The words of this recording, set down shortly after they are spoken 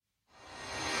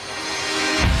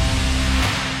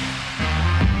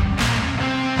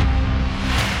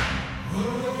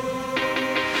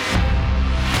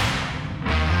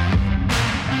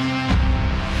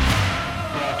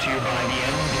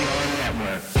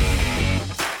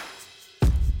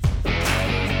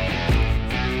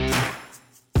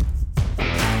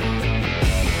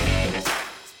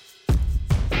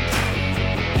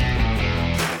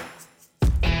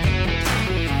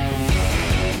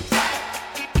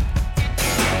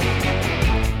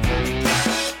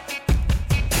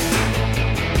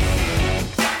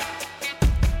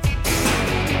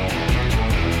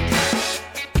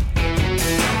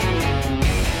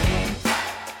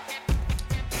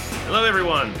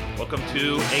Welcome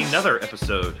to another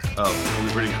episode of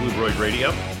Glubroid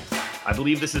Radio. I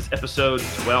believe this is episode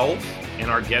 12, and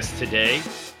our guest today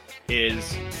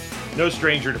is no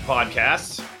stranger to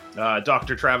podcasts.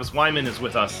 Dr. Travis Wyman is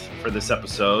with us for this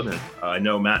episode, and I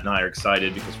know Matt and I are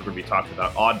excited because we're going to be talking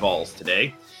about oddballs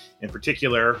today. In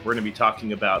particular, we're going to be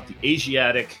talking about the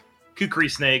Asiatic Kukri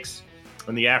snakes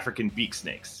and the African beak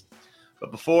snakes.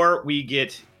 But before we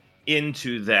get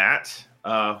into that,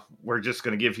 we're just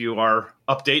going to give you our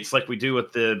updates like we do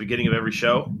at the beginning of every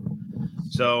show.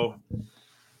 So,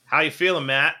 how you feeling,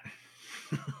 Matt?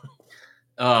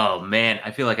 Oh, man,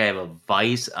 I feel like I have a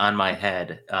vice on my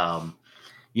head.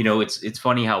 It's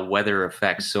funny how weather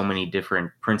affects so many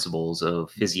different principles of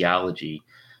physiology,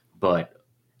 but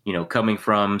coming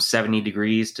from 70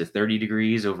 degrees to 30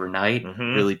 degrees overnight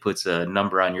really puts a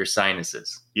number on your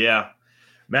sinuses. Yeah.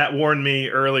 Matt warned me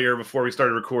earlier before we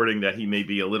started recording that he may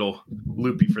be a little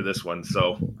loopy for this one,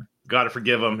 so got to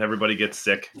forgive him. Everybody gets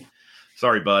sick.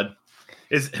 Sorry, bud.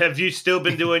 Have you still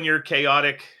been doing your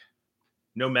chaotic,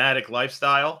 nomadic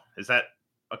lifestyle? Is that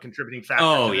a contributing factor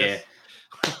to this?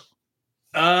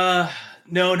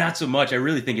 No, not so much. I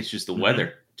really think it's just the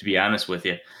weather, to be honest with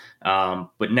you.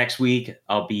 But next week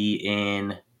I'll be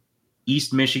in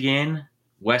East Michigan,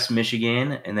 West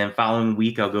Michigan, and then following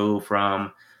week I'll go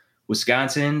from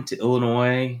Wisconsin to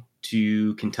Illinois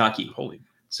to Kentucky.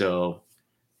 So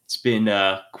it's been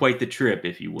quite the trip,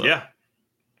 if you will. Yeah.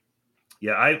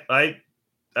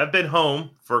 I've been home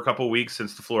for a couple of weeks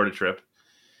since the Florida trip,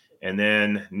 and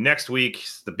then next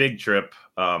week's the big trip.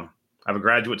 I have a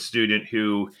graduate student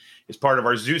who is part of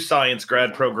our zoo science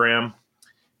grad program,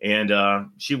 and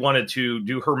she wanted to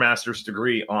do her master's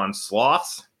degree on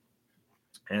sloths.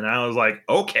 And I was like,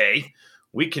 okay,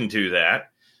 we can do that.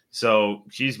 So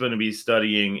she's going to be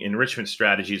studying enrichment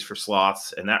strategies for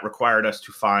sloths, and that required us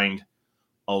to find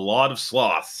a lot of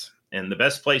sloths. And the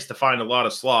best place to find a lot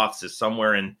of sloths is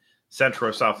somewhere in Central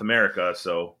or South America.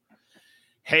 So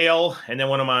Hale, and then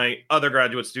one of my other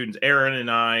graduate students, Aaron,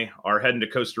 and I are heading to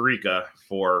Costa Rica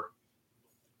for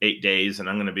 8 days, and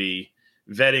I'm going to be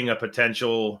vetting a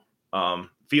potential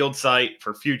field site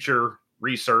for future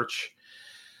research.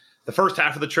 The first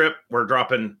half of the trip, we're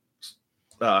dropping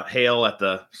Hale at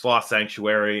the sloth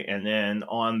sanctuary, and then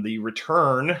on the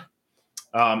return,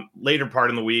 later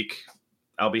part in the week,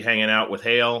 I'll be hanging out with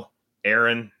Hale,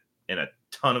 Aaron, and a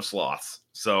ton of sloths.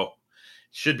 So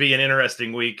should be an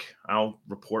interesting week. I'll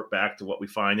report back to what we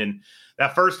find. And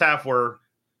that first half, we're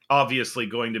obviously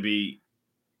going to be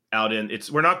out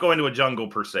we're not going to a jungle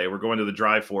per se. We're going to the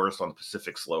dry forest on the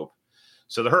Pacific slope.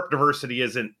 So the herp diversity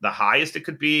isn't the highest it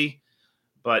could be,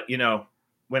 but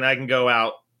when I can go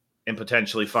out and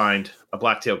potentially find a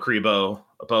black-tailed crebo,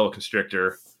 a boa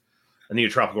constrictor, a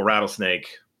neotropical rattlesnake,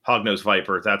 hognose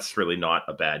viper, that's really not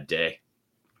a bad day.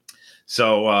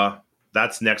 So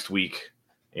that's next week,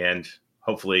 and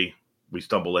hopefully we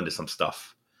stumble into some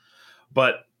stuff.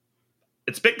 But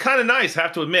it's been kind of nice, I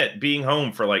have to admit, being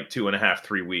home for like 2.5,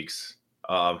 3 weeks.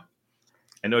 I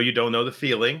know you don't know the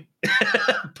feeling,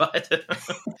 but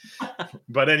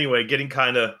anyway, getting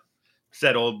kind of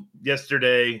settled.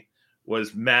 Yesterday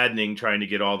was maddening trying to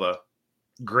get all the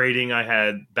grading I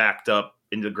had backed up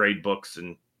into grade books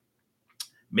and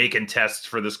making tests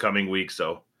for this coming week.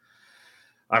 So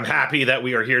I'm happy that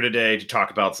we are here today to talk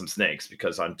about some snakes,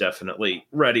 because I'm definitely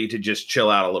ready to just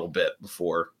chill out a little bit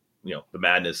before, the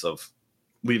madness of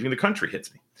leaving the country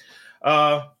hits me.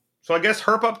 So I guess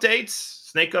herp updates,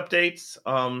 snake updates.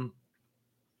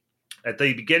 At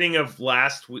the beginning of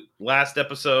last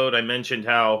episode, I mentioned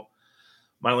how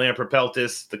my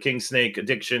Lamprepeltis, the king snake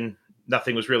addiction,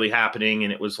 nothing was really happening.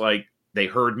 And it was like they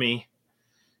heard me,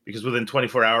 because within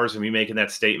 24 hours of me making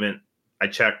that statement, I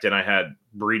checked and I had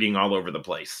breeding all over the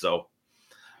place. So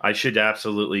I should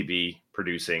absolutely be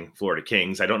producing Florida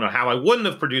Kings. I don't know how I wouldn't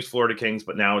have produced Florida Kings,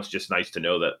 but now it's just nice to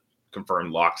know that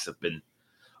confirmed locks have been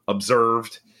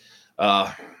observed.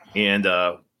 We've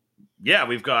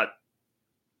got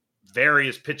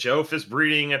various Pitchophis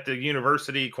breeding at the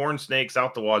university, corn snakes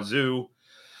out the wazoo.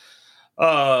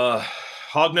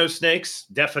 Hognose snakes,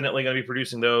 definitely going to be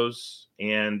producing those.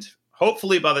 And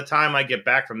hopefully by the time I get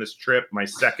back from this trip, my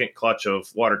second clutch of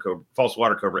false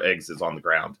water cobra eggs is on the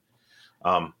ground.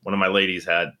 One of my ladies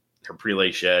had her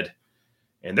prelay shed,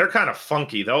 and they're kind of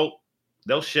funky.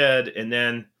 They'll shed, and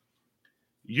then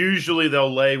usually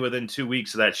they'll lay within 2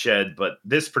 weeks of that shed. But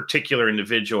this particular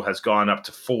individual has gone up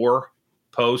to 4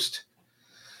 post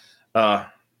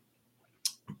prelay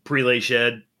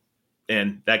shed,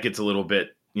 and that gets a little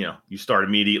bit, you start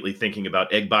immediately thinking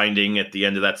about egg binding at the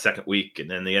end of that second week,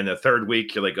 and then the end of the third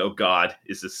week, you're like, oh God,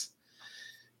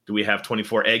 do we have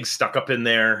 24 eggs stuck up in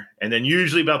there? And then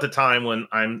usually about the time when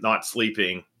I'm not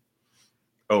sleeping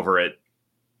over it,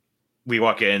 we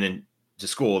walk in and to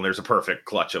school and there's a perfect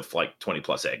clutch of like 20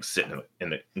 plus eggs sitting in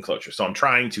the enclosure. So I'm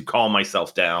trying to calm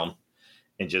myself down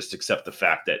and just accept the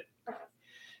fact that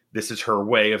this is her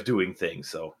way of doing things.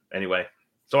 So anyway,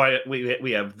 so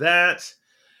we have that.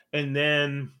 And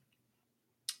then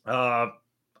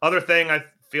other thing I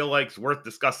feel like is worth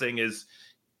discussing is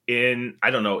I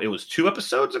don't know, it was 2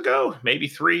 episodes ago, maybe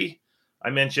 3. I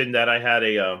mentioned that I had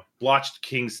a blotched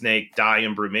king snake die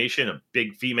in brumation, a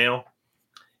big female.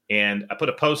 And I put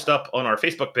a post up on our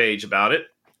Facebook page about it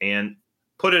and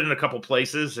put it in a couple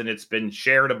places, and it's been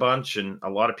shared a bunch, and a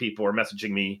lot of people are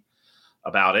messaging me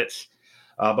about it.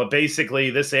 But basically,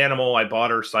 this animal, I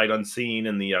bought her sight unseen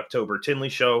in the October Tinley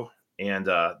show, and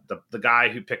the guy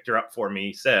who picked her up for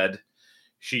me said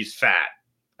she's fat.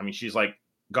 I mean, she's like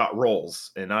got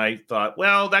rolls, and I thought,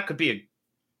 well, that could be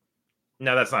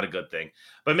no, that's not a good thing.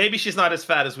 But maybe she's not as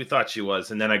fat as we thought she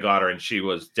was. And then I got her, and she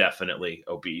was definitely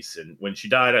obese. And when she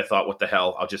died, I thought, what the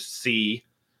hell? I'll just see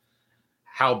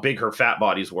how big her fat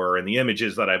bodies were. And the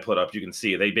images that I put up, you can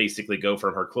see they basically go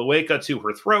from her cloaca to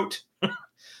her throat.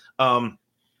 And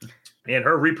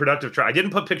her reproductive tract. I didn't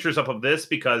put pictures up of this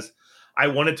because I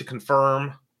wanted to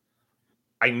confirm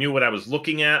I knew what I was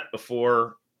looking at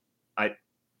before I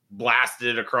blasted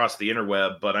it across the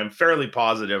interweb. But I'm fairly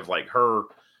positive, like her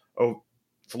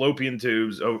fallopian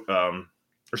tubes,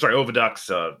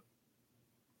 oviducts,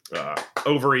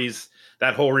 ovaries,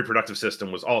 that whole reproductive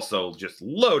system was also just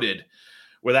loaded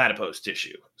with adipose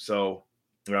tissue. So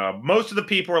most of the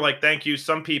people are like, thank you.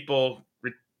 Some people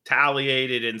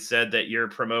retaliated and said that you're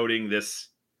promoting this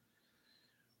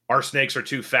our snakes are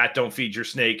too fat, don't feed your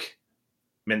snake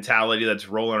mentality that's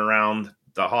rolling around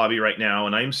the hobby right now.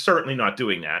 And I'm certainly not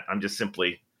doing that. I'm just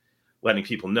simply letting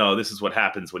people know this is what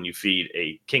happens when you feed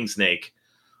a king snake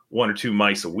 1 or 2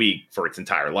 mice a week for its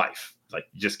entire life. Like,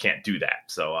 you just can't do that.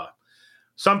 So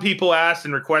some people asked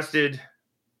and requested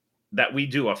that we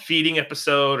do a feeding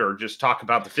episode or just talk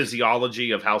about the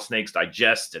physiology of how snakes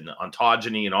digest and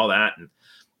ontogeny and all that. And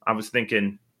I was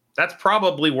thinking that's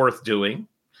probably worth doing.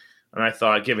 And I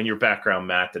thought, given your background,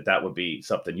 Matt, that would be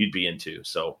something you'd be into.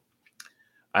 So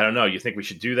I don't know. You think we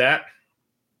should do that?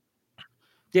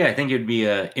 Yeah, I think it'd be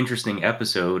an interesting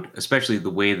episode, especially the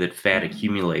way that fat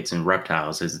accumulates in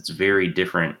reptiles, as it's very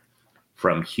different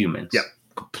from humans. Yeah,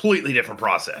 completely different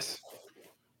process.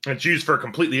 It's used for a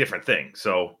completely different thing.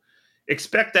 So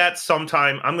expect that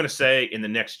sometime, I'm going to say, in the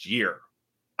next year.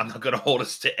 I'm not going to hold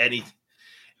us to any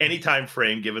time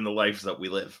frame given the lives that we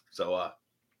live. So,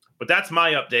 but that's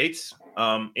my updates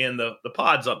and the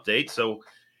pod's update. So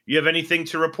you have anything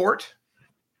to report?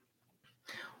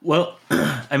 Well,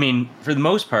 I mean, for the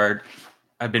most part,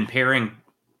 I've been pairing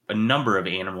a number of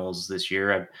animals this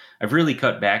year. I've really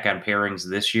cut back on pairings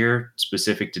this year,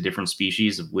 specific to different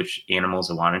species of which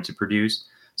animals I wanted to produce.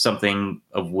 Something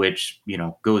of which,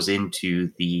 goes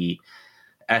into the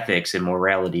ethics and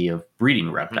morality of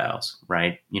breeding reptiles,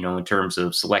 right? In terms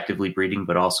of selectively breeding,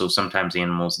 but also sometimes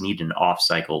animals need an off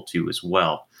cycle too as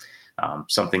well.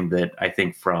 Something that I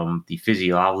think from the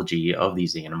physiology of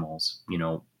these animals,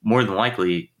 more than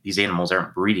likely, these animals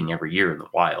aren't breeding every year in the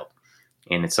wild.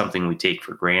 And it's something we take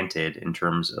for granted in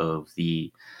terms of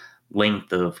the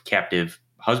length of captive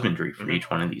husbandry for each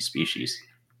one of these species.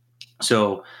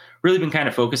 So really been kind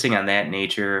of focusing on that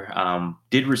nature.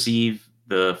 Did receive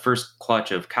the first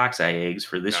clutch of cock's eye eggs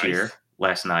for this year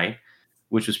last night,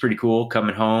 which was pretty cool,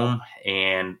 coming home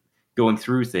and going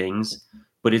through things.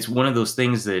 But it's one of those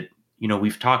things that,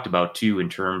 we've talked about too in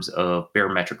terms of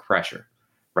barometric pressure,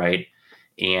 right?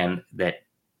 And that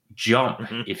jump,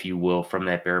 if you will, from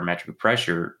that barometric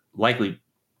pressure likely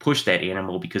pushed that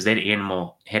animal because that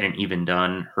animal hadn't even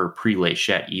done her pre-lay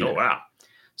shet either. Oh, wow.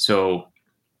 So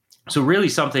really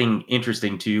something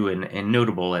interesting too, and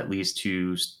notable at least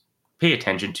to pay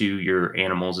attention to your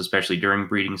animals, especially during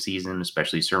breeding season,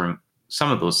 especially during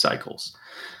some of those cycles.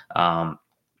 Other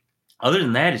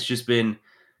than that, it's just been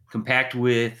compact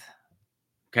with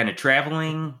kind of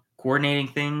traveling, coordinating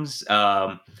things.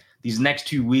 These next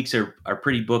 2 weeks are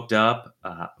pretty booked up.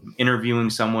 Interviewing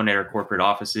someone at our corporate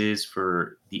offices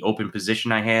for the open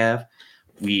position I have.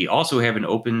 We also have an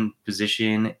open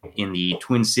position in the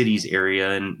Twin Cities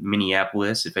area in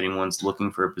Minneapolis, if anyone's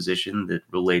looking for a position that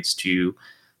relates to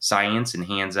science and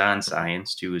hands-on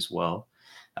science too as well.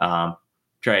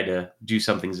 Try to do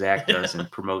something Zach does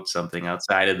and promote something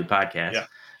outside of the podcast. Yeah.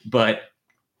 But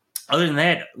other than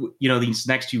that, these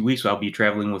next 2 weeks, I'll be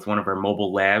traveling with one of our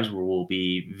mobile labs where we'll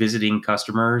be visiting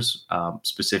customers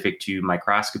specific to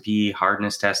microscopy,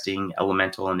 hardness testing,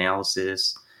 elemental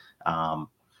analysis,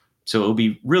 So it'll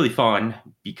be really fun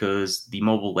because the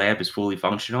mobile lab is fully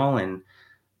functional, and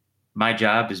my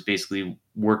job is basically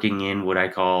working in what I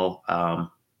call,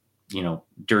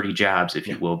 dirty jobs, if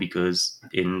you will, because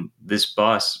in this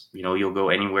bus, you'll go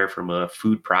anywhere from a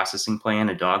food processing plant,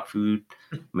 a dog food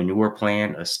manure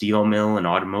plant, a steel mill, an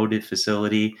automotive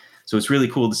facility. So it's really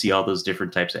cool to see all those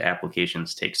different types of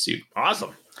applications take suit.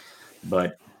 Awesome.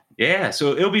 But yeah,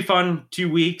 so it'll be fun.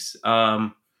 2 weeks,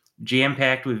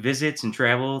 jam-packed with visits and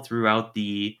travel throughout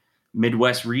the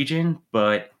Midwest region,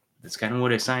 but that's kind of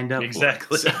what I signed up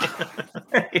Exactly.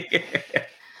 for.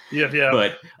 Yeah.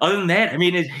 But other than that, I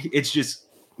mean, it's just,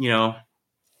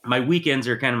 my weekends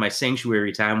are kind of my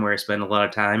sanctuary time where I spend a lot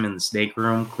of time in the snake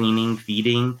room, cleaning,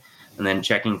 feeding, and then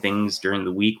checking things during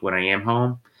the week when I am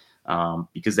home,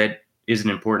 because that is an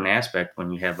important aspect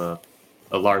when you have a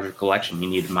larger collection. You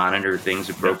need to monitor things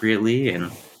appropriately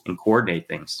and coordinate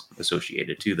things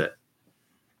associated to that.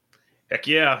 Heck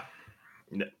yeah.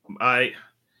 I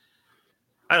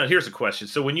don't know. Here's a question.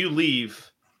 So when you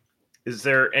leave, is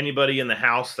there anybody in the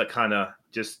house that kind of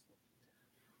just,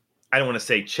 I don't want to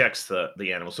say checks the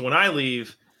animal. So when I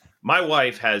leave, my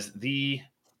wife has the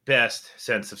best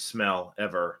sense of smell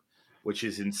ever, which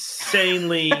is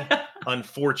insanely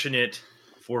unfortunate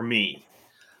for me.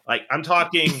 Like, I'm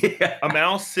talking, a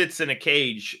mouse sits in a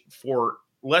cage for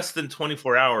less than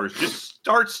 24 hours, just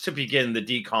starts to begin the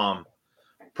decom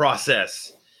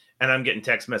process. And I'm getting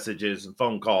text messages and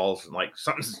phone calls and like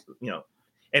something's,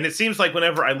 and it seems like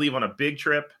whenever I leave on a big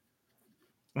trip,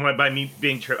 by me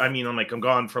being trip, I mean, I'm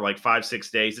gone for like 5-6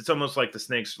 days. It's almost like the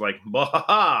snakes are like,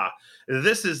 bah,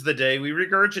 this is the day we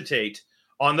regurgitate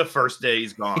on the first day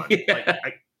he's gone. Yeah.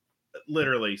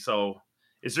 Literally. So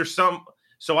is there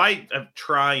so I am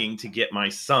trying to get my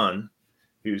son,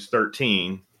 who's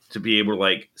 13, to be able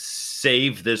to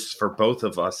save this for both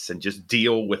of us and just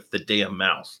deal with the damn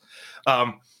mouse.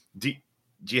 Do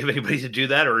you have anybody to do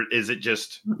that, or is it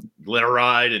just let it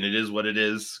ride and it is what it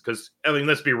is? Because, I mean,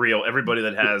 let's be real. Everybody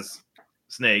that has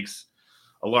snakes,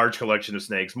 a large collection of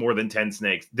snakes, more than 10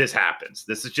 snakes, this happens.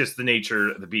 This is just the nature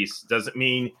of the beast. Doesn't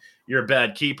mean you're a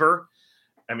bad keeper.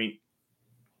 I mean,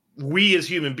 we as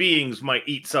human beings might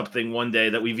eat something one day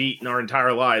that we've eaten our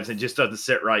entire lives and just doesn't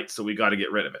sit right, so we got to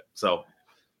get rid of it. So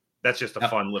that's just a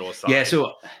fun little aside.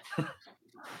 So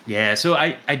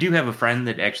I do have a friend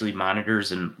that actually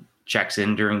monitors and checks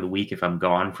in during the week if I'm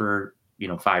gone for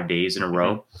 5 days in a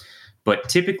row. Mm-hmm. But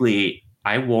typically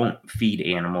I won't feed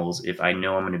animals if I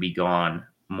know I'm going to be gone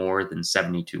more than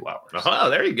 72 hours. Oh,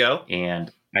 there you go. And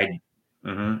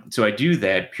so I do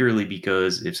that purely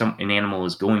because if an animal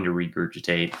is going to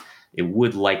regurgitate, it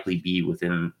would likely be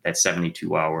within that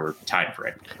 72-hour time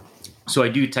frame. So I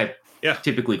do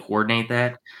typically coordinate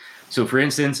that. So for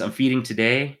instance, I'm feeding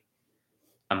today.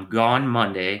 I'm gone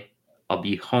Monday. I'll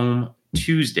be home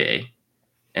Tuesday,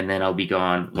 and then I'll be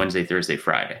gone Wednesday, Thursday,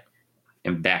 Friday,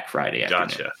 and back Friday afternoon.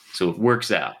 Gotcha. So it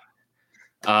works out.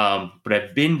 But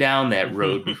I've been down that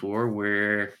road before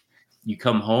where you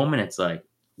come home and it's like,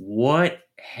 what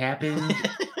happened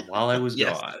while I was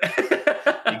gone?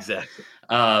 Exactly.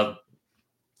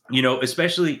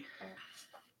 Especially,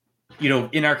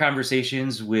 in our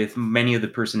conversations with many of the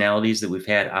personalities that we've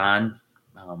had on,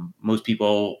 most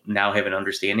people now have an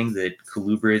understanding that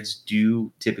colubrids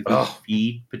do typically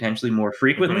feed potentially more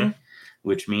frequently,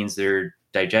 which means their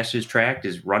digestive tract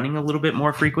is running a little bit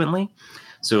more frequently.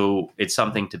 So it's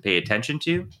something to pay attention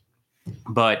to.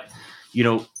 But,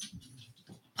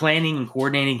 planning and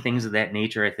coordinating things of that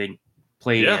nature, I think,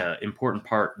 play an important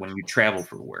part when you travel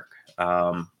for work.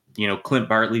 Clint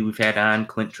Bartley we've had on.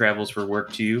 Clint travels for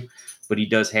work too, but he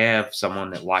does have someone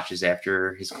that watches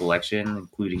after his collection,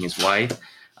 including his wife.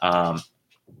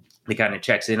 He kind of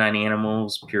checks in on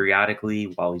animals periodically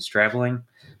while he's traveling.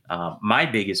 My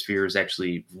biggest fear is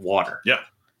actually water. Yeah.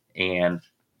 And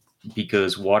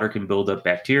because water can build up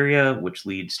bacteria, which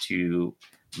leads to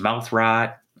mouth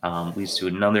rot, leads to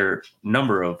another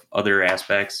number of other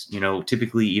aspects.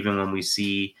 Typically, even when we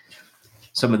see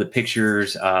some of the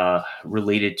pictures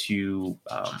related to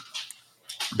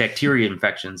bacteria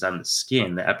infections on the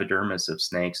skin, the epidermis of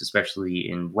snakes, especially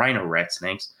in rhino rat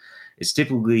snakes, it's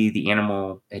typically the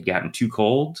animal had gotten too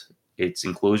cold, its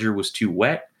enclosure was too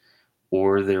wet,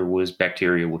 or there was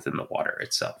bacteria within the water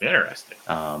itself. Interesting.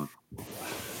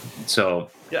 So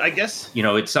I guess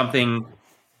it's something.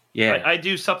 Yeah, I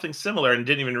do something similar and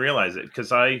didn't even realize it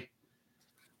because I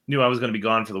knew I was going to be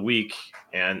gone for the week,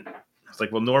 and it's like,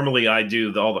 well, normally I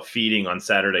do all the feeding on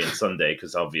Saturday and Sunday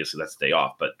because obviously that's the day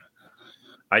off. But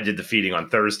I did the feeding on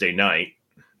Thursday night.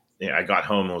 I got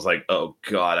home and was like, oh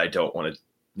God, I don't want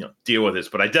to deal with this,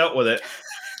 but I dealt with it.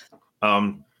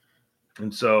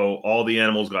 And so all the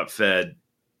animals got fed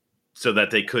so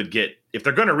that they could get, if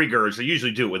they're going to regurge, they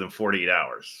usually do it within 48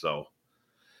 hours. So,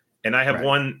 and I have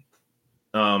one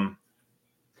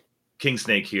king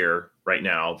snake here right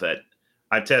now that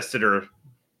I've tested her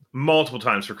multiple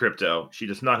times for crypto. She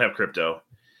does not have crypto.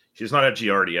 She does not have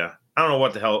Giardia. I don't know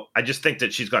what the hell. I just think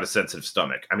that she's got a sensitive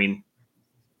stomach. I mean,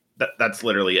 that's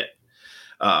literally it.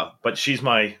 But she's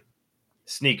my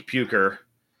sneak puker.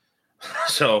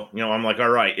 So, I'm like, all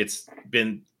right, it's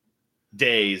been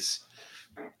days.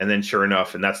 And then sure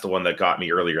enough, and that's the one that got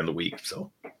me earlier in the week.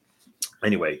 So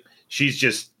anyway,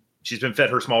 she's been fed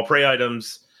her small prey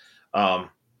items.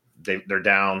 They're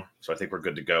down. So I think we're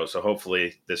good to go. So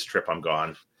hopefully this trip I'm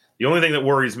gone. The only thing that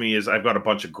worries me is I've got a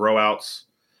bunch of grow outs.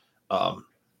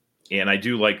 And I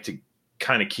do like to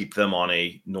kind of keep them on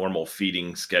a normal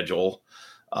feeding schedule.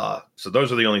 So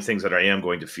those are the only things that I am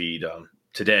going to feed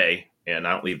today. And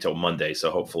I don't leave till Monday.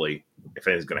 So hopefully, if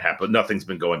anything's going to happen, nothing's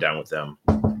been going down with them.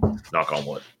 Knock on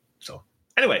wood. So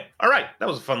anyway, all right. That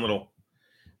was a fun little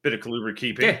bit of colubrid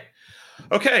keeping. Yeah.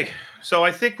 Okay. So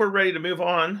I think we're ready to move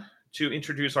on to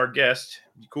introduce our guest.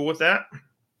 You cool with that?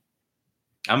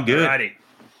 I'm good. Alrighty.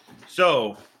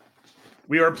 So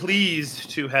we are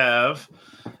pleased to have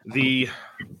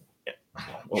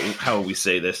how will we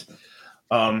say this?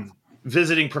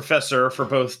 Visiting professor for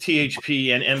both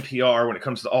THP and NPR when it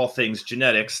comes to all things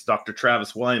genetics, Dr.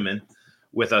 Travis Wyman,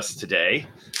 with us today.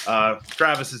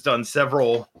 Travis has done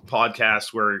several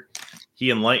podcasts where he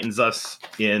enlightens us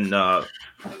in the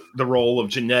role of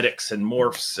genetics and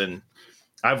morphs, and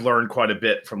I've learned quite a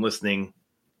bit from listening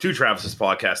to Travis's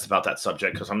podcast about that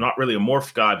subject, because I'm not really a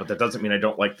morph guy, but that doesn't mean I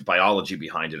don't like the biology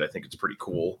behind it. I think it's pretty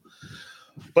cool.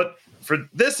 But for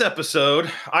this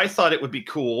episode, I thought it would be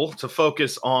cool to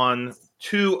focus on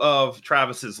two of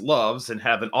Travis's loves and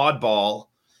have an oddball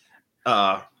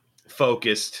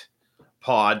focused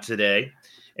pod today.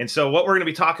 And so what we're going to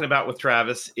be talking about with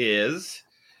Travis is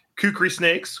Kukri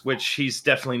snakes, which he's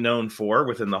definitely known for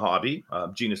within the hobby,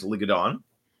 genus Ligodon.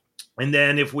 And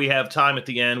then if we have time at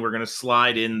the end, we're going to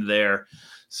slide in there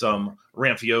some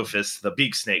Ramphiophis, the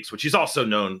beak snakes, which he's also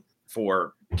known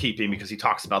for keeping because he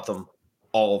talks about them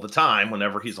all the time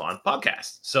whenever he's on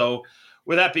podcasts. So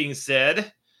with that being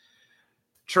said,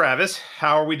 Travis,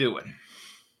 how are we doing?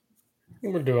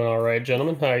 We're doing all right,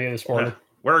 gentlemen. How are you this morning?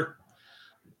 We're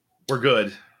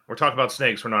good. We're talking about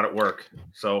snakes. We're not at work.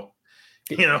 So,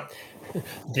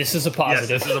 This is a positive.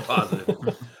 Yes, this is a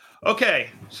positive. Okay,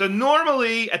 so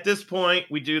normally at this point,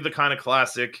 we do the kind of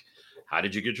classic, how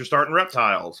did you get your start in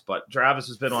reptiles? But Travis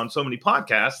has been on so many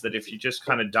podcasts that if you just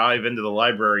kind of dive into the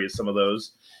library of some of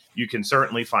those, you can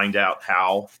certainly find out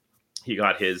how he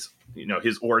got his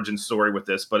origin story with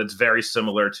this. But it's very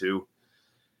similar to,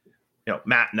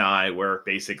 Matt and I, where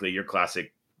basically your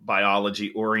classic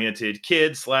biology-oriented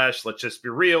kid / let's just be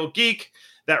real, geek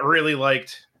that really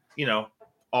liked,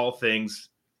 all things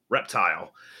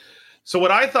reptile. So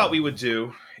what I thought we would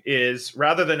do is,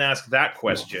 rather than ask that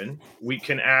question, we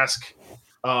can ask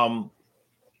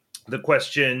the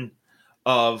question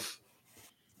of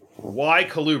why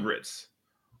colubrids?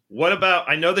 What about,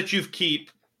 I know that you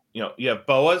have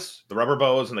boas, the rubber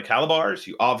boas and the calibars.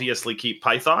 You obviously keep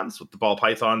pythons with the ball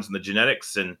pythons and the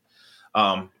genetics. And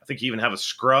I think you even have a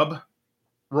scrub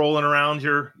rolling around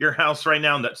your house right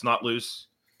now that's not loose.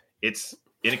 It's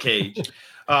in a cage. It's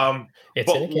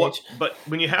in a cage. But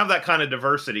when you have that kind of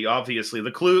diversity, obviously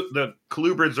the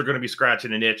colubrids are going to be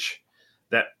scratching an itch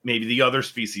that maybe the other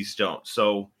species don't.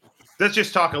 So let's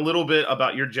just talk a little bit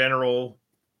about your general,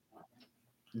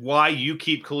 why you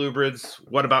keep colubrids,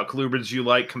 what about colubrids you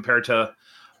like compared to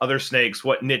other snakes,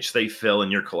 what niche they fill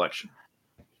in your collection.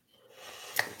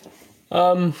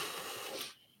 Well,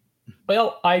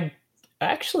 I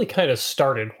actually kind of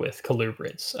started with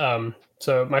colubrids.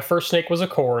 So my first snake was a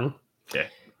corn. Okay.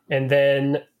 And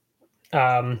then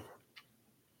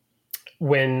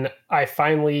when I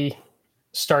finally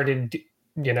started,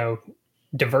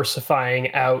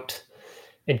 diversifying out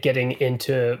and getting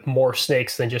into more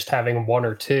snakes than just having one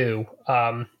or two,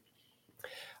 I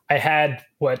had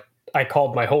what I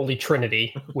called my holy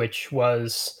trinity, which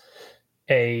was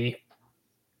a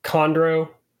chondro,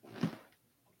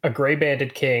 a gray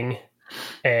banded king,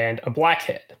 and a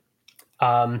blackhead.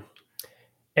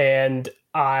 And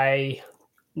I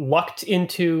lucked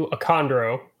into a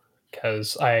chondro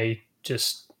because I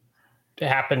just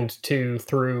happened to,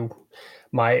 through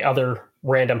my other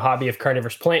random hobby of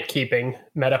carnivorous plant keeping,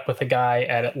 met up with a guy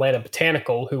at Atlanta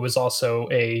Botanical who was also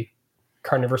a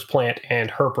carnivorous plant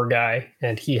and herper guy,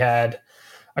 and he had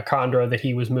a chondro that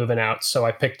he was moving out, so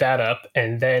I picked that up.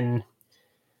 And then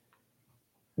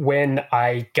when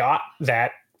I got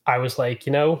that, I was like,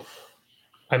 I'm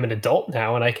an adult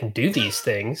now and I can do these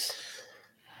things.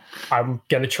 I'm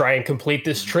going to try and complete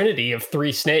this trinity of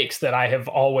 3 snakes that I have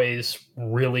always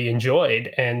really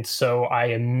enjoyed. And so I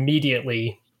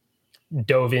immediately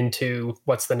dove into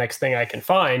what's the next thing I can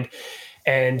find.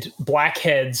 And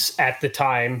blackheads at the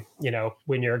time,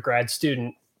 when you're a grad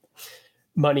student,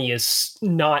 money is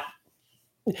not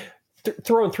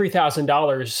throwing $3,000,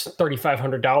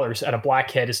 $3,500 at a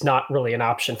blackhead is not really an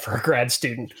option for a grad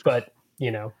student. But,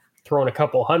 throwing a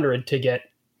couple hundred to get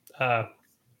an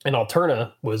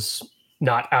Alterna was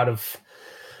not out of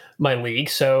my league.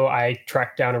 So I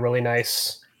tracked down a really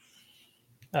nice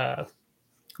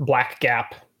black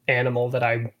gap animal that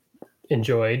I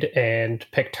enjoyed and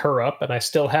picked her up, and I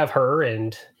still have her.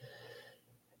 And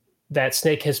that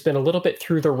snake has been a little bit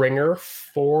through the ringer.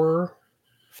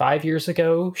 5 years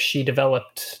ago, she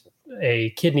developed a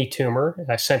kidney tumor.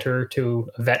 I sent her to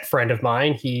a vet friend of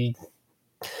mine. He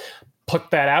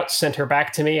plucked that out, sent her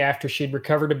back to me after she'd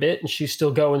recovered a bit, and she's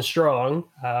still going strong.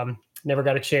 Never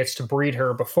got a chance to breed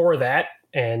her before that,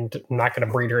 and I'm not going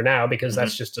to breed her now because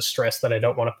that's just a stress that I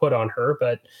don't want to put on her,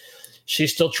 but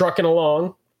she's still trucking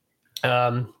along.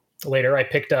 Later, I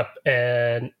picked up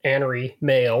an Anery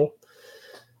male,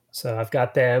 so I've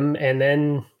got them, and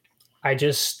then I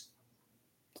just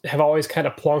have always kind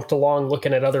of plunked along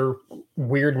looking at other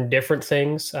weird and different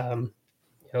things.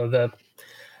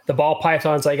 The ball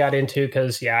pythons I got into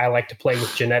because, I like to play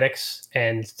with genetics,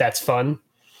 and that's fun.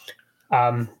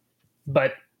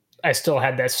 But I still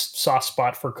had that soft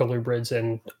spot for colubrids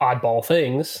and oddball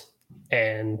things.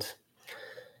 And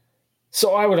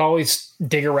so I would always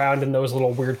dig around in those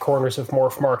little weird corners of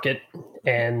Morph Market,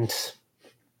 and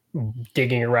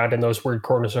digging around in those weird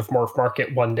corners of Morph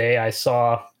Market, one day I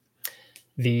saw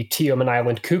the Tioman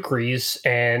Island Kukris,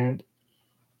 and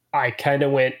I kind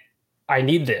of went, I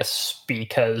need this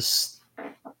because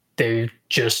they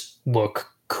just look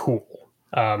cool.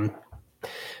 For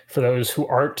those who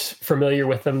aren't familiar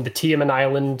with them, the Tioman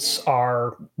Islands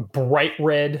are bright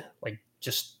red, like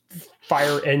just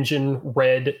fire engine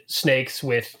red snakes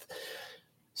with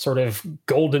sort of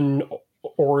golden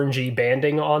orangey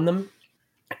banding on them.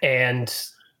 And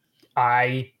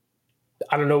I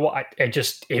don't know what,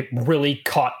 it really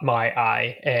caught my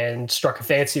eye and struck a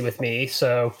fancy with me.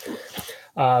 So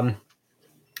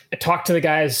I talked to the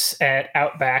guys at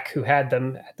Outback who had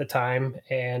them at the time,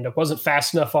 and it wasn't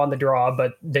fast enough on the draw,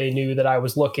 but they knew that I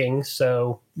was looking.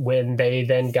 So when they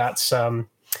then got some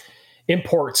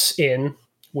imports in,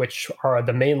 which are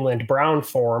the mainland brown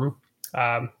form,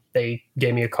 they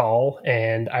gave me a call,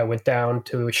 and I went down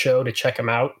to a show to check them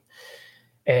out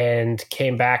and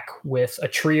came back with a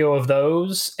trio of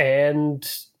those. And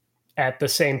at the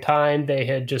same time, they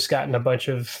had just gotten a bunch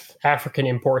of African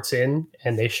imports in,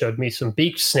 and they showed me some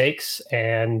beaked snakes,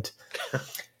 and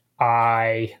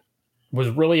I was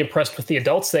really impressed with the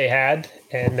adults they had.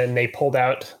 And then they pulled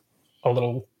out a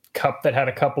little cup that had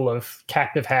a couple of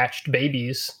captive hatched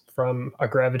babies from a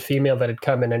gravid female that had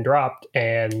come in and dropped,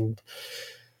 and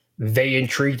they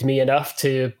intrigued me enough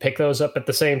to pick those up at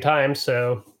the same time.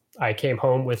 So I came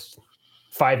home with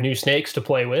 5 new snakes to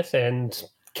play with, and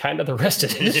kind of the rest of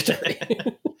the history.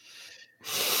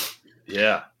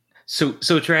 Yeah.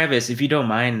 So Travis, if you don't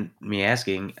mind me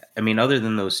asking, I mean, other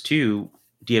than those 2,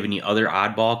 do you have any other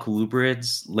oddball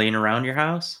colubrids laying around your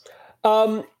house?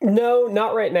 No,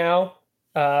 not right now.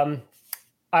 I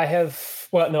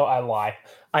lie.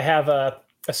 I have a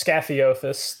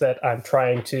Scaphiophis that I'm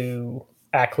trying to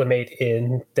acclimate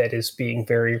in that is being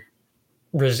very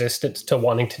resistant to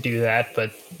wanting to do that,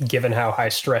 but given how high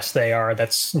stress they are,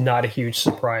 that's not a huge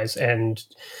surprise. And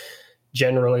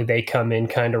generally they come in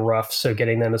kind of rough, so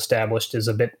getting them established is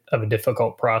a bit of a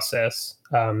difficult process.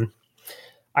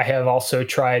 I have also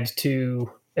tried to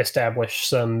establish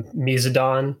some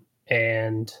Mesidon,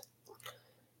 and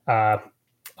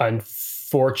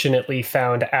unfortunately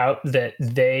found out that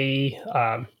they,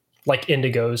 like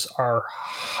indigos, are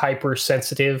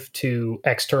hypersensitive to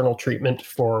external treatment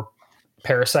for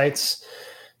parasites.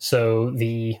 So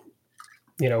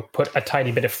put a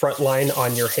tiny bit of frontline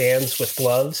on your hands with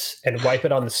gloves and wipe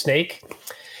it on the snake.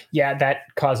 Yeah, that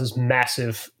causes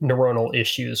massive neuronal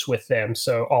issues with them.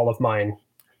 So all of mine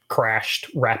crashed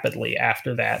rapidly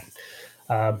after that.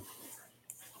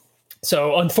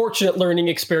 So unfortunate learning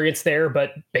experience there,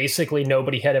 but basically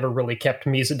nobody had ever really kept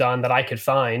Mesidon that I could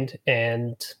find.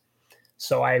 And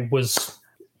so I was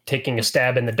taking a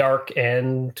stab in the dark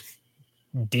and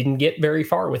didn't get very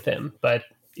far with them. But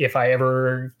if I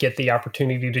ever get the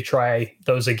opportunity to try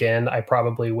those again, I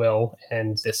probably will.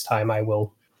 And this time I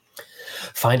will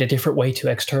find a different way to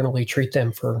externally treat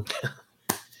them for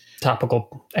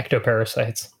topical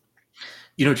ectoparasites.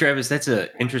 Travis, that's an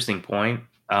interesting point.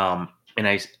 And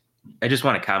I just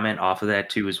want to comment off of that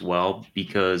too as well,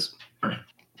 because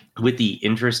with the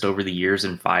interest over the years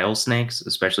in file snakes,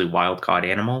 especially wild caught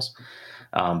animals,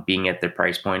 being at the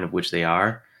price point of which they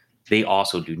are, they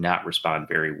also do not respond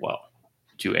very well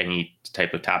to any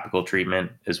type of topical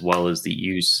treatment, as well as the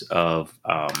use of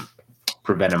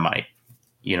prevenamite.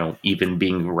 Even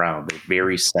being around, they're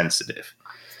very sensitive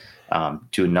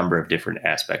to a number of different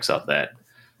aspects of that.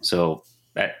 So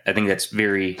I think that's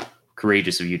very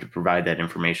courageous of you to provide that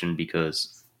information,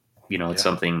 because it's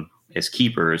something as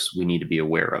keepers we need to be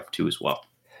aware of too as well.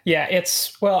 Yeah,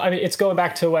 it's going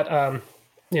back to what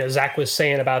Zach was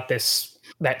saying about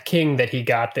that king that he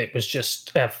got that was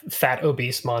just a fat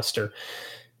obese monster.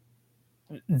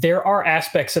 There are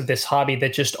aspects of this hobby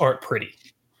that just aren't pretty.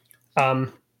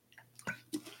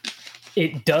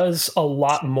 It does a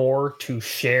lot more to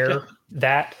share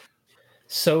that,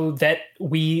 so that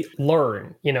we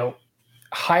learn.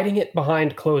 Hiding it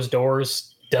behind closed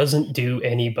doors doesn't do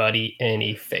anybody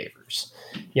any favors.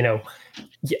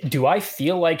 Do I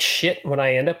feel like shit when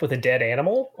I end up with a dead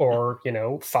animal or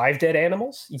 5 dead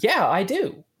animals? Yeah, I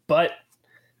do. But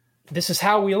this is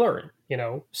how we learn.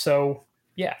 So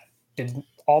yeah. Did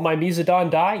all my Mesoodon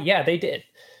die? Yeah, they did.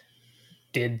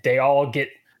 Did they all get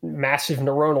massive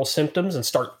neuronal symptoms and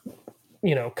start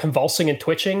convulsing and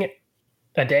twitching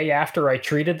a day after I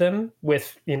treated them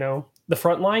with the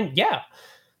front line? Yeah.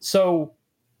 So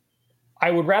I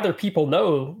would rather people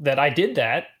know that I did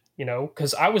that,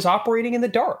 because I was operating in the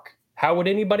dark. How would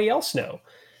anybody else know?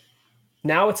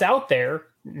 Now it's out there.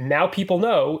 Now people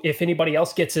know. If anybody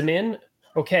else gets them in,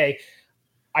 okay,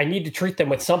 I need to treat them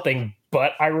with something.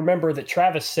 But I remember that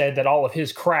Travis said that all of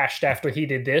his crashed after he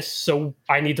did this, so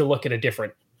I need to look at a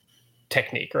different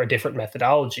technique or a different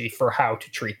methodology for how to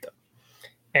treat them.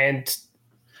 And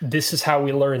this is how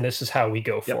we learn. This is how we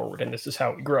go forward, and this is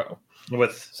how we grow.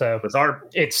 It's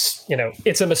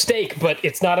a mistake, but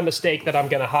it's not a mistake that I'm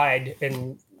going to hide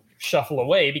and shuffle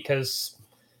away, because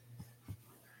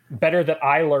better that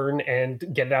I learn and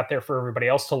get it out there for everybody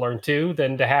else to learn too,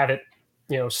 than to have it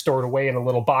stored away in a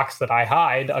little box that I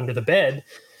hide under the bed,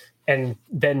 and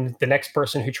then the next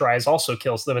person who tries also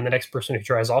kills them, and the next person who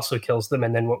tries also kills them,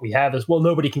 and then what we have is, well,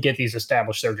 nobody can get these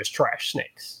established. They're just trash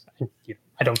snakes.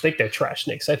 I don't think they're trash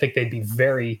snakes. I think they'd be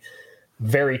very,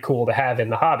 very cool to have in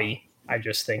the hobby. I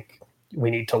just think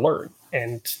we need to learn,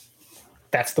 and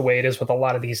that's the way it is with a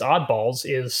lot of these oddballs.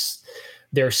 Is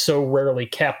they're so rarely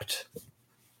kept,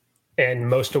 and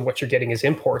most of what you're getting is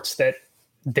imports, that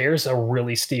there's a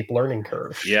really steep learning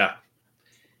curve. Yeah.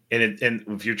 And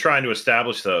if you're trying to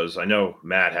establish those, I know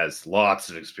Matt has lots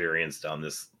of experience down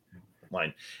this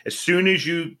line. As soon as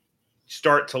you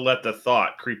start to let the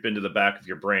thought creep into the back of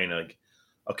your brain, like,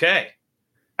 okay,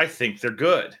 I think they're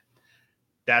good,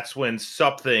 that's when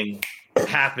something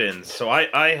happens. So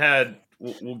I had,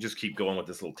 we'll just keep going with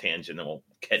this little tangent and we'll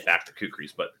get back to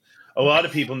Kukris. But a lot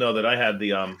of people know that I had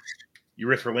the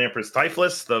Erythrolamprus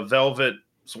typhus, the velvet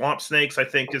swamp snakes, I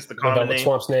think is the common name.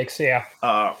 Swamp snakes, yeah.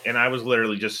 And I was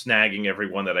literally just snagging every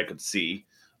one that I could see.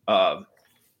 I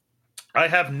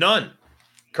have none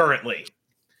currently,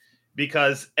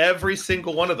 because every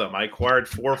single one of them, I acquired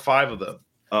 4 or 5 of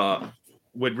them,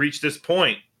 would reach this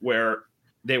point where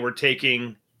they were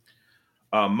taking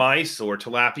mice or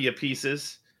tilapia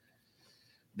pieces.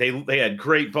 They had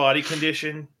great body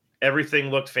condition. Everything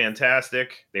looked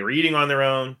fantastic. They were eating on their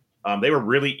own. They were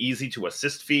really easy to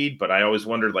assist feed, but I always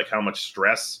wondered, like, how much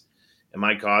stress am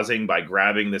I causing by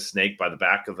grabbing this snake by the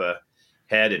back of the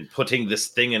head and putting this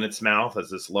thing in its mouth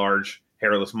as this large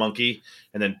hairless monkey,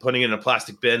 and then putting it in a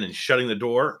plastic bin and shutting the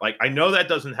door. Like, I know that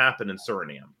doesn't happen in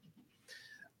Suriname.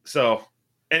 So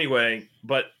anyway,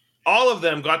 but all of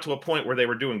them got to a point where they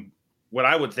were doing what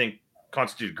I would think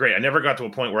constituted great. I never got to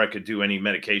a point where I could do any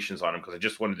medications on them, because I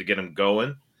just wanted to get them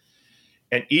going.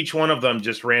 And each one of them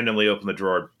just randomly opened the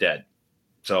drawer dead.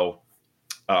 So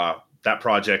that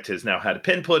project has now had a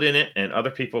pin put in it, and other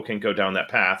people can go down that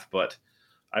path. But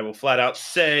I will flat out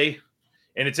say,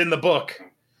 and it's in the book,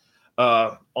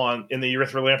 in the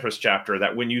Erythrolamprus chapter,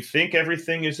 that when you think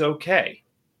everything is okay,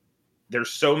 there's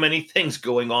so many things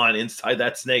going on inside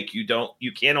that snake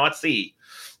you cannot see,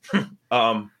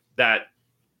 that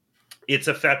it's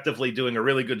effectively doing a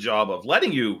really good job of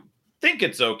letting you think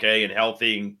it's okay and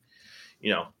healthy.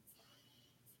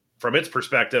 From its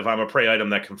perspective, I'm a prey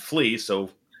item that can flee, so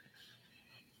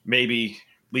maybe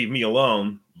leave me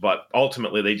alone. But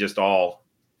ultimately, they just all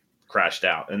crashed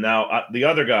out. And now the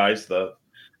other guys, the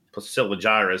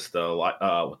Poecilogyres, what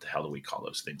the hell do we call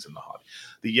those things in the hobby?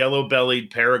 The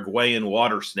yellow-bellied Paraguayan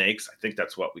water snakes, I think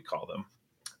that's what we call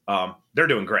them. They're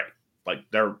doing great. Like,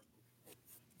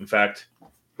 in fact,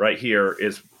 right here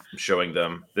is showing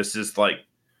them. This is like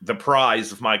the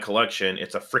prize of my collection.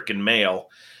 It's a freaking male.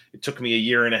 It took me a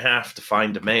year and a half to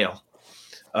find a male.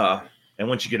 And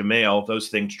once you get a male, those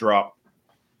things drop,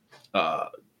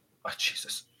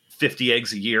 50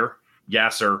 eggs a year.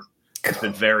 Yasser has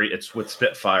been it's with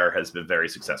Spitfire has been very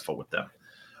successful with them.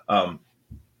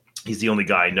 He's the only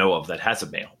guy I know of that has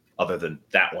a male other than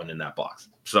that one in that box.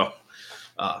 So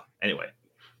anyway,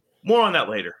 more on that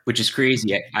later. Which is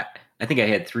crazy. I think I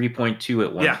had 3.2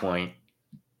 at one point,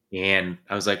 and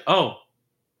I was like, oh,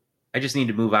 I just need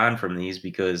to move on from these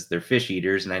because they're fish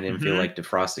eaters, and I didn't feel like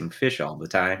defrosting fish all the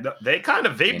time. They kind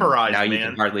of vaporize, now man. You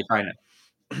can hardly find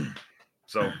it.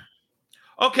 So,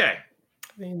 okay.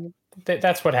 I mean,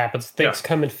 that's what happens. Things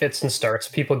come in fits and starts.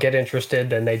 People get interested,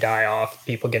 then they die off.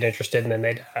 People get interested, and then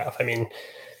they die off. I mean,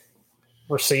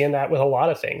 we're seeing that with a lot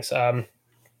of things.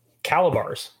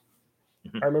 Calibars.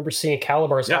 I remember seeing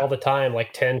Calibars all the time,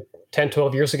 like 10,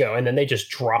 12 years ago, and then they just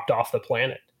dropped off the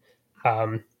planet.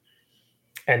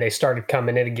 And they started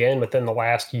coming in again within the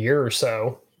last year or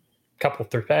so,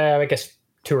 I guess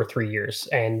 2 or 3 years.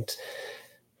 And,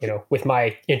 with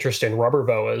my interest in rubber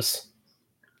boas,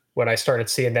 when I started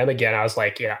seeing them again, I was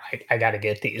like, I got to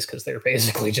get these because they're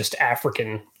basically just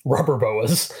African rubber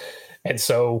boas. And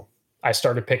so I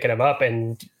started picking them up,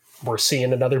 and we're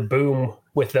seeing another boom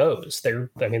with those.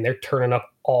 They're turning up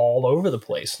all over the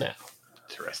place now.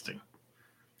 Interesting.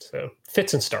 So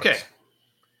fits and starts. Okay.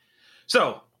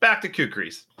 So back to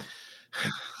Kukris.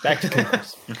 Back to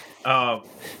Kukris.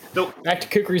 Back to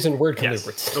Kukris and word colubrids.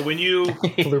 Yes. So when you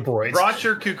brought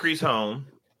your Kukris home,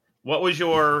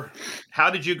 how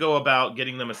did you go about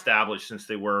getting them established since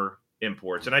they were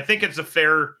imports? And I think it's a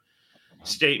fair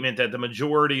statement that the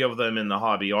majority of them in the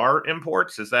hobby are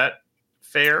imports. Is that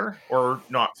fair or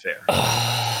not fair?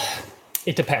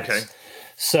 It depends. Okay.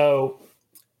 So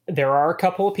there are a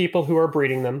couple of people who are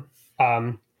breeding them.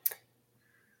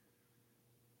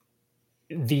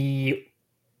 The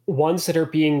ones that are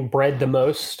being bred the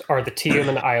most are the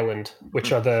Tioman Island,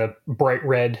 which are the bright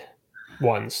red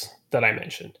ones that I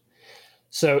mentioned.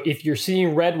 So if you're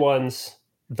seeing red ones,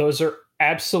 those are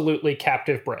absolutely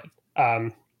captive bred.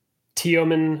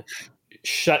 Tioman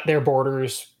shut their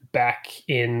borders back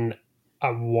in, I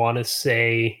want to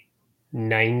say,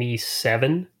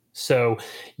 97. So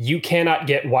you cannot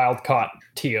get wild caught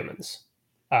Tiomans.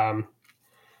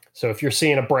 So if you're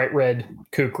seeing a bright red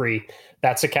Kukri,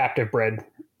 that's a captive bred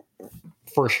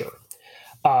for sure.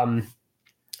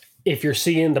 If you're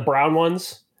seeing the brown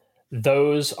ones,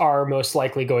 those are most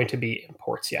likely going to be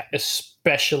imports,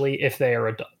 especially if they are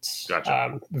adults.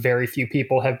 Gotcha. Very few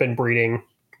people have been breeding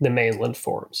the mainland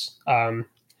forms. I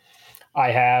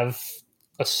have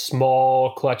a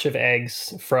small clutch of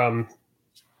eggs from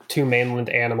 2 mainland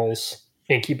animals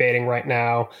incubating right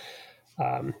now.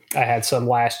 I had some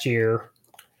last year.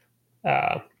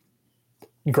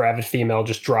 Gravid female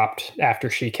just dropped after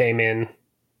she came in,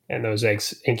 and those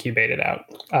eggs incubated out.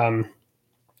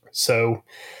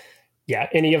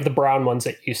 Any of the brown ones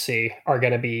that you see are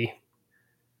going to be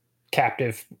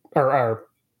captive or are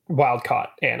wild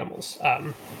caught animals.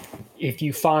 If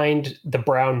you find the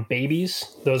brown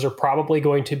babies, those are probably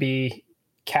going to be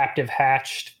captive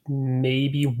hatched.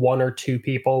 Maybe 1 or 2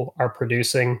 people are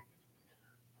producing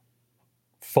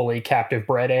fully captive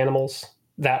bred animals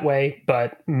that way,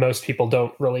 but most people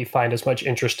don't really find as much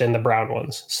interest in the brown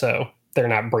ones, so they're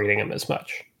not breeding them as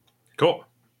much. Cool.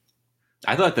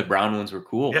 I thought the brown ones were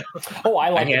cool. Yeah. Oh, I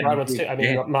like the brown ones too. I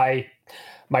mean, my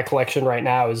collection right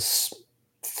now is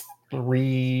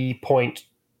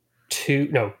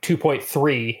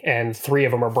 2.3, and 3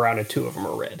 of them are brown and 2 of them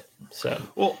are red. So,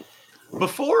 well,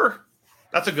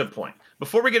 that's a good point.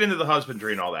 Before we get into the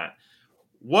husbandry and all that,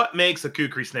 what makes a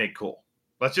Kukri snake cool?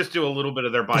 Let's just do a little bit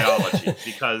of their biology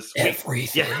because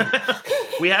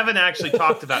we haven't actually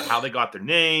talked about how they got their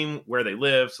name, where they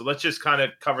live. So let's just kind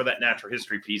of cover that natural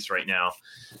history piece right now.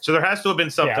 So there has to have been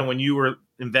something when you were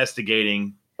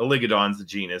investigating Oligodons, the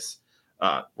genus,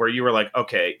 where you were like,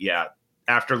 okay,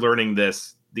 after learning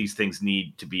this, these things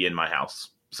need to be in my house.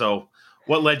 So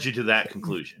what led you to that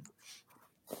conclusion?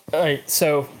 All right.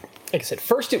 So like I said,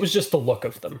 first it was just the look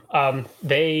of them.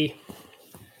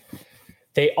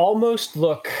 They almost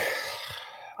look,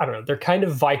 I don't know, they're kind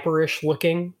of viperish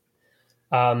looking,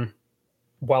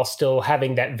 while still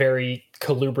having that very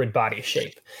colubrid body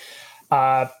shape.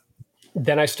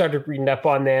 Then I started reading up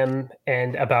on them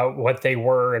and about what they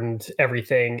were and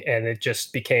everything, and it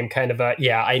just became kind of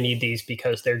I need these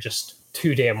because they're just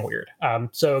too damn weird.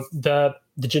 So the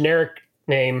generic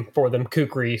name for them,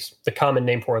 Kukris, the common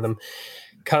name for them,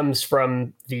 comes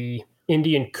from the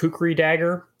Indian Kukri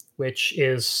dagger, which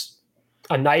is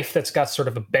a knife that's got sort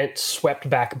of a bent, swept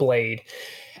back blade.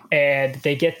 And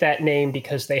they get that name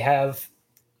because they have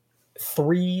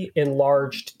 3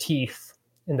 enlarged teeth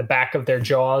in the back of their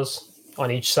jaws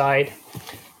on each side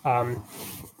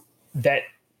that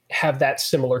have that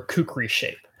similar kukri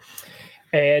shape.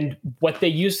 And what they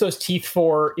use those teeth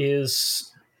for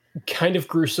is kind of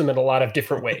gruesome in a lot of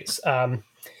different ways.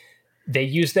 They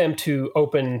use them to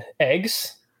open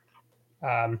eggs,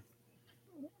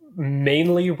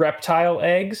 mainly reptile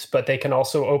eggs, but they can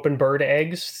also open bird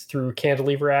eggs through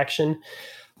cantilever action.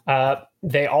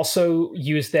 They also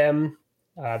use them.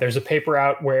 There's a paper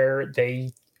out where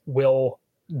they will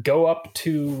go up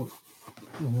to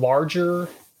larger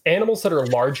animals that are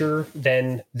larger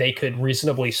than they could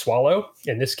reasonably swallow.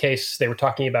 In this case, they were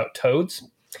talking about toads.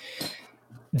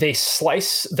 They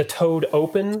slice the toad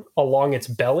open along its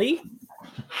belly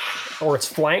or its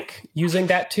flank using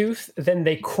that tooth. Then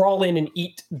they crawl in and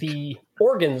eat the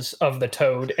organs of the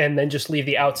toad and then just leave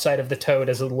the outside of the toad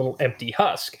as a little empty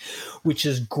husk, which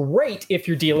is great if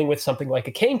you're dealing with something like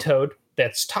a cane toad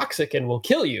that's toxic and will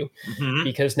kill you,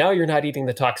 because now you're not eating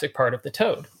the toxic part of the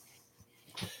toad.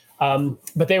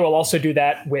 But they will also do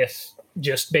that with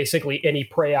just basically any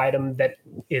prey item that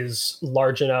is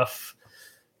large enough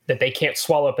that they can't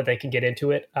swallow it, but they can get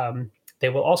into it. They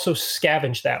will also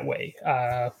scavenge that way.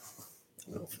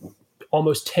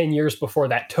 Almost 10 years before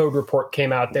that toad report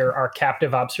came out, there are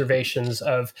captive observations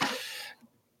of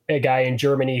a guy in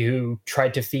Germany who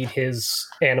tried to feed his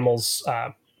animals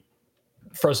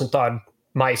frozen thawed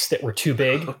mice that were too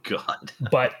big. Oh, God.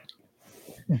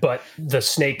 But the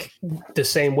snake, the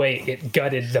same way, it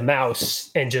gutted the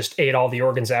mouse and just ate all the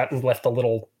organs out and left the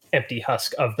little empty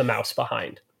husk of the mouse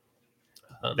behind.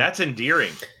 That's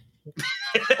endearing.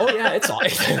 Oh yeah, it's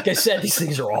like I said, these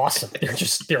things are awesome.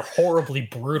 They're horribly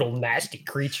brutal, nasty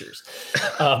creatures,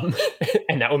 and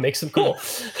that what makes them cool.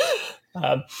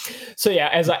 So yeah,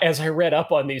 as I read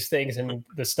up on these things and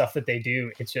the stuff that they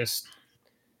do, it's just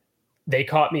they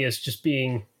caught me as just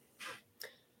being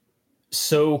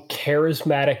so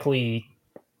charismatically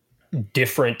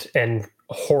different and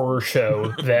horror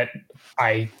show that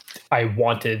I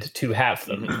wanted to have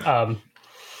them.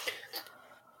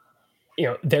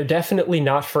 They're definitely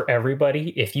not for everybody.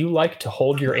 If you like to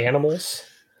hold your animals,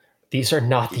 these are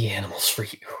not the animals for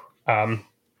you.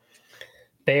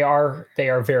 They are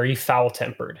very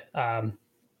foul-tempered.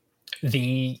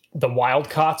 The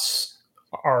wild-caughts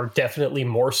are definitely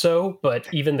more so,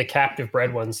 but even the captive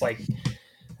bred ones, like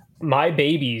my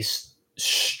babies,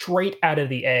 straight out of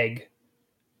the egg,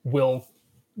 will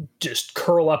just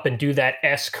curl up and do that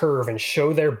S curve and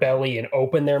show their belly and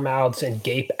open their mouths and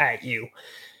gape at you.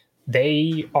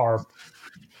 They are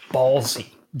ballsy.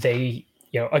 They,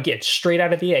 again, straight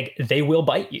out of the egg, they will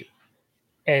bite you.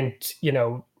 And,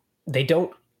 they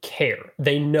don't care.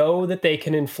 They know that they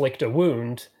can inflict a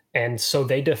wound, and so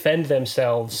they defend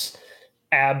themselves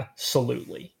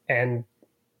absolutely. And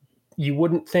you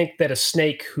wouldn't think that a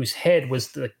snake whose head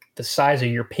was the size of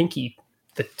your pinky,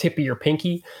 the tip of your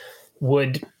pinky,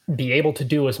 would be able to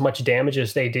do as much damage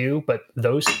as they do, but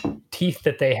those teeth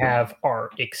that they have are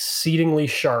exceedingly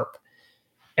sharp,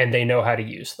 and they know how to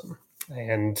use them.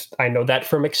 And I know that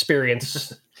from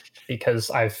experience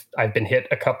because I've been hit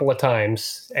a couple of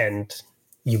times, and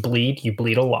you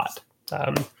bleed a lot.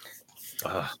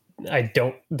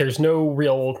 There's no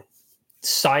real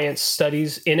science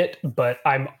studies in it, but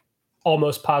I'm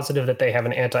almost positive that they have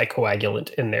an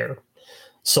anticoagulant in their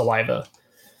saliva,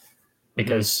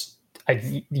 because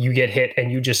you get hit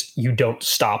and you don't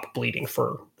stop bleeding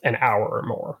for an hour or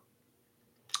more.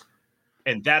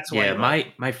 And that's why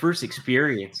my first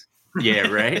experience. Yeah,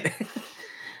 right.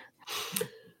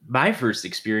 My first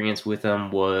experience with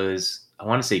them was, I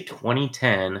want to say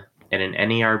 2010 at an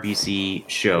NARBC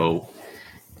show.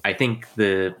 I think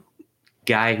the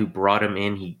guy who brought him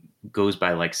in, he goes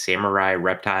by like Samurai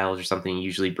Reptiles or something. He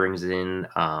usually brings in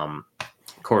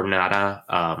Coronata,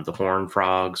 the horn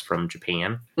frogs from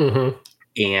Japan. Mm-hmm.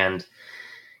 And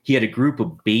he had a group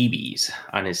of babies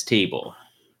on his table.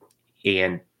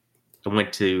 And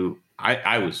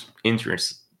I was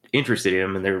interested in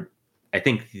them, and they're, I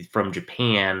think from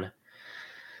Japan,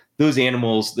 those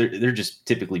animals, they're just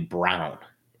typically brown,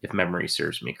 if memory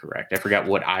serves me correct. I forgot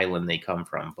what island they come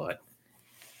from, but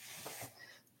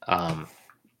I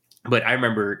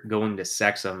remember going to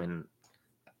sex them, and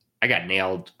I got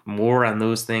nailed more on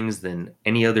those things than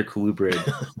any other colubrid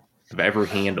I've ever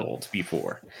handled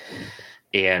before.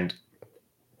 And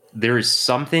there is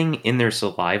something in their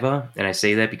saliva, and I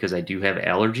say that because I do have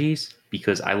allergies,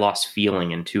 because I lost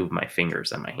feeling in 2 of my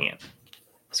fingers on my hand.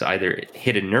 So either it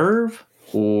hit a nerve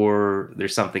or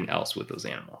there's something else with those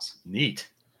animals. Neat.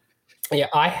 Yeah,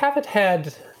 I haven't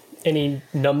had any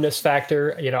numbness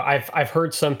factor. I've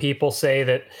heard some people say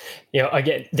that,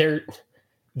 again, there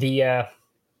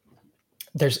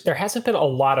hasn't been a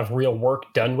lot of real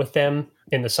work done with them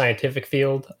in the scientific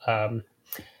field. I've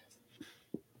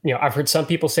heard some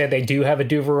people say they do have a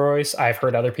Duverois. I've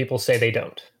heard other people say they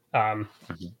don't. I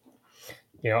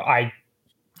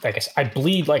guess I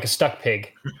bleed like a stuck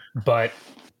pig, but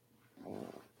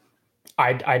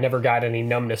I never got any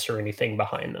numbness or anything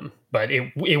behind them. But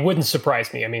it wouldn't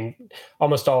surprise me. I mean,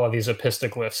 almost all of these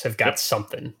opisthoglyphs have got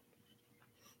something.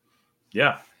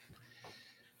 Yeah.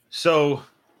 So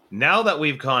now that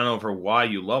we've gone over why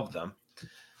you love them,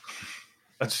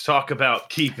 let's talk about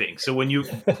keeping. So when you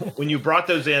brought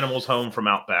those animals home from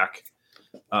Outback,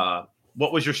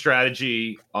 what was your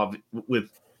strategy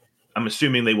with? I'm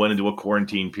assuming they went into a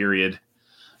quarantine period.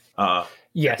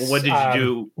 Yes. What did you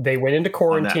do? They went into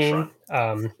quarantine.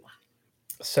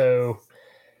 So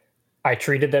I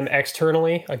treated them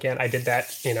externally. Again, I did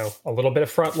that, a little bit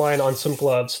of frontline on some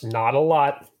gloves, not a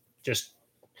lot. Just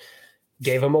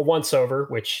gave them a once over,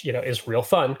 which, is real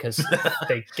fun because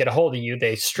they get a hold of you.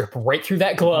 They strip right through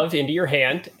that glove into your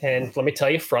hand. And let me tell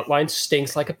you, frontline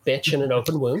stings like a bitch in an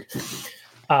open wound.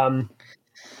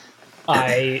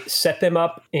 I set them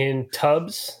up in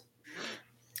tubs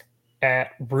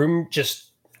at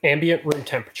just ambient room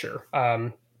temperature.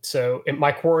 So in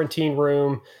my quarantine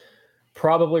room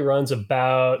probably runs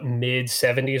about mid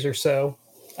 70s or so.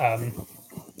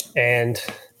 And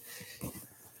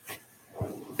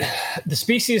the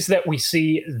species that we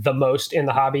see the most in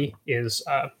the hobby is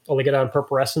Oligodon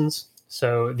purpurescens.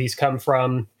 So these come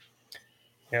from,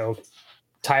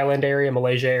 Thailand area,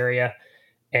 Malaysia area.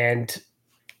 And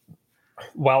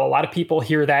while a lot of people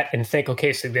hear that and think,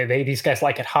 okay, so these guys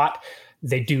like it hot,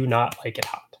 they do not like it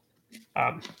hot.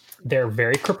 They're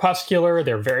very crepuscular.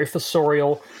 They're very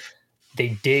fossorial. They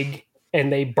dig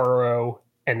and they burrow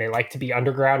and they like to be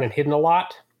underground and hidden a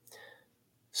lot.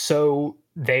 So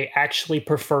they actually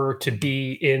prefer to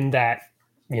be in that,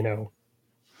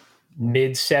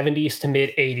 mid 70s to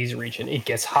mid 80s region. It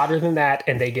gets hotter than that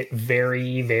and they get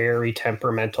very, very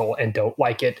temperamental and don't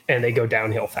like it. And they go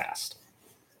downhill fast.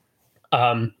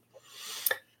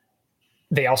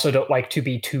 They also don't like to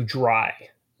be too dry.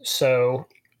 So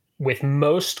with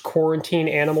most quarantine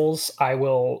animals, I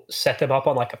will set them up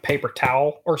on like a paper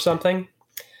towel or something.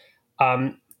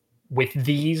 With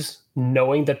these,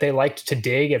 knowing that they liked to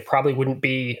dig, it probably wouldn't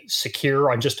be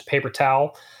secure on just a paper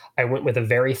towel. I went with a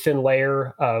very thin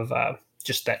layer of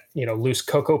just that, loose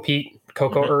cocoa peat,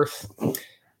 cocoa earth.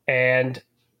 And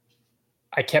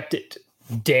I kept it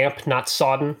damp, not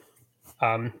sodden.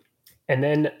 And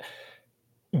then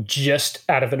just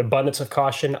out of an abundance of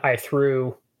caution, I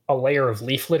threw a layer of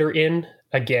leaf litter in,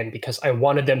 again, because I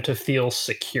wanted them to feel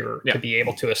secure to be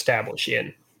able to establish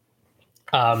in.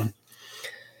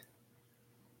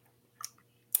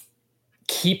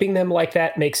 Keeping them like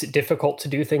that makes it difficult to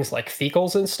do things like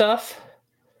fecals and stuff.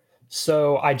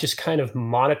 So I just kind of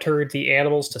monitored the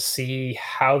animals to see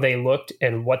how they looked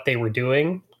and what they were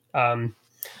doing.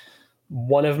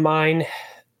 One of mine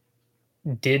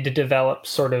did develop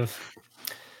sort of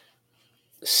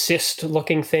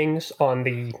cyst-looking things on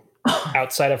the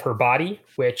outside of her body,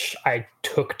 which I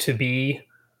took to be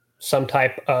some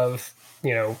type of,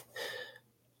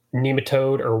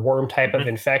 nematode or worm type of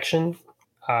infection.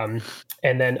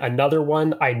 And then another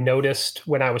one I noticed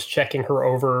when I was checking her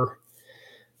over,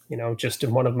 just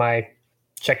in one of my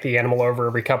check the animal over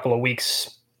every couple of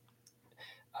weeks.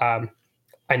 I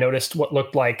noticed what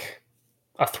looked like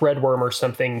a threadworm or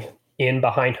something in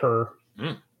behind her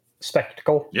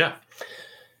spectacle. Yeah.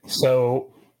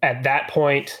 So at that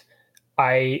point,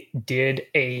 I did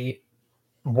a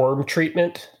worm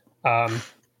treatment. I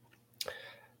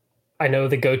know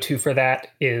the go-to for that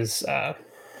is,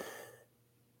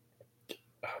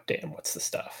 what's the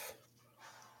stuff?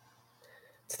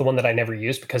 It's the one that I never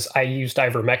used because I used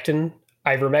ivermectin.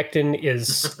 Ivermectin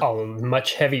is a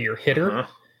much heavier hitter,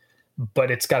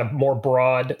 but it's got a more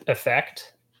broad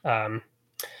effect.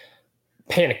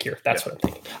 Panicure, that's what I'm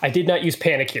thinking. I did not use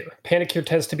Panicure. Panicure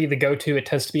tends to be the go-to. It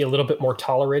tends to be a little bit more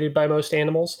tolerated by most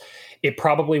animals. It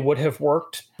probably would have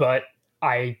worked, but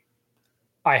I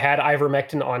had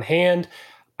ivermectin on hand.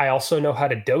 I also know how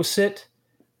to dose it.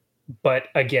 But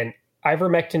again,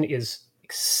 ivermectin is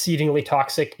exceedingly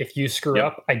toxic if you screw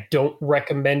up. I don't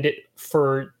recommend it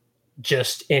for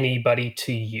just anybody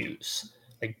to use.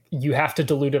 Like, you have to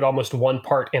dilute it almost 1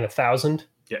 part in 1,000.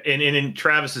 Yeah, and in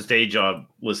Travis's day job,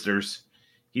 listeners,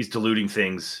 he's diluting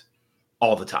things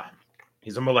all the time.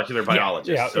 He's a molecular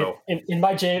biologist. Yeah. So in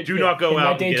my day, do not go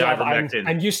out and get job, ivermectin.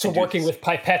 I'm used to working with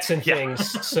pipettes and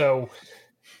things. So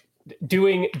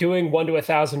doing 1 to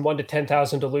 1,000, 1 to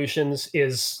 10,000 dilutions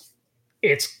it's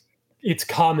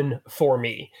common for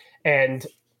me, and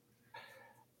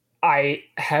I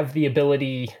have the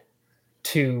ability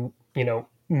to,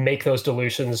 make those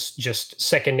dilutions just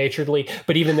second naturedly.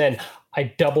 But even then, I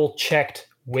double checked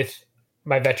with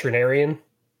my veterinarian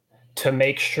to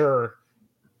make sure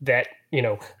that,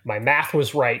 my math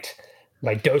was right,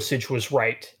 my dosage was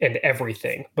right, and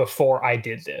everything before I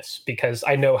did this, because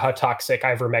I know how toxic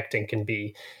ivermectin can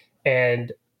be.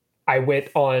 And I went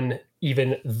on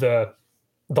even the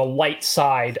light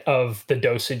side of the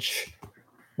dosage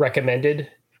recommended,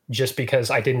 just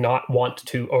because I did not want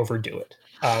to overdo it.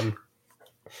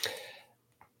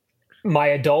 My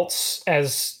adults,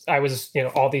 as I was,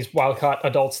 all these wild-caught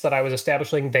adults that I was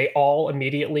establishing, they all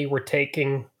immediately were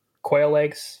taking quail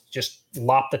eggs, just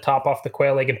lop the top off the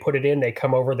quail egg and put it in. They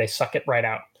come over, they suck it right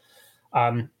out.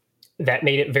 That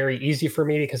made it very easy for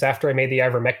me, because after I made the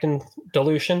ivermectin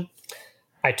dilution,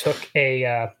 I took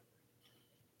a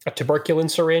tuberculin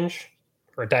syringe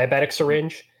or a diabetic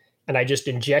syringe, and I just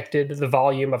injected the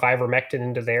volume of ivermectin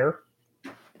into there.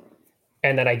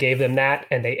 And then I gave them that,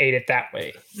 and they ate it that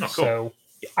way. Oh, cool. So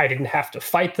I didn't have to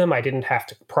fight them. I didn't have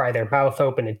to pry their mouth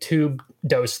open and tube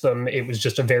dose them. It was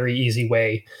just a very easy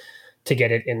way to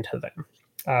get it into them.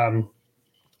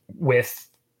 With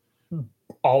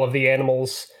all of the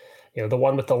animals, the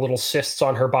one with the little cysts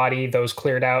on her body, those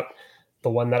cleared out.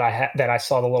 The one that I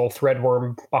saw the little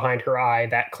threadworm behind her eye,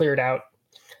 that cleared out,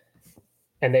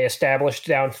 and they established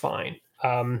down fine.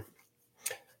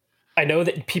 I know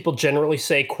that people generally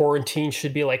say quarantine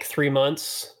should be like 3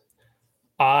 months.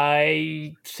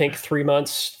 I think 3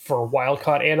 months for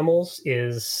wild-caught animals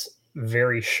is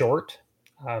very short.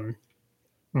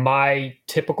 My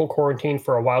typical quarantine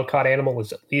for a wild-caught animal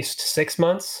is at least 6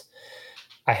 months.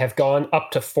 I have gone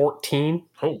up to 14.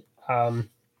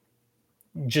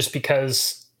 Just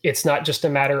because it's not just a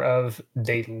matter of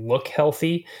they look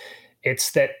healthy.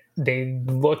 It's that they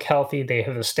look healthy. They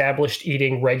have established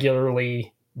eating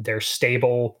regularly. They're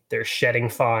stable. They're shedding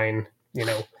fine.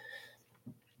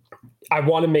 I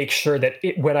want to make sure that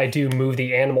when I do move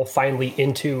the animal finally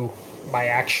into my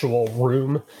actual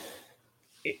room,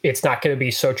 it's not going to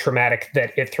be so traumatic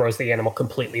that it throws the animal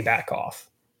completely back off.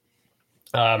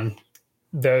 The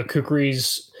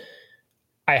Kukris,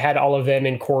 I had all of them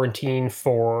in quarantine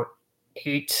for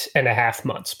 8.5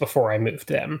 months before I moved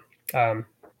them. And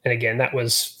again, that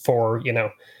was for,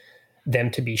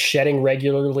 them to be shedding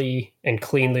regularly and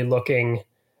cleanly looking,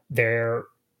 their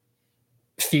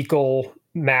fecal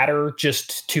matter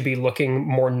just to be looking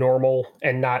more normal,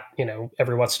 and not,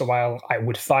 every once in a while I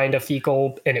would find a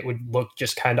fecal and it would look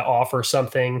just kind of off or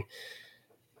something.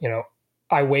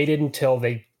 I waited until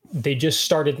they just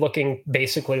started looking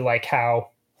basically like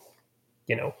how,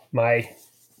 my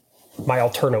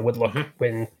Alterna would look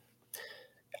when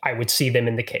I would see them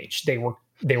in the cage.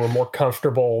 They were more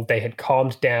comfortable. They had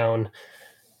calmed down.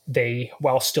 They,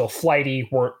 while still flighty,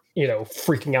 weren't,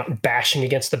 freaking out and bashing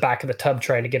against the back of the tub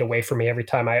trying to get away from me every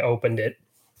time I opened it.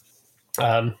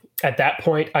 At that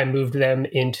point, I moved them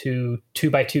into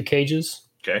 2x2 cages.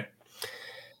 Okay.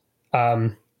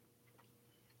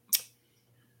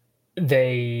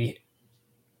 They,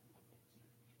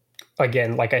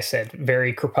 again, like I said,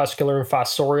 very crepuscular and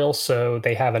fossorial, so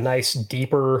they have a nice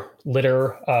deeper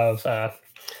litter of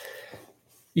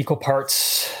equal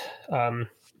parts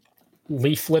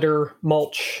leaf litter,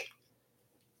 mulch,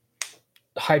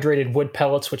 hydrated wood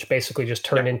pellets, which basically just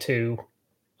turn into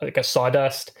like a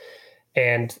sawdust,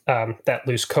 and that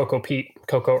loose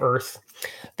cocoa earth.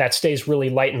 That stays really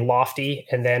light and lofty,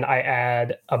 and then I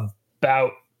add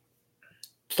about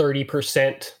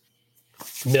 30%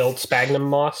 milled sphagnum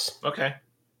moss. Okay.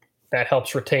 That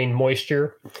helps retain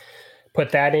moisture.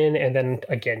 Put that in, and then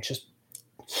again, just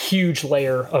huge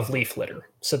layer of leaf litter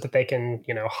so that they can,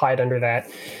 hide under that.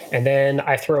 And then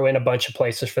I throw in a bunch of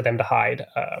places for them to hide.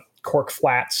 Cork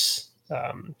flats,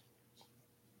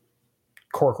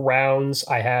 cork rounds.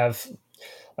 I have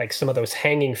like some of those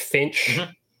hanging finch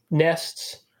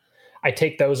nests. I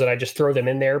take those and I just throw them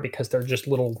in there because they're just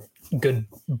little good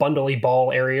bundly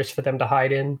ball areas for them to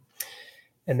hide in.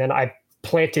 And then I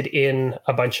planted in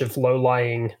a bunch of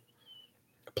low-lying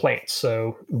plants.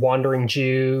 So wandering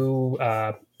Jew,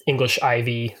 English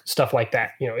ivy, stuff like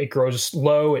that. It grows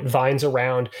low, it vines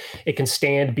around, it can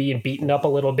stand being beaten up a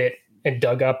little bit and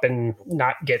dug up and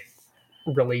not get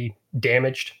really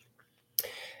damaged.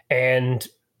 And,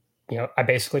 I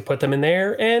basically put them in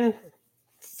there, and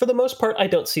for the most part, I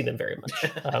don't see them very much.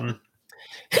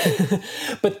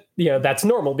 But, that's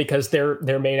normal because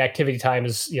their main activity time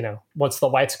is, once the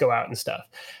lights go out and stuff.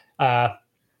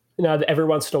 every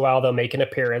once in a while they'll make an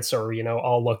appearance, or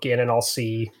I'll look in and I'll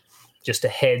see just a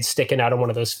head sticking out of one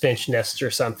of those finch nests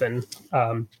or something.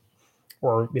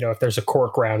 Or if there's a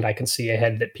cork round, I can see a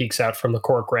head that peeks out from the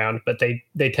cork round. But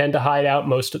they tend to hide out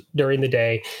most during the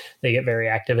day. They get very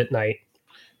active at night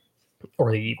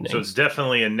or the evening. So it's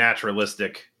definitely a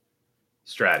naturalistic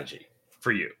strategy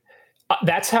for you.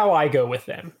 That's how I go with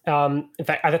them. In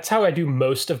fact, that's how I do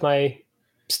most of my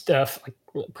stuff. Like,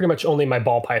 pretty much only my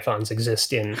ball pythons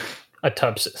exist in a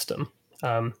tub system.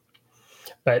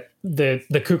 But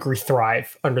the kukri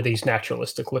thrive under these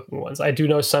naturalistic looking ones. I do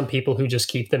know some people who just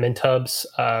keep them in tubs.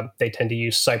 They tend to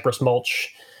use cypress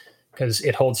mulch because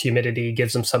it holds humidity,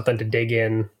 gives them something to dig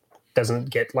in,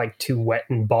 doesn't get like too wet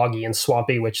and boggy and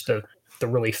swampy, which the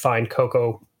really fine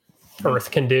cocoa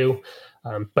earth can do.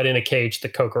 But in a cage, the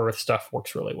cocoa earth stuff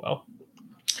works really well.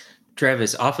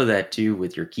 Travis, off of that too,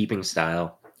 with your keeping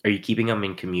style, are you keeping them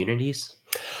in communities?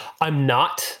 I'm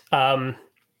not.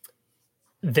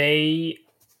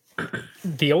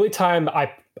 The only time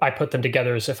I put them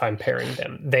together is if I'm pairing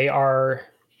them. They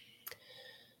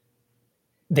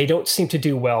don't seem to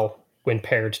do well when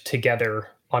paired together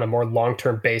on a more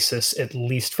long-term basis, at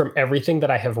least from everything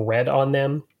that I have read on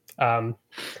them.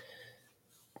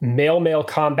 Male-male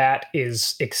combat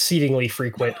is exceedingly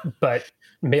frequent, but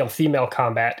male-female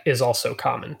combat is also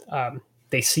common.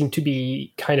 They seem to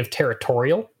be kind of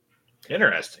territorial.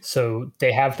 Interesting. So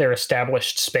they have their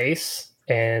established space,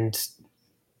 and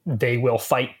they will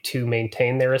fight to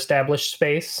maintain their established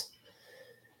space.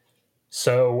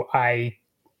 So I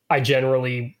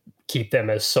generally keep them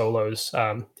as solos.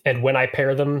 And when I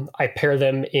pair them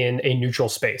in a neutral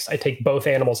space. I take both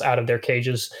animals out of their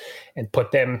cages and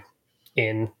put them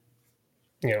in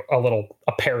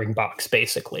a pairing box,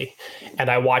 basically. And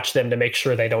I watch them to make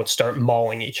sure they don't start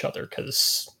mauling each other,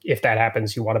 because if that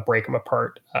happens, you want to break them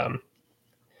apart.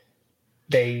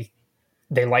 They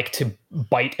like to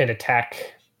bite and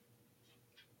attack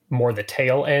more the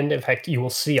tail end. In fact, you will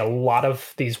see a lot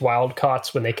of these wild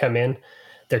caughts when they come in,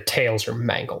 their tails are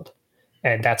mangled.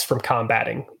 And that's from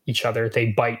combating each other.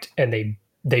 They bite, and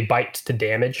they bite to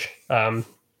damage. The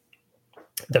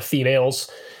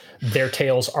females, their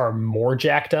tails are more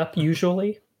jacked up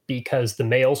usually, because the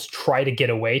males try to get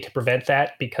away to prevent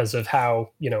that because of how,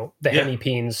 the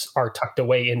hemipenes are tucked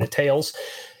away in the tails.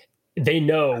 They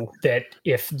know that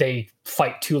if they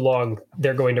fight too long,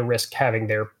 they're going to risk having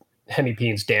their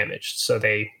hemipenes damaged. So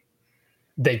they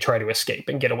try to escape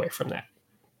and get away from that.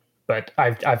 But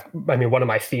one of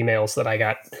my females that I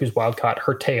got, who's wild caught,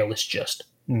 her tail is just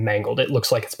mangled. It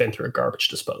looks like it's been through a garbage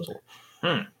disposal.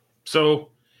 So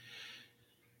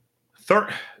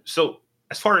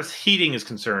as far as heating is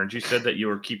concerned, you said that you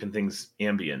were keeping things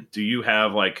ambient. Do you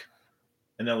have like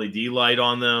an LED light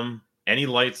on them? Any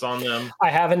lights on them? I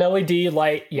have an LED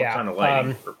light. Yeah. What kind of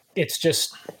lighting? It's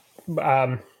just,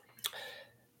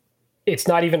 it's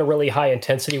not even a really high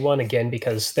intensity one, again,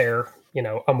 because they're,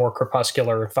 a more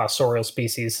crepuscular fossorial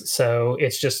species. So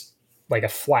it's just like a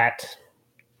flat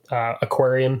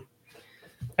aquarium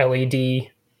LED.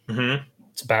 Mm-hmm.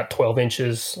 It's about 12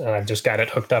 inches. And I've just got it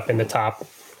hooked up in the top.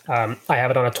 I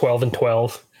have it on a 12 and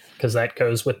 12 because that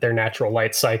goes with their natural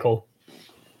light cycle.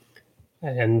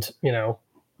 And,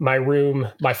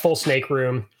 my full snake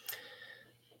room,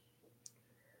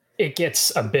 it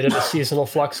gets a bit of a seasonal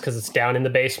flux because it's down in the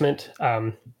basement.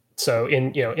 So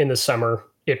in the summer,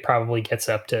 it probably gets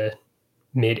up to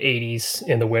mid 80s.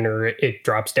 In the winter, it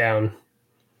drops down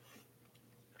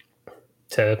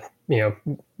to,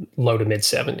 low to mid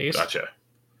 70s. Gotcha.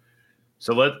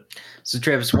 So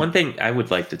Travis, one thing I would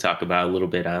like to talk about a little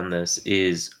bit on this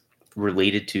is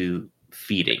related to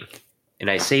feeding. And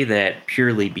I say that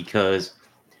purely because,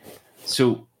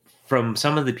 from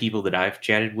some of the people that I've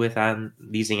chatted with on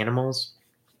these animals,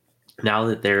 now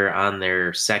that they're on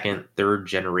their second, third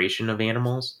generation of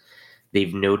animals,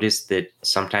 they've noticed that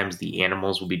sometimes the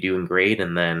animals will be doing great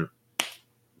and then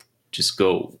just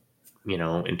go,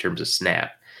 in terms of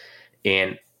snap.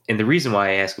 And the reason why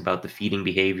I ask about the feeding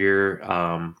behavior,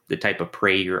 the type of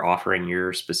prey you're offering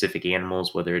your specific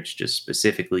animals, whether it's just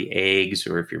specifically eggs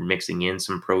or if you're mixing in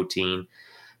some protein,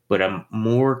 but I'm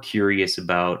more curious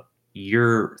about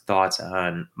your thoughts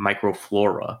on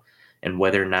microflora and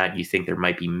whether or not you think there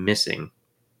might be missing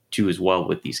too as well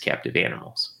with these captive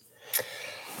animals.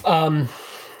 I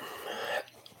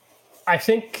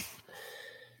think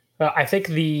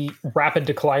the rapid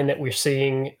decline that we're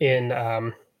seeing in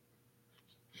a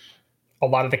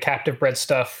lot of the captive bred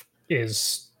stuff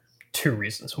is two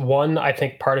reasons. One, I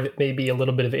think part of it may be a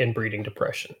little bit of inbreeding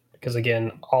depression, because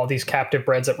again, all these captive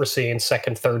breds that we're seeing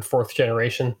second, third, fourth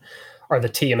generation are the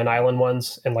Tiemann Island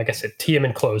ones. And like I said,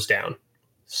 Tiemann closed down.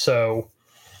 So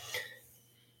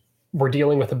we're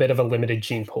dealing with a bit of a limited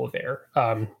gene pool there.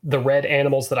 The red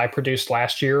animals that I produced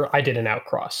last year, I did an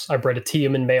outcross. I bred a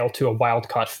Teeman male to a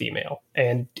wild-caught female,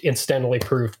 and incidentally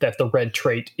proved that the red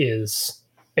trait is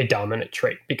a dominant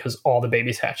trait because all the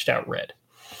babies hatched out red.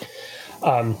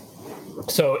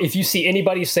 So if you see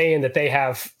anybody saying that they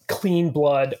have clean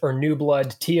blood or new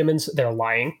blood Teemans, they're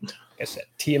lying. Like I said,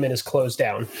 Teeman is closed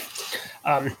down.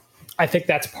 I think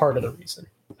that's part of the reason.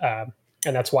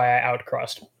 And that's why I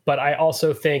outcrossed. But I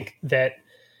also think that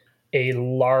a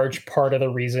large part of the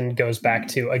reason goes back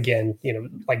to, again,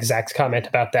 like Zach's comment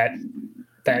about that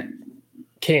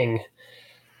king.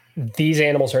 These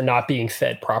animals are not being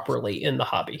fed properly in the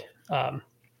hobby.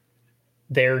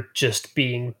 They're just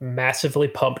being massively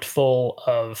pumped full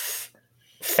of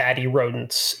fatty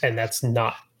rodents, and that's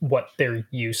not what they're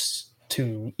used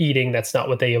to eating. That's not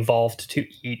what they evolved to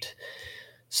eat.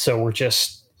 So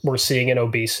we're seeing an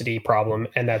obesity problem,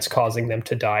 and that's causing them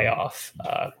to die off.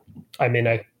 I'm in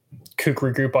a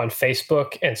Kukri group on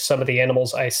Facebook, and some of the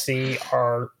animals I see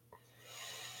are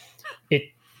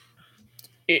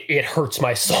it hurts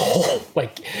my soul.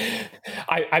 Like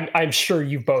I'm sure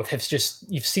you both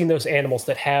you've seen those animals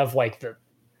that have like the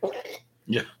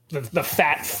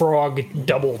fat frog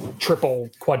double, triple,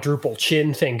 quadruple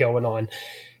chin thing going on.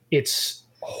 It's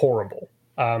horrible.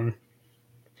 I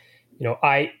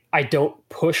don't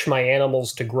push my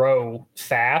animals to grow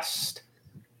fast.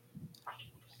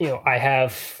 I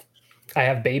have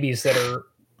babies that are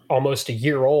almost a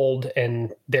year old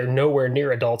and they're nowhere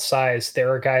near adult size.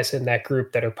 There are guys in that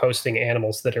group that are posting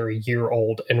animals that are a year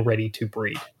old and ready to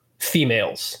breed.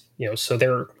 Females, so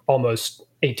they're almost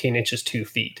 18 inches, 2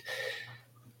 feet.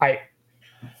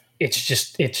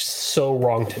 It's so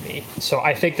wrong to me. So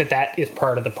I think that is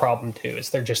part of the problem too, is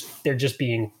they're just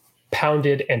being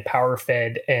pounded and power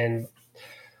fed and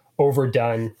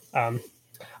overdone. I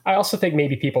also think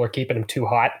maybe people are keeping them too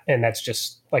hot, and that's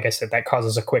just, like I said, that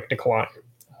causes a quick decline.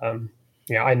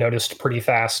 I noticed pretty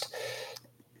fast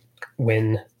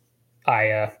when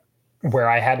where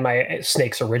I had my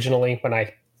snakes originally, when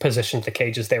I positioned the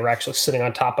cages, they were actually sitting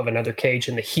on top of another cage,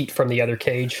 and the heat from the other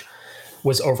cage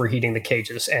was overheating the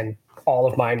cages, and all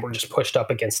of mine were just pushed up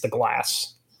against the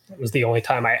glass. It was the only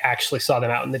time I actually saw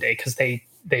them out in the day because they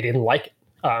didn't like it.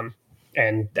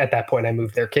 And at that point, I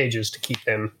moved their cages to keep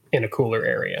them in a cooler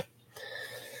area.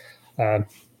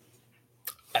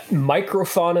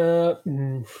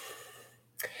 Microfauna,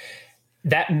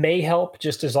 that may help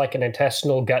just as like an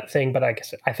intestinal gut thing, but I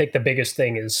think the biggest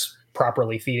thing is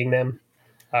properly feeding them.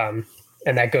 And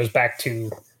that goes back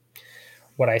to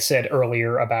what I said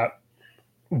earlier about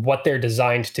what they're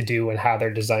designed to do and how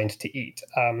they're designed to eat.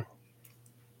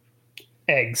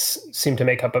 Eggs seem to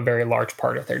make up a very large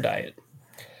part of their diet.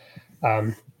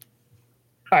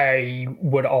 I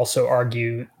would also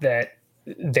argue that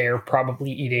they're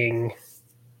probably eating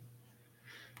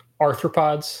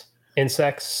arthropods,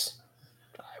 insects.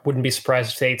 I wouldn't be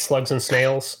surprised if they ate slugs and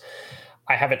snails.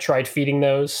 I haven't tried feeding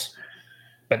those,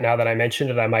 but now that I mentioned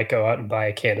it, I might go out and buy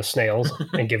a can of snails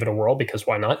and give it a whirl, because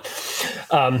why not?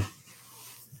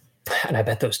 And I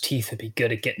bet those teeth would be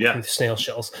good at getting through the snail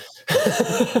shells.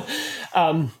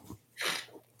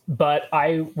 But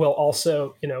I will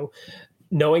also,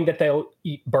 knowing that they'll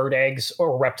eat bird eggs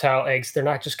or reptile eggs, they're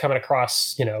not just coming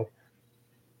across,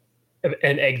 an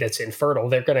egg that's infertile.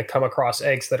 They're going to come across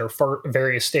eggs that are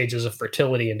various stages of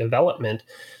fertility and development.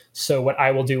 So what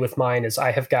I will do with mine is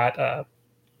I have got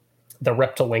the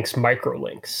Reptilinks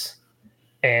microlinks.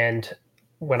 And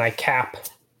when I cap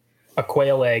a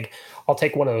quail egg, I'll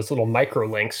take one of those little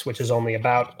microlinks, which is only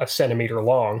about 1 centimeter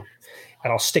long,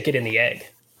 and I'll stick it in the egg.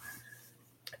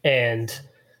 And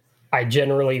I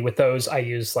generally, with those, I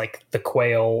use like the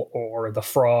quail or the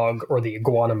frog or the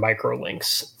iguana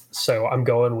microlinks. So I'm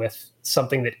going with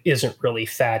something that isn't really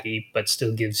fatty, but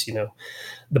still gives,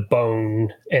 the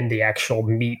bone and the actual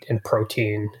meat and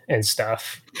protein and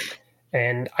stuff.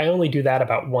 And I only do that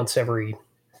about once every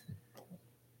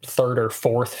 3rd or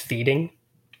 4th feeding.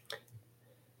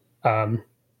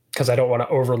 Because I don't want to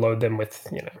overload them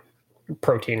with,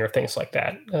 protein or things like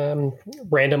that.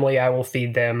 Randomly, I will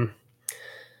feed them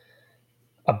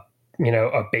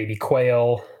a baby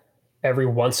quail. Every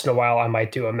once in a while, I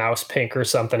might do a mouse pink or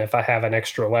something if I have an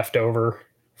extra leftover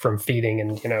from feeding.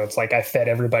 And, it's like I fed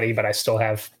everybody, but I still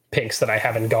have pinks that I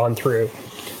haven't gone through.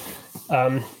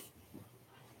 But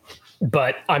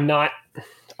I'm not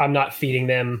feeding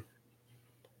them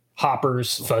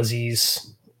hoppers,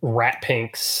 fuzzies, rat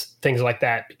pinks, things like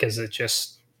that, because it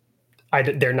just,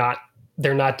 they're not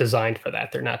designed for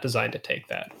that. They're not designed to take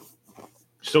that.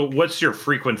 So what's your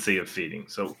frequency of feeding?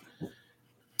 So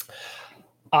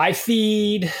I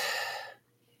feed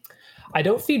I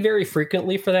don't feed very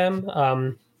frequently for them.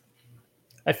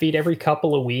 I feed every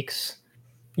couple of weeks,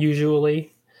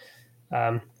 usually,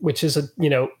 which is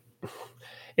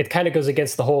it kind of goes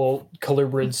against the whole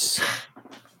colubrids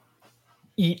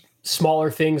eat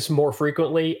smaller things more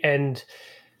frequently. And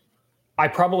I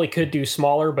probably could do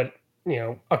smaller, but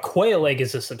a quail egg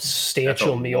is a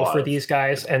substantial meal for these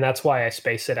guys. And that's why I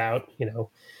space it out.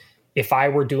 If I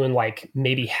were doing like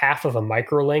maybe half of a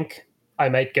microlink, I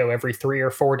might go every 3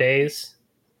 or 4 days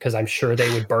because I'm sure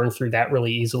they would burn through that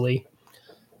really easily.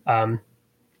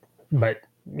 But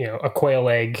a quail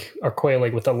egg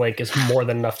with a link is more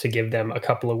than enough to give them a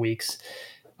couple of weeks.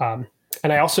 And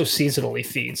I also seasonally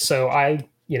feed. So I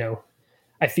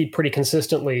feed pretty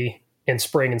consistently in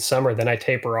spring and summer. Then I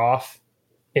taper off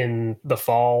in the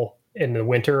fall. In the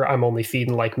winter, I'm only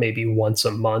feeding like maybe once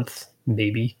a month,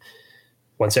 maybe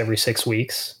once every 6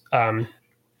 weeks.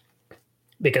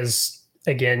 Because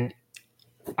again,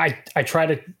 I try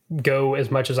to go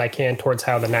as much as I can towards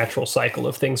how the natural cycle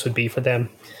of things would be for them.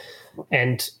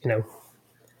 And,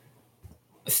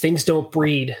 things don't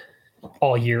breed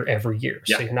all year, every year.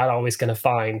 Yeah. So you're not always going to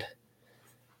find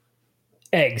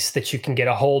eggs that you can get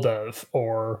a hold of,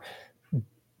 or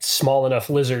small enough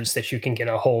lizards that you can get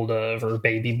a hold of, or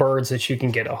baby birds that you can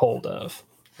get a hold of.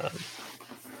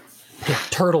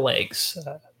 Turtle eggs.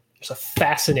 There's a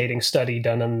fascinating study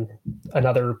done on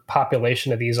another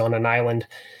population of these on an island.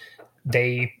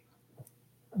 They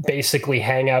basically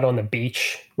hang out on the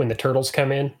beach when the turtles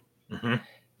come in. Mm-hmm.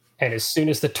 And as soon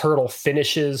as the turtle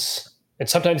finishes, and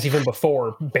sometimes even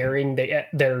before burying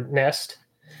their nest,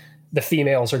 the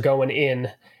females are going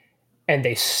in, and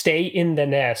they stay in the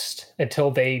nest until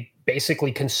they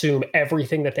basically consume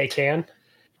everything that they can.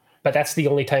 But that's the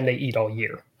only time they eat all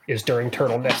year, is during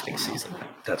turtle nesting season.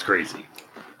 That's crazy.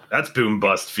 That's boom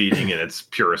bust feeding in its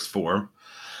purest form.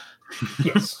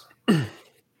 Yes.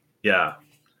 Yeah.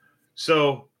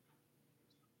 So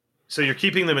you're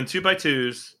keeping them in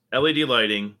 2x2s, LED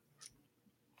lighting.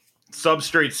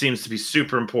 Substrate seems to be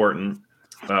super important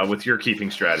with your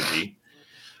keeping strategy.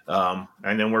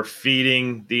 And then we're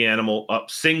feeding the animal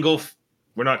up single.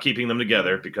 We're not keeping them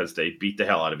together because they beat the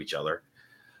hell out of each other.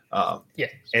 Yeah.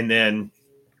 And then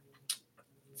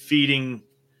feeding,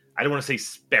 I don't want to say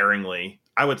sparingly,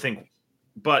 I would think,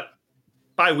 but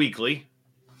bi-weekly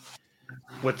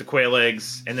with the quail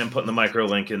eggs, and then putting the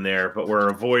microlink in there. But we're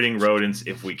avoiding rodents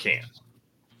if we can.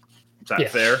 Is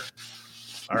that fair?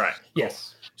 All right. Cool.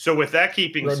 Yes. So with that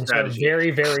keeping strategy, are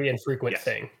a very, very infrequent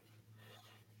thing.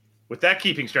 With that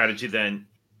keeping strategy, then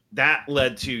that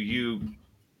led to you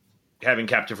having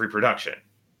captive reproduction,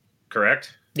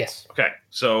 correct? Yes. Okay.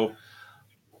 So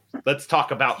let's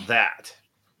talk about that.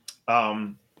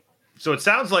 So it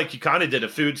sounds like you kind of did a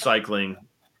food cycling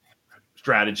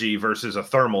strategy versus a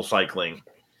thermal cycling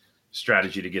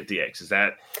strategy to get the eggs. Is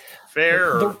that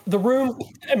fair? The room,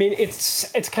 I mean,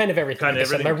 it's kind of everything. Kind of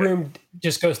everything. My room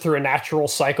just goes through a natural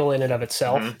cycle in and of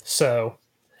itself. Mm-hmm. So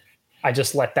I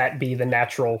just let that be the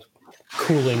natural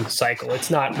cooling cycle. It's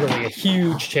not really a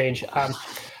huge change.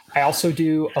 I also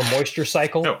do a moisture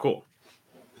cycle. Oh, cool.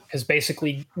 Because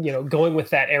basically, going with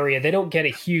that area, they don't get a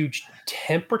huge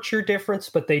temperature difference,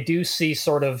 but they do see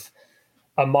sort of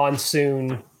a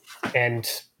monsoon and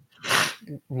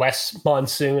less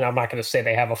monsoon. I'm not going to say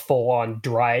they have a full-on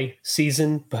dry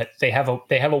season, but they have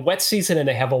a wet season and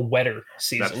they have a wetter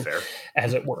season,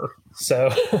 as it were. So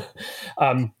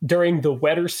during the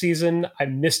wetter season,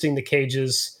 I'm misting the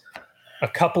cages a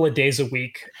couple of days a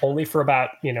week, only for about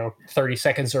 30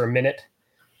 seconds or a minute.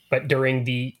 But during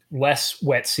the less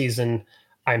wet season,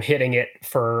 I'm hitting it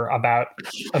for about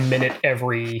a minute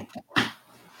every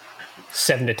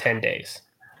 7 to 10 days.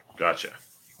 Gotcha.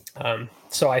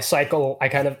 So I cycle,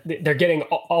 they're getting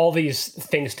all these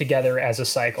things together as a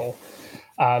cycle.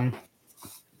 And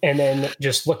then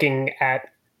just looking at,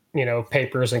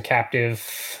 papers and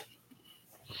captive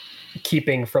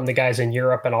keeping from the guys in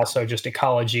Europe, and also just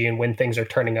ecology and when things are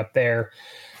turning up there.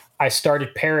 I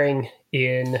started pairing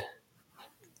in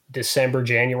December,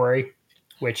 January,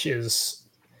 which is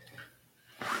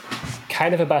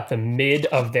kind of about the mid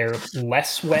of their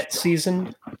less wet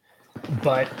season,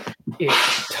 but it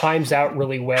times out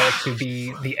really well to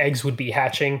be the eggs would be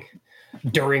hatching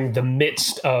during the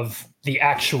midst of the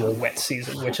actual wet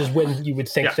season, which is when you would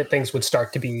think that things would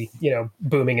start to be,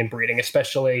 booming and breeding,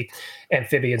 especially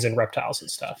amphibians and reptiles and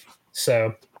stuff.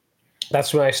 So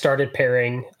that's when I started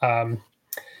pairing.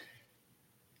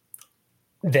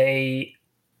 They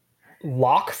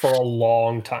lock for a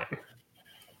long time,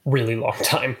 really long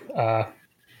time.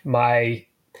 I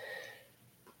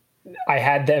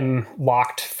had them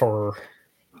locked for,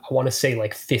 I want to say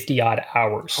like 50 odd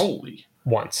hours. Holy.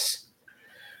 Once.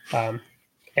 And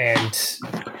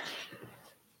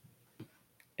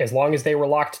as long as they were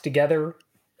locked together,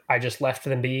 I just left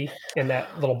them be in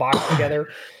that little box together.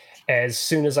 As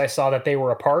soon as I saw that they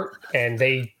were apart and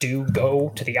they do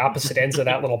go to the opposite ends of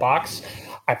that little box,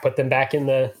 I put them back in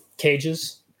the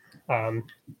cages. I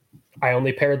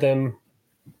only paired them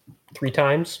 3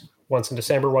 times, once in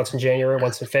December, once in January,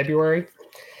 once in February.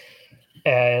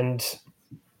 And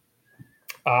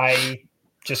I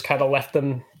just kind of left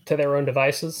them to their own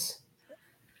devices.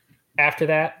 After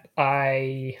that,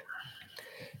 I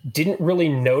didn't really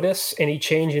notice any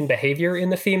change in behavior in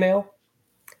the female,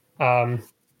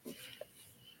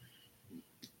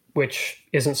 which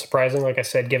isn't surprising, like I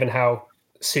said, given how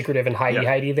secretive and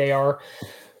hidey-hidey they are.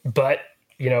 But,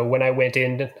 when I went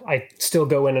in, I still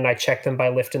go in and I check them by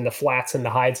lifting the flats and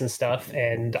the hides and stuff.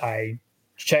 And I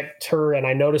checked her and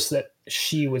I noticed that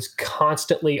she was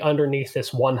constantly underneath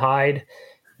this one hide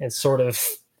and sort of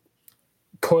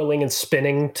coiling and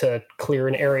spinning to clear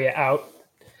an area out,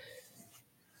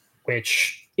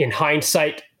 which in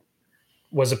hindsight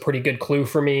was a pretty good clue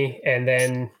for me. And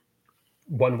then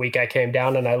one week I came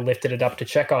down and I lifted it up to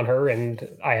check on her and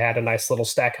I had a nice little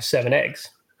stack of 7 eggs.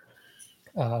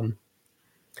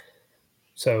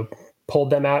 So pulled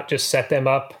them out, just set them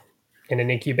up in an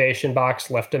incubation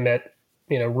box, left them at,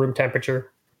 room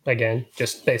temperature. Again,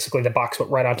 just basically the box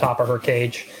went right on top of her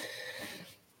cage.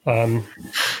 And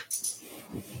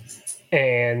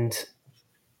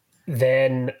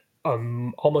then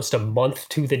almost a month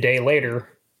to the day later,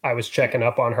 I was checking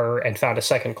up on her and found a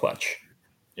second clutch.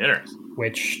 Interesting.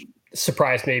 Which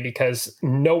surprised me because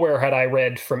nowhere had I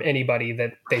read from anybody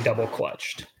that they double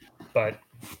clutched. But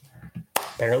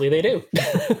apparently they do.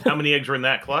 How many eggs were in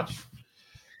that clutch?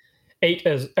 8.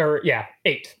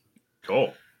 8.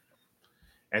 Cool.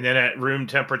 And then at room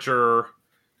temperature,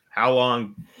 how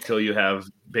long till you have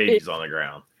babies on the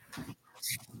ground?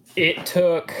 It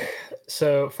took,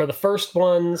 so for the first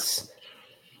ones,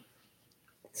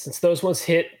 since those ones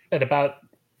hit at about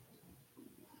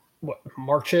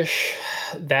Marchish,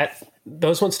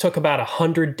 those ones took about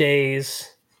 100 days.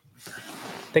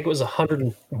 I think it was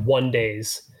 101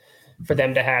 days for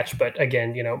them to hatch. But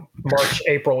again, March,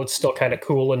 April, it's still kind of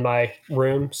cool in my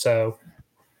room. So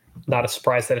not a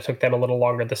surprise that it took them a little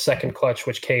longer. The second clutch,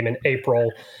 which came in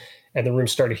April, and the room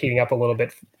started heating up a little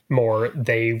bit more,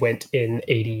 they went in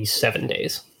 87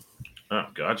 days. Oh,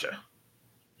 gotcha.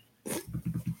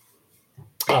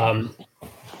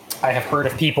 I have heard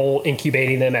of people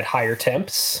incubating them at higher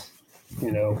temps,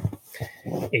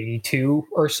 82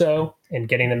 or so, and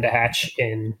getting them to hatch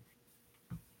in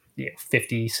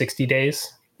 50, 60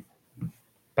 days.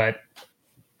 But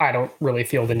I don't really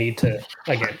feel the need to,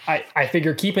 again, I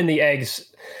figure keeping the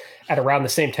eggs at around the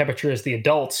same temperature as the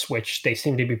adults, which they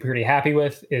seem to be pretty happy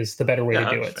with, is the better way to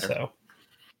do it. Fair.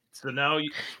 So now,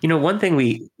 one thing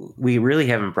we really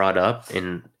haven't brought up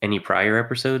in any prior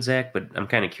episodes, Zach, but I'm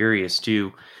kind of curious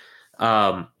too.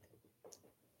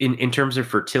 In terms of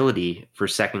fertility for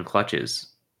second clutches,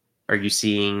 are you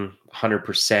seeing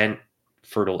 100%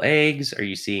 fertile eggs? Are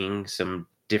you seeing some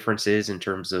differences in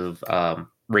terms of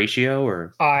ratio?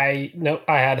 Or I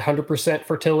had 100%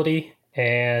 fertility,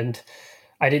 and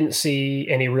I didn't see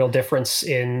any real difference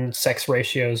in sex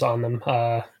ratios on them.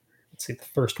 Let's see, the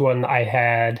first one I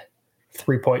had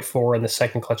 3.4, and the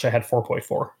second clutch I had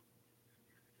 4.4.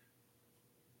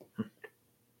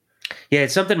 Yeah,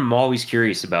 it's something I'm always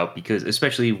curious about because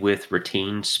especially with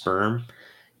retained sperm,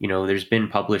 there's been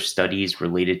published studies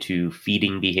related to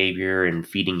feeding behavior and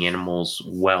feeding animals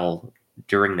well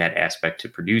during that aspect to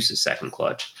produce a second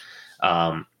clutch.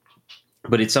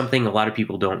 But it's something a lot of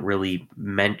people don't really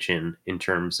mention in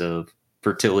terms of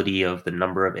fertility of the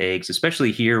number of eggs,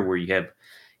 especially here where you have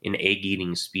an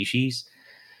egg-eating species.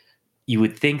 You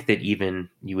would think that even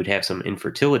you would have some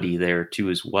infertility there too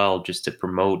as well, just to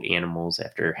promote animals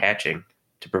after hatching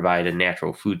to provide a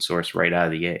natural food source right out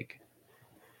of the egg.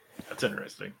 That's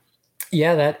interesting.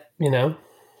 Yeah, that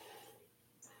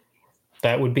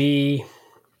would be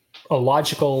a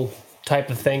logical type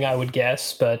of thing, I would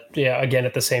guess. But yeah, again,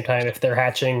 at the same time, if they're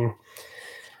hatching,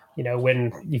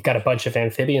 when you've got a bunch of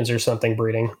amphibians or something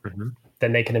breeding, mm-hmm.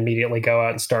 then they can immediately go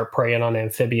out and start preying on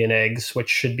amphibian eggs, which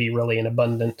should be really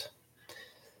abundant.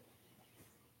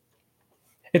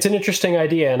 It's an interesting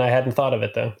idea, and I hadn't thought of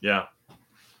it, though. Yeah.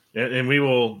 And we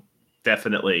will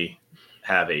definitely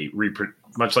have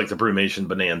much like the Brumation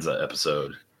Bonanza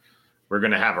episode, we're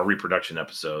going to have a reproduction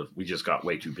episode. We just got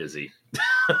way too busy.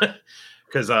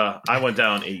 Because I went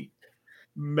down a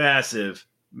massive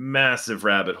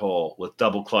rabbit hole with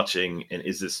double clutching. And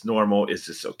is this normal? Is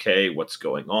this okay? What's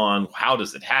going on? How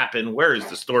does it happen? Where is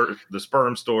the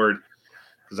sperm stored?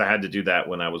 because I had to do that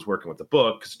when I was working with the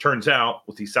book. Because it turns out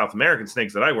with these South American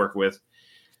snakes that I work with,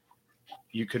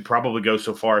 you could probably go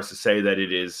so far as to say that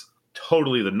it is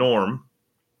totally the norm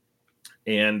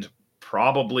and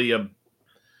probably a,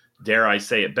 dare I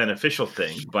say it, beneficial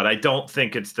thing. But I don't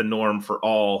think it's the norm for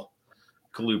all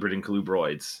colubrid and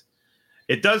colubroids.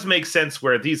 It does make sense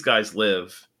where these guys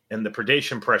live and the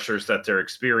predation pressures that they're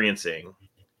experiencing,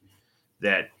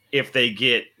 that if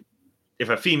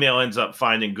a female ends up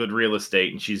finding good real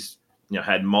estate and she's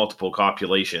had multiple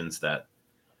copulations, that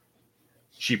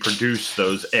she produced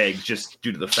those eggs just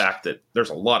due to the fact that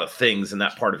there's a lot of things in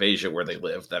that part of Asia where they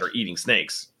live that are eating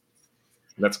snakes.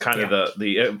 And that's kind of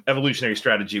the evolutionary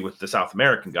strategy with the South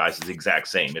American guys is the exact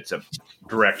same. It's a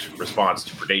direct response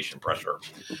to predation pressure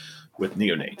with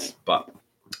neonates. But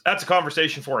that's a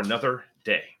conversation for another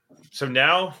day. So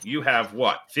now you have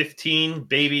 15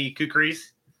 baby kukris?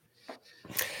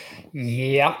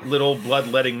 Yeah. Little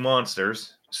bloodletting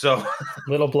monsters. So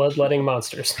little bloodletting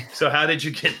monsters. So how did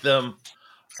you get them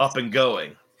up and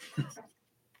going?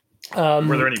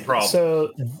 Were there any problems?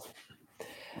 So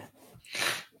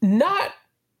not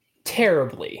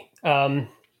terribly.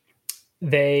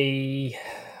 They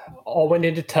all went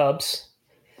into tubs.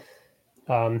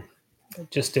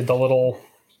 Just did the little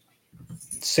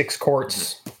 6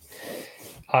 quarts.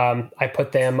 I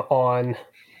put them on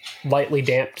lightly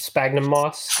damped sphagnum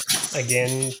moss.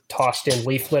 Again, tossed in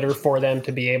leaf litter for them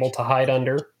to be able to hide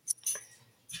under.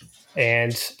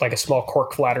 And like a small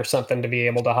cork flat or something to be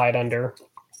able to hide under.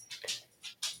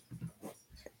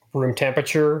 Room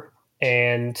temperature.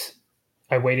 And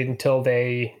I waited until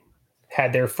they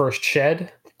had their first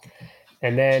shed.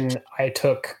 And then I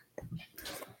took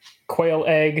quail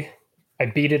egg. I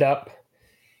beat it up.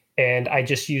 And I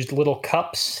just used little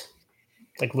cups,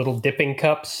 like little dipping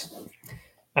cups.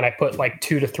 And I put like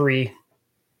 2 to 3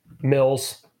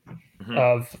 mils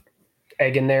of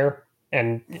egg in there.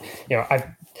 And,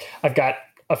 I've got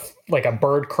a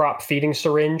bird crop feeding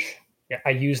syringe. I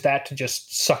use that to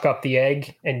just suck up the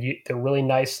egg. And they're really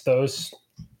nice.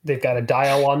 They've got a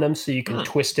dial on them so you can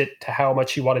twist it to how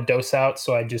much you want to dose out.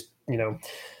 So I just,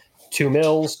 2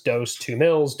 mils, dose, 2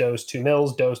 mils, dose, 2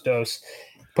 mils, dose.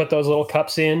 Put those little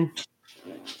cups in.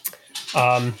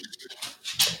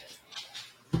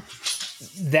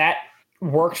 That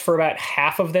worked for about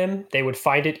half of them. They would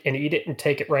find it and eat it and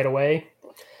take it right away.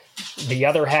 The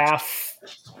other half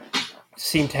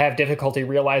seemed to have difficulty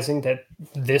realizing that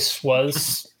this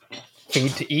was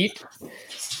food to eat.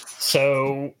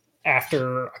 So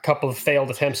after a couple of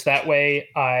failed attempts that way,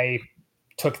 I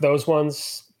took those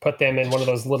ones, put them in one of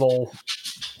those little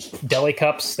deli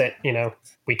cups that,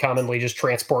 we commonly just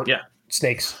transport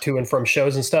snakes to and from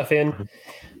shows and stuff in.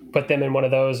 Put them in one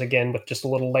of those, again, with just a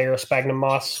little layer of sphagnum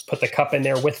moss, put the cup in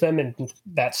there with them, and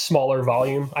that smaller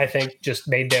volume, I think, just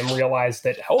made them realize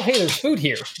that, oh, hey, there's food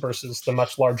here, versus the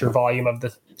much larger volume of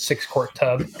the 6-quart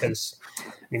tub, because,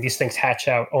 these things hatch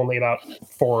out only about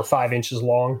 4 or 5 inches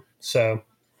long, so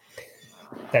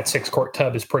that 6-quart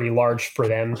tub is pretty large for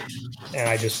them, and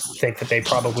I just think that they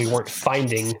probably weren't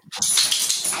finding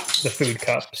the food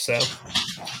cup, so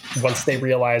once they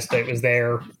realized that it was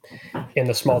there in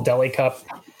the small deli cup,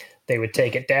 they would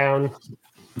take it down,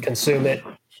 consume it,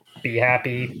 be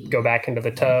happy, go back into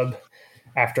the tub.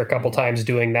 After a couple times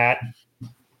doing that,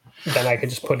 then I could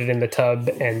just put it in the tub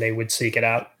and they would seek it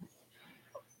out.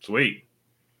 Sweet.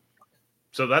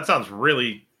 So that sounds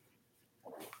really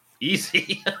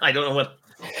easy. I don't know what.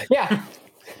 Yeah.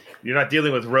 You're not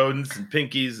dealing with rodents and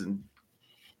pinkies and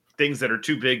things that are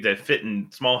too big that fit in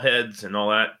small heads and all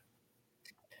that.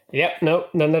 Yep. Nope.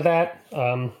 None of that.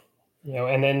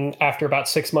 And then after about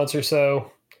 6 months or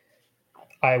so,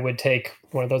 I would take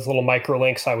one of those little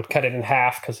microlinks. I would cut it in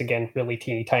half because, again, really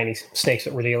teeny tiny snakes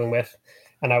that we're dealing with.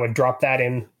 And I would drop that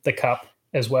in the cup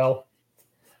as well.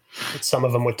 Some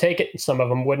of them would take it, some of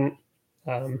them wouldn't.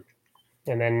 And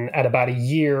then at about a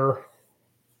year,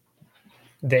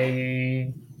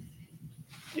 they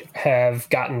have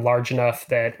gotten large enough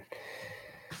that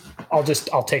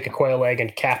I'll take a quail egg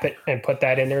and cap it and put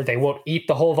that in there. They won't eat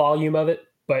the whole volume of it,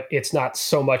 but it's not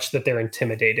so much that they're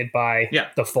intimidated by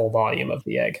the full volume of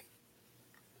the egg.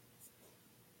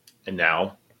 And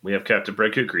now we have captive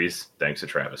bred kukris, thanks to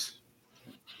Travis.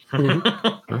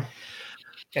 Mm-hmm.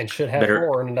 And should have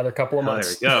more in another couple of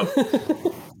months. There we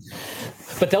go.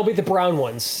 But they'll be the brown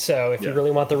ones. So if you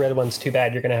really want the red ones, too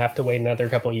bad. You're going to have to wait another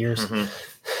couple of years. Mm-hmm.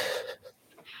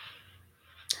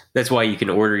 That's why you can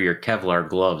order your Kevlar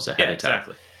gloves ahead of time.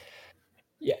 Exactly.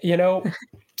 Yeah,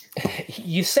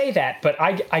 you say that, but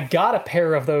I got a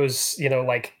pair of those,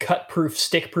 like cut-proof,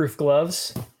 stick-proof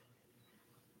gloves.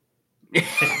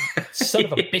 Son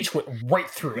of a bitch went right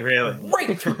through it. Really?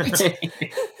 Right through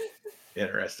it.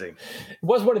 Interesting. It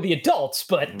was one of the adults,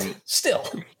 but still,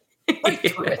 right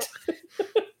through it.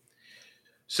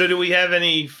 So do we have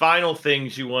any final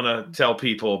things you want to tell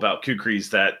people about kukris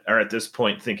that are at this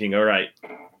point thinking, all right,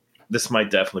 this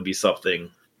might definitely be something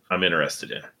I'm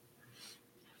interested in?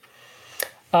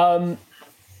 I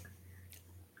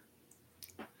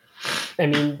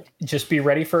mean, just be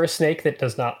ready for a snake that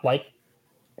does not like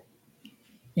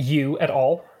you at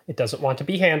all. It doesn't want to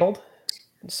be handled.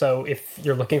 So if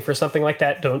you're looking for something like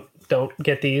that, don't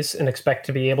get these and expect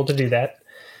to be able to do that.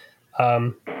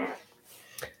 I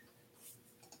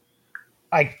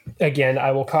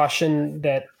will caution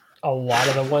that a lot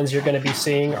of the ones you're going to be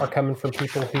seeing are coming from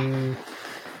people who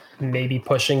may be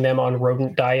pushing them on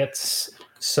rodent diets.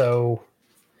 So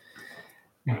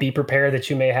be prepared that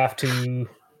you may have to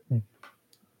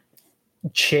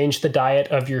change the diet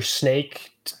of your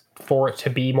snake for it to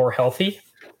be more healthy.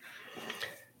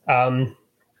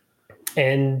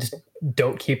 And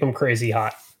don't keep them crazy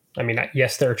hot. I mean,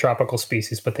 yes, they're a tropical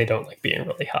species, but they don't like being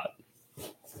really hot.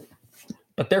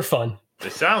 But they're fun. They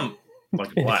sound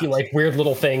like a blast. If you like weird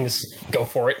little things, go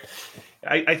for it.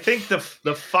 I think the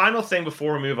final thing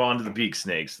before we move on to the beak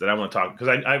snakes that I want to talk,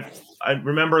 because I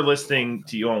remember listening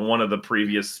to you on one of the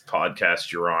previous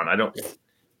podcasts you're on.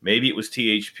 Maybe it was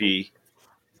THP.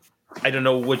 I don't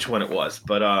know which one it was,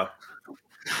 but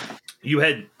you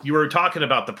were talking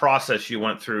about the process you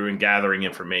went through in gathering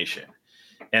information,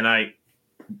 and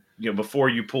before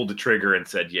you pulled the trigger and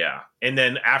said yeah, and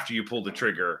then after you pulled the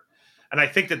trigger, and I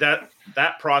think that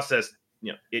process,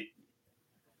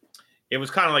 it was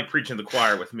kind of like preaching to the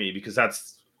choir with me, because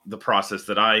that's the process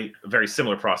a very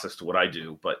similar process to what I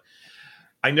do. But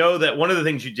I know that one of the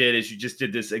things you did is you just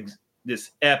did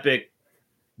this epic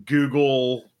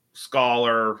Google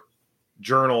Scholar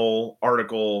journal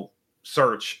article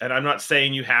search. And I'm not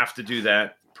saying you have to do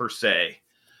that per se,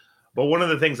 but one of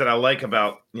the things that I like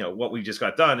about, what we just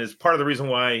got done is part of the reason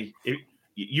why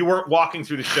you weren't walking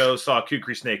through the show, saw a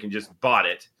kukri snake and just bought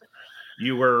it.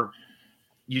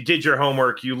 You did your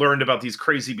homework. You learned about these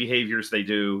crazy behaviors they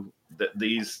do,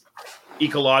 these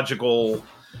ecological,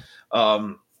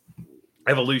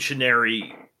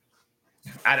 evolutionary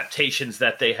adaptations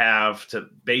that they have to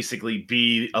basically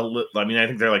be I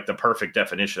think they're like the perfect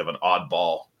definition of an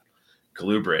oddball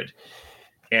colubrid.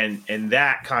 And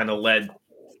that kind of led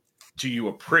to you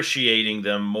appreciating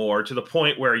them more, to the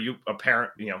point where it's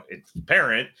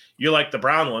apparent you like the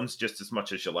brown ones just as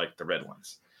much as you like the red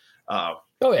ones.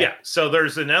 Yeah. So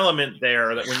there's an element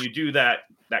there that when you do that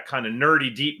kind of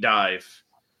nerdy deep dive,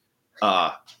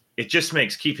 it just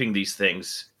makes keeping these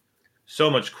things so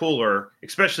much cooler,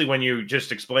 especially when you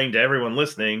just explain to everyone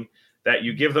listening that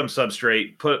you give them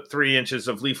substrate, put 3 inches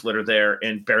of leaf litter there,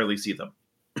 and barely see them.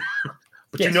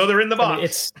 But yes, they're in the box.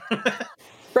 It's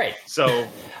right. So,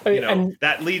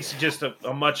 that leads to just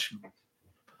a much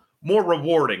more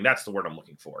rewarding, that's the word I'm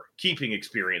looking for, keeping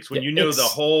experience when you know the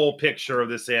whole picture of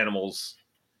this animal's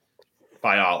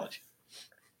biology.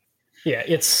 Yeah,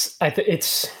 it's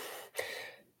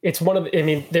one of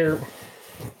the,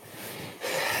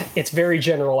 it's very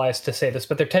generalized to say this,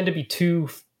 but there tend to be two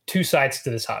sides to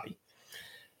this hobby.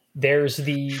 There's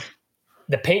the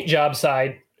paint job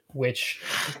side, which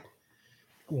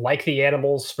like the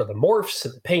animals for the morphs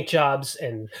and the paint jobs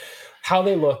and how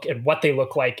they look and what they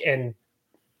look like. And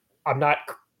I'm not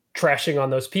trashing on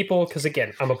those people because,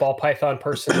 again, I'm a ball python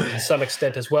person to some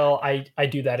extent as well. I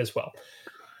do that as well.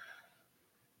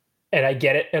 And I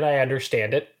get it and I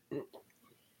understand it.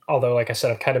 Although, like I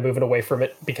said, I'm kind of moving away from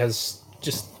it because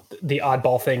just the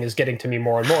oddball thing is getting to me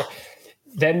more and more.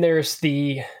 Then there's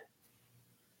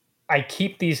I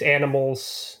keep these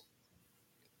animals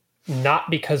not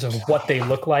because of what they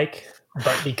look like,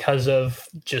 but because of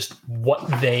just what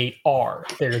they are.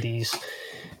 They're these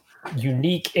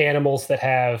unique animals that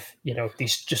have,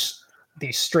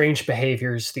 these strange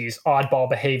behaviors, these oddball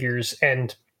behaviors.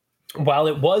 And while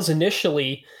it was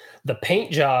initially the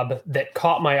paint job that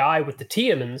caught my eye with the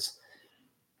Tiamans,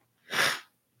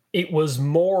 it was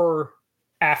more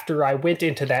after I went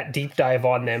into that deep dive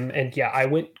on them. And yeah, I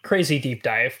went crazy deep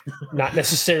dive, not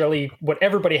necessarily what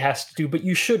everybody has to do, but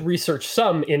you should research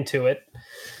some into it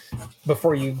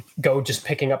before you go just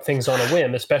picking up things on a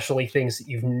whim, especially things that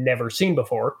you've never seen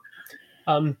before.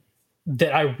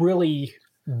 That I really,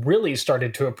 really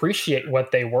started to appreciate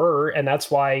what they were. And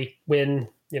that's why when,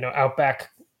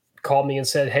 Outback called me and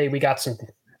said, hey, we got some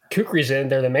kukris in,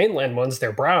 they're the mainland ones,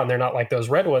 they're brown, they're not like those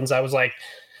red ones. I was like,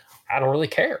 I don't really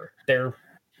care. They're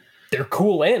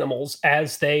cool animals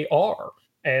as they are.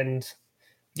 And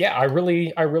yeah, I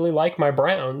really like my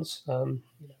browns.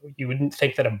 You wouldn't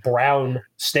think that a brown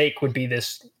snake would be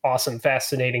this awesome,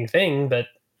 fascinating thing, but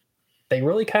they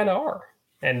really kind of are.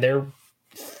 And they're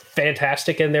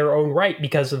fantastic in their own right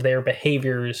because of their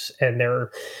behaviors and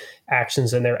their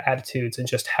actions and their attitudes and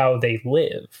just how they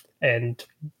live. And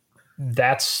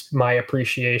that's my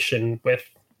appreciation with,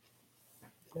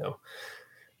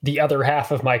 the other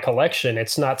half of my collection.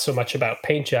 It's not so much about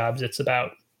paint jobs. It's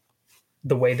about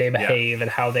the way they behave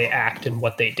and how they act and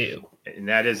what they do. And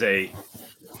that is a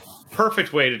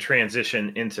perfect way to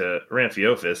transition into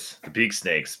Ramphiophis, the beak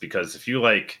snakes, because if you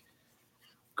like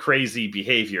crazy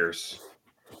behaviors,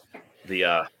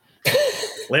 the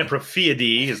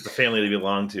Lamprophiidae is the family they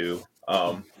belong to.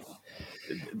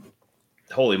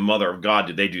 Holy Mother of God,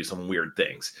 did they do some weird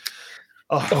things?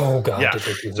 Oh God, did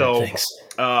they do weird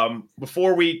things?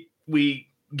 Before we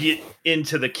get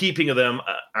into the keeping of them,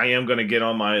 I am going to get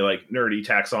on my nerdy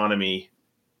taxonomy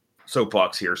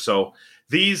soapbox here. So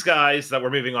these guys that we're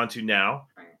moving on to now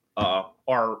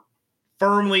are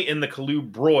firmly in the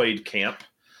colubroid camp.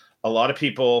 A lot of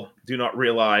people do not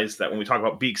realize that when we talk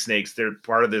about beak snakes, they're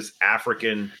part of this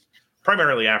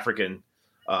primarily African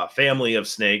family of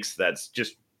snakes that's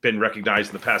just been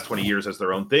recognized in the past 20 years as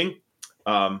their own thing.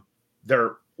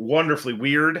 They're wonderfully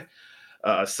weird.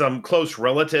 Some close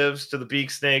relatives to the beak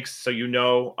snakes. So,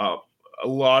 a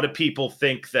lot of people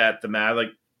think that the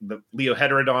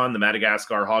Leoheterodon, the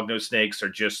Madagascar hognose snakes, are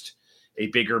just a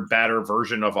bigger, badder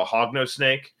version of a hognose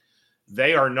snake.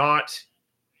 They are not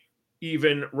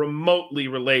even remotely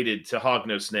related to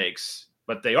hognose snakes,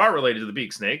 but they are related to the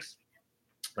beak snakes.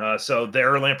 So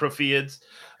they're Lamprophiids.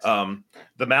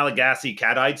 The Malagasy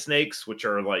cat-eyed snakes, which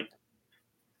are like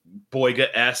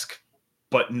Boiga-esque,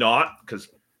 but not, because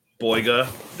Boiga,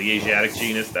 the Asiatic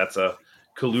genus, that's a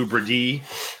colubridae,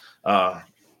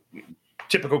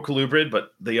 typical colubrid,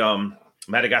 but the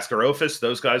Madagascarophis,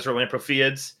 those guys are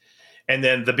Lamprophiids. And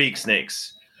then the beak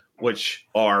snakes, which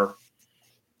are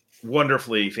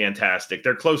wonderfully fantastic.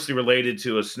 They're closely related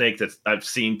to a snake that I've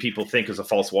seen people think is a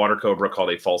false water cobra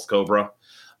called a false cobra.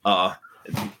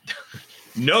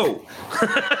 No,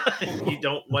 you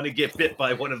don't want to get bit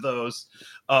by one of those.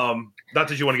 Not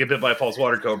that you want to get bit by a false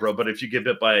water cobra, but if you get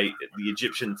bit by the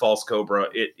Egyptian false cobra,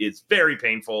 it is very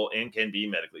painful and can be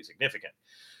medically significant.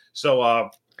 So,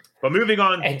 but moving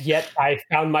on. And yet I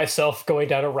found myself going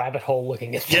down a rabbit hole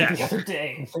looking at them the other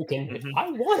day and thinking,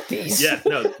 I want these. Yeah,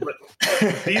 no, but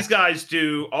these guys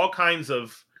do all kinds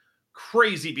of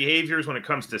crazy behaviors when it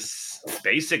comes to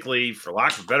basically, for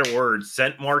lack of a better word,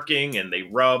 scent marking, and they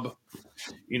rub,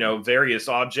 various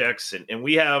objects. And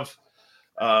we have,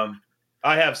 I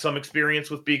have some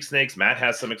experience with beak snakes. Matt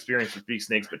has some experience with beak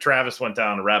snakes, but Travis went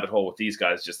down a rabbit hole with these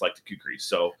guys, just like the Kukri.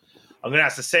 So I'm going to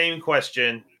ask the same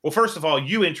question. Well, first of all,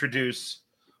 you introduce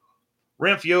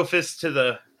Ramphiophis to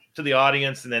the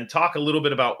audience, and then talk a little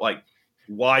bit about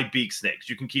why beak snakes.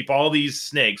 You can keep all these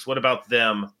snakes. What about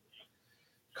them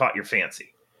caught your fancy?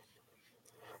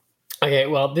 Okay,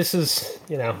 well, this is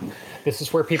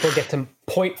where people get to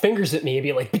point fingers at me and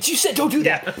be like, but you said don't do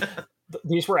that. Yeah.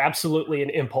 These were absolutely an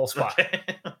impulse buy. Okay.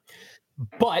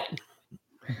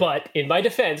 But in my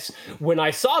defense, when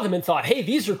I saw them and thought, hey,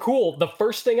 these are cool, the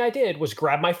first thing I did was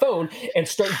grab my phone and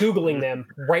start Googling them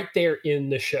right there in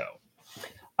the show.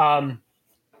 And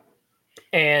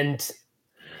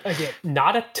again,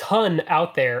 not a ton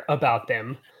out there about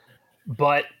them,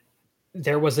 but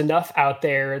there was enough out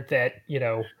there that,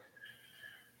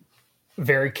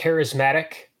 very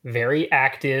charismatic, very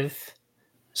active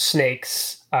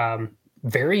snakes,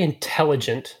 very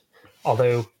intelligent,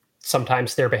 although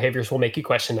sometimes their behaviors will make you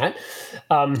question that.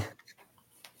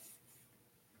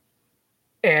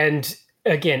 And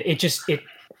again,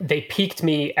 they piqued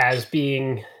me as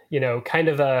being, kind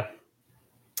of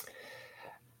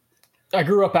I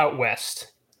grew up out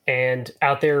west, and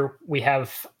out there we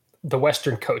have the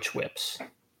Western coach whips.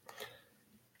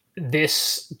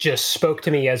 This just spoke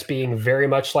to me as being very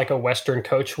much like a Western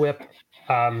coach whip.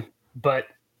 But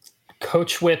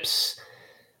coach whips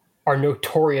are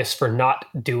notorious for not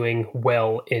doing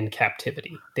well in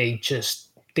captivity. They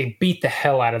beat the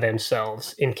hell out of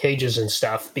themselves in cages and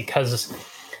stuff because,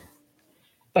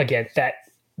 again,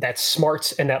 that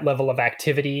smarts and that level of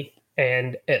activity,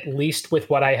 and at least with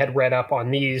what I had read up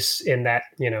on these in that,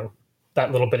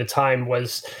 that little bit of time,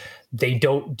 was they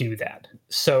don't do that.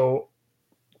 So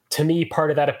to me, part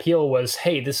of that appeal was,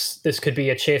 hey, this could be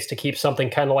a chance to keep something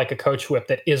kind of like a coach whip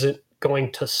that isn't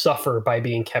going to suffer by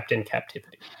being kept in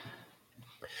captivity.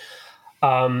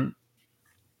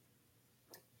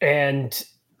 And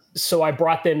so I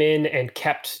brought them in and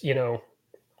kept,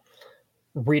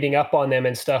 reading up on them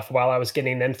and stuff while I was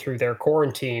getting them through their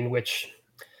quarantine, which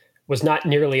was not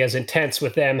nearly as intense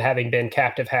with them having been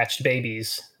captive hatched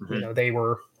babies. Mm-hmm. You know,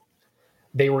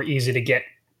 they were easy to get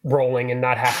rolling and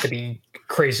not have to be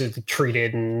crazily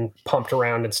treated and pumped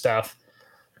around and stuff.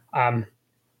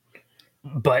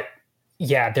 But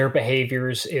yeah, their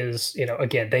behaviors is, you know,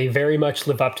 again, they very much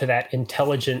live up to that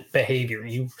intelligent behavior.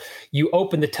 You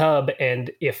open the tub,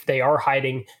 and if they are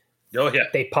hiding,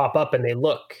 they pop up and they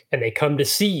look and they come to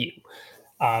see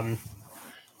you.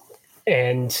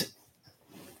 And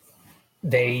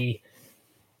they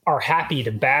are happy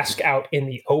to bask out in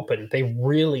the open. They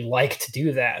really like to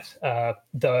do that.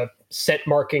 The scent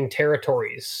marking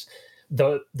territories,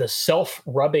 the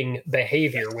self-rubbing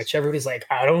behavior, which everybody's like,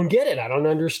 I don't get it. I don't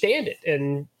understand it.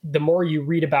 And the more you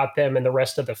read about them and the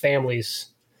rest of the families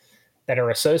that are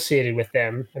associated with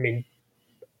them, I mean,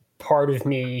 part of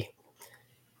me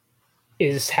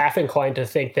is half inclined to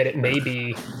think that it may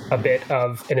be a bit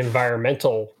of an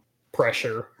environmental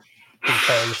pressure,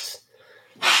 because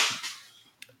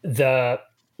the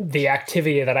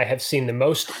activity that I have seen the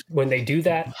most when they do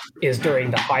that is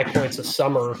during the high points of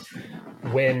summer,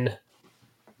 when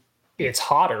it's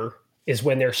hotter, is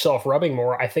when they're self-rubbing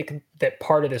more. I think that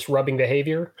part of this rubbing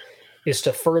behavior is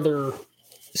to further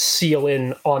seal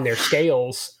in on their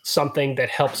scales something that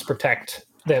helps protect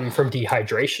them from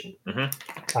dehydration.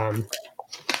 Mm-hmm.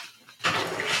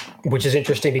 Which is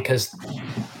interesting because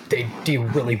they do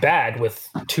really bad with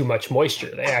too much moisture.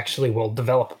 They actually will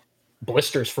develop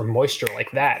blisters from moisture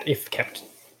like that if kept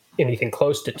anything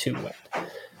close to too wet.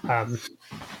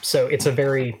 So it's a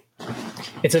very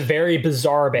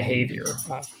bizarre behavior,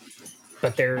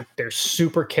 but they're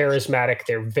super charismatic.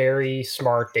 They're very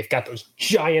smart. They've got those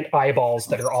giant eyeballs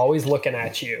that are always looking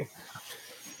at you.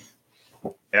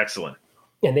 Excellent.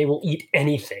 And they will eat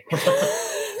anything.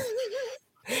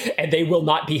 And they will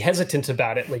not be hesitant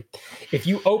about it. Like, if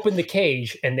you open the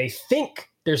cage and they think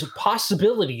there's a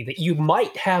possibility that you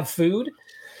might have food,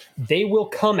 they will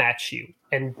come at you.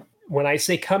 And when I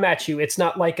say come at you, it's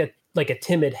not like a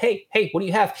timid, hey, what do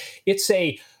you have? It's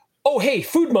a, oh, hey,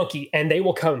 food monkey. And they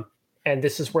will come. And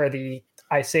this is where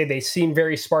I say they seem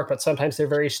very smart, but sometimes they're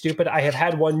very stupid. I have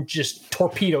had one just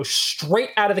torpedo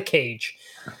straight out of the cage.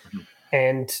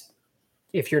 And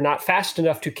if you're not fast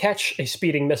enough to catch a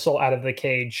speeding missile out of the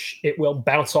cage, it will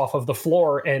bounce off of the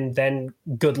floor, and then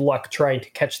good luck trying to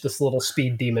catch this little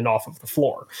speed demon off of the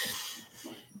floor.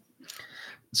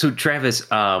 So, Travis,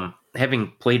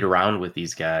 having played around with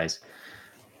these guys,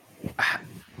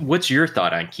 what's your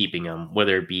thought on keeping them,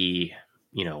 whether it be,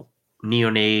 you know,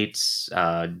 neonates,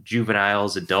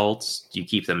 juveniles, adults? Do you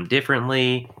keep them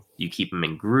differently? Do you keep them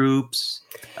in groups?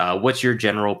 What's your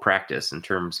general practice in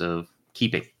terms of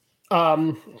keeping?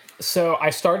 So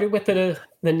I started with the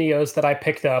Neos that I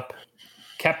picked up,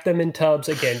 kept them in tubs,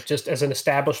 again, just as an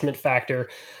establishment factor.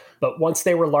 But once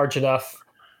they were large enough,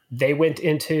 they went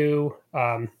into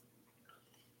a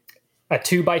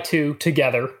 2x2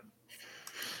 together.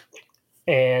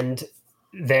 And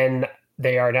then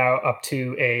they are now up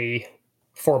to a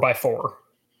 4x4.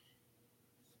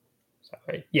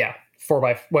 Sorry. Yeah.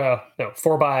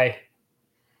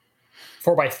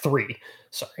 4x3.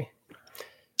 Sorry.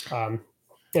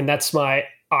 And that's my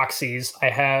oxys. I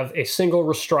have a single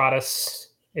Rostratus.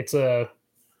 It's a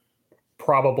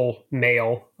probable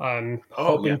male. I'm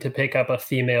hoping to pick up a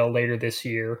female later this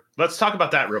year. Let's talk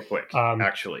about that real quick,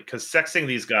 actually, because sexing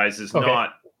these guys is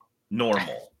not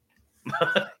normal.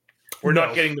 We're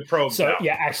not getting the probes out.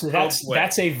 Yeah, actually,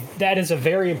 that is a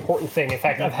very important thing. In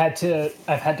fact, I've had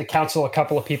to counsel a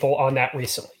couple of people on that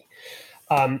recently.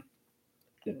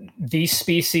 These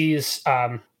species,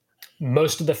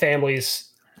 most of the families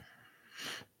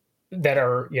that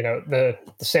are, you know, the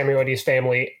Samoyeds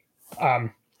family,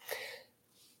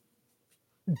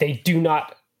 they do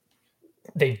not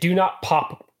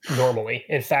pop normally.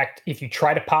 In fact, if you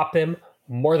try to pop them,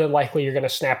 more than likely you're going to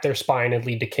snap their spine and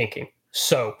lead to kinking.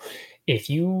 So if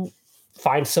you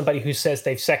find somebody who says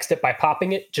they've sexed it by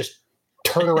popping it, just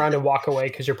turn around and walk away,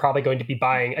 because you're probably going to be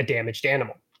buying a damaged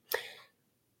animal.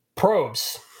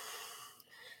 Probes.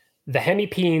 The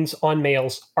hemipenes on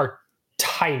males are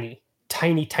tiny,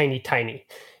 tiny, tiny, tiny.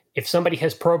 If somebody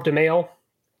has probed a male,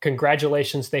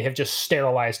 congratulations, they have just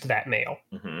sterilized that male.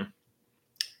 Mm-hmm.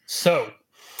 So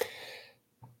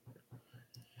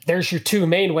there's your two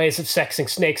main ways of sexing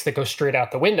snakes that go straight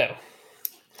out the window.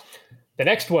 The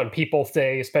next one people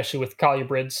say, especially with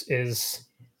colubrids, is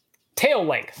tail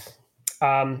length.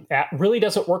 That really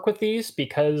doesn't work with these,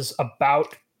 because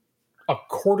about a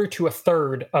quarter to a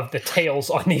third of the tails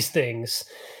on these things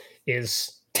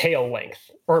is tail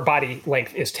length, or body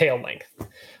length is tail length.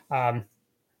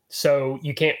 So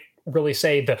you can't really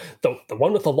say the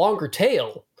one with the longer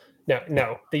tail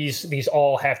No. These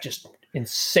all have just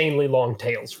insanely long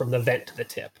tails from the vent to the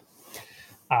tip.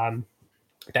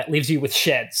 That leaves you with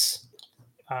sheds.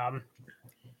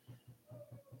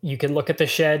 You can look at the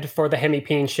shed for the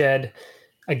hemipene shed.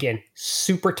 Again,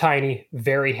 super tiny,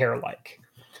 very hair-like.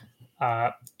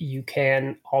 You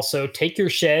can also take your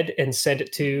shed and send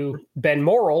it to Ben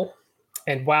Morrill.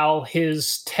 And while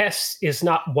his test is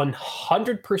not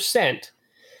 100%,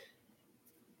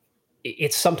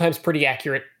 it's sometimes pretty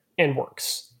accurate and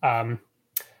works.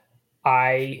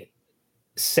 I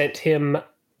sent him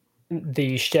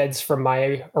the sheds from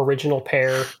my original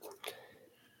pair,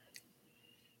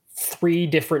 3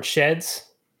 different sheds,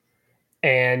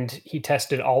 and he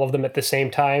tested all of them at the same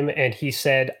time. And he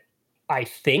said, I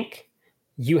think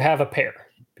you have a pair,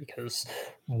 because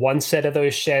one set of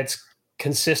those sheds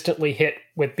consistently hit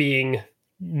with being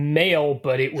male,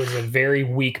 but it was a very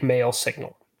weak male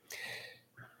signal.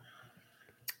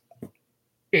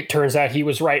 It turns out he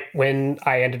was right when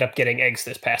I ended up getting eggs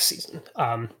this past season.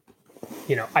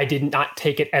 I did not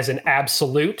take it as an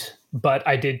absolute, but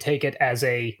I did take it as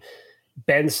a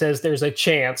Ben says there's a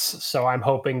chance, so I'm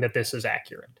hoping that this is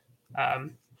accurate.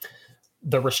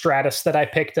 The Rostratus that I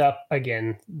picked up,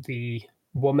 again, the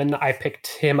woman I picked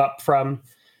him up from,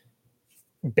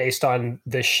 based on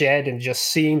the shed and just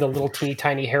seeing the little teeny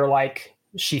tiny hair-like,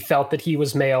 she felt that he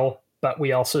was male, but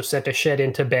we also sent a shed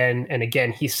into Ben, and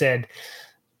again, he said,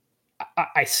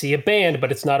 I see a band,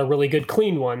 but it's not a really good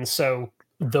clean one, so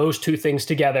those two things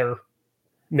together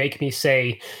make me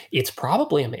say it's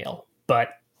probably a male, but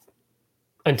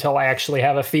until I actually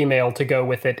have a female to go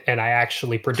with it and I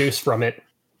actually produce from it,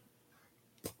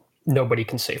 nobody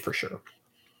can say for sure.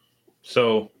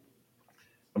 So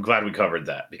I'm glad we covered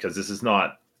that, because this is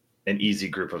not an easy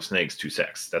group of snakes to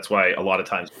sex. That's why a lot of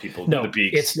times people do the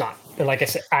beaks. It's not. And like I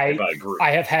said, I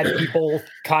have had people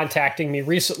contacting me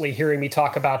recently, hearing me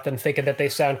talk about them, thinking that they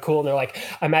sound cool. And they're like,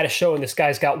 I'm at a show and this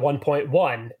guy's got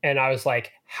 1.1. And I was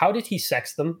like, how did he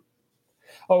sex them?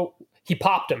 Oh, he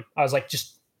popped them. I was like,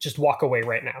 just walk away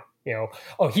right now.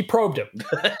 Oh, he probed him.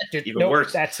 Even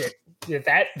worse. That's it.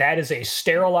 That is a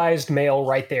sterilized male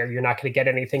right there. You're not going to get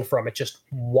anything from it. Just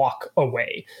walk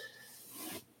away.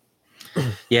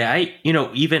 Yeah,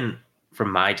 even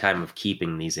from my time of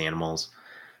keeping these animals,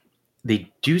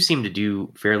 they do seem to do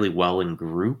fairly well in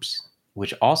groups,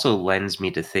 which also lends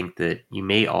me to think that you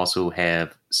may also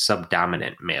have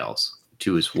subdominant males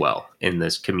too as well in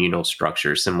this communal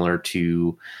structure, similar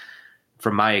to,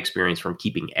 from my experience from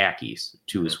keeping Ackies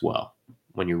too as well.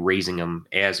 When you're raising them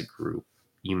as a group,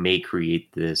 you may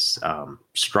create this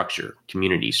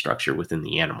community structure within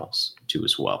the animals too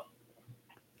as well.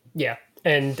 Yeah.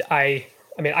 And I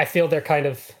feel they're kind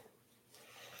of,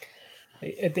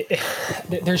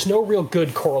 there's no real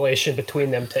good correlation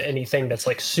between them to anything that's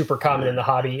like super common in the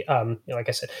hobby. Like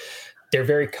I said, they're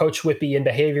very coach whippy in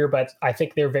behavior, but I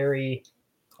think they're very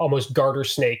almost garter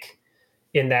snake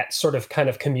in that sort of kind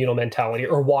of communal mentality,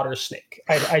 or water snake.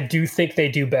 I do think they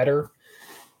do better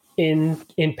in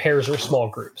pairs or small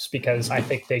groups, because I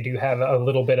think they do have a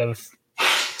little bit of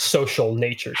social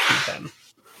nature to them,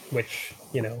 which,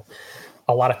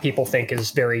 a lot of people think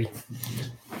is very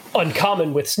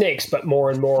uncommon with snakes, but more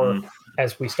and more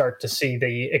as we start to see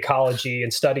the ecology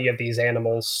and study of these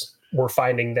animals, we're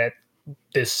finding that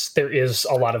there is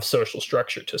a lot of social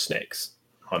structure to snakes.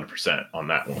 100% on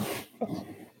that one.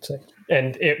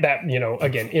 And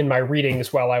again, in my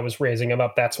readings while I was raising them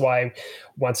up, that's why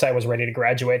once I was ready to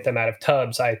graduate them out of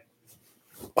tubs, I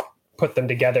put them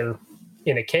together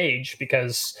in a cage,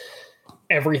 because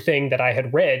everything that I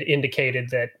had read indicated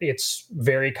that it's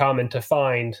very common to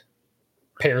find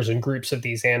pairs and groups of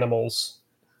these animals.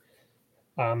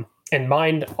 And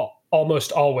mine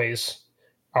almost always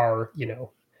are,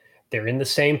 they're in the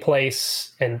same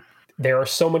place, and there are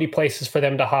so many places for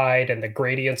them to hide, and the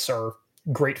gradients are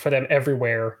great for them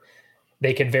everywhere.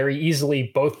 They could very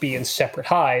easily both be in separate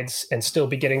hides and still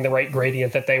be getting the right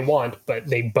gradient that they want, but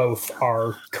they both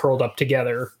are curled up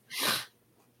together.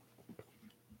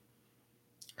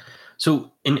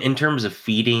 So in terms of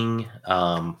feeding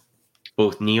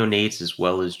both neonates as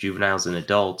well as juveniles and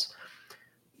adults,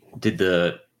 did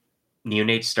the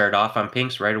neonates start off on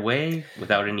pinks right away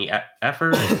without any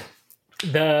effort?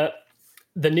 The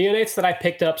neonates that I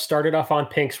picked up started off on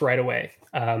pinks right away.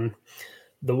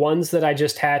 The ones that I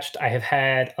just hatched, I have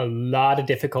had a lot of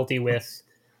difficulty with.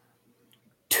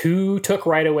 2 took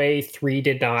right away, 3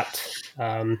 did not.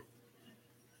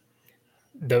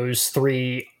 Those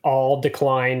 3 all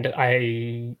declined.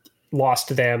 I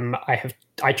lost them.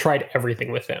 I tried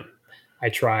everything with them. I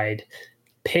tried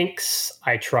pinks.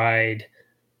 I tried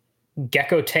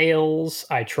gecko tails.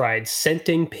 I tried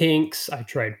scenting pinks. I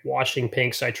tried washing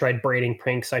pinks. I tried braiding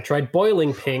pinks. I tried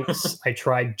boiling pinks. I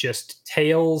tried just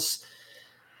tails.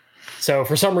 So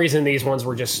for some reason, these ones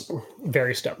were just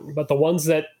very stubborn. But the ones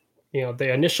that,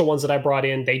 the initial ones that I brought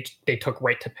in, they took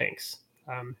right to pinks.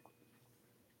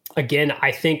 Again,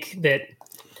 I think that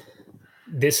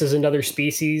this is another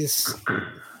species,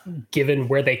 given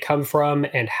where they come from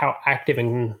and how active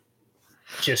and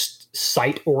just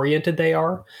sight-oriented they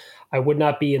are. I would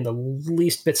not be in the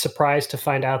least bit surprised to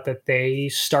find out that they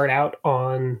start out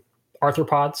on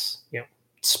arthropods,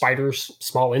 spiders,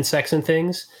 small insects and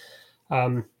things.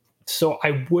 So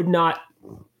I would not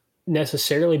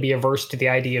necessarily be averse to the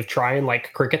idea of trying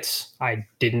like crickets. I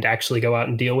didn't actually go out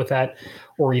and deal with that,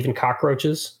 or even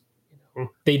cockroaches.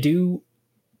 They do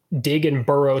dig and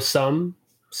burrow some,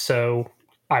 so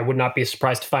I would not be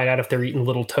surprised to find out if they're eating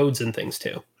little toads and things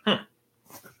too.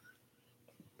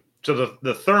 So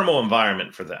the thermal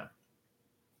environment for them.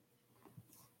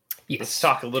 Yes. Let's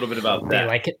talk a little bit about that. They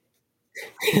like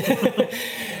it.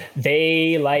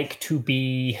 They like to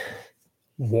be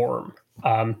warm,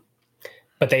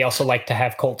 but they also like to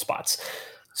have cold spots.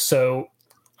 So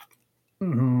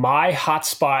my hot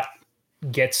spot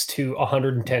gets to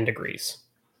 110 degrees,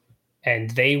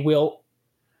 and they will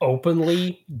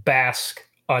openly bask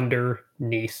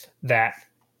underneath that,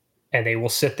 and they will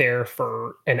sit there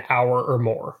for an hour or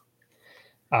more.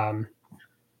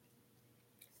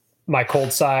 My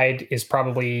cold side is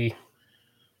probably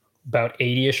about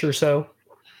 80-ish or so,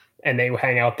 and they will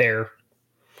hang out there.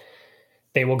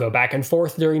 They will go back and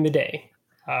forth during the day.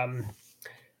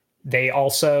 They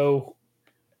also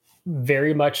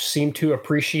very much seem to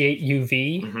appreciate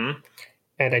UV. Mm-hmm.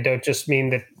 And I don't just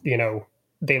mean that,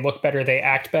 they look better, they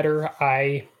act better.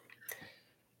 I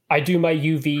do my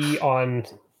UV on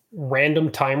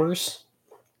random timers.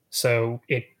 So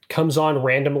it comes on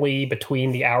randomly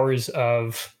between the hours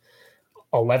of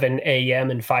 11 a.m.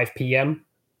 and 5 p.m.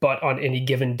 But on any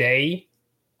given day,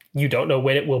 you don't know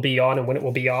when it will be on and when it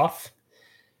will be off.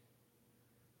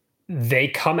 They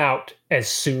come out as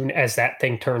soon as that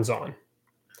thing turns on.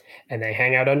 And they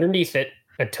hang out underneath it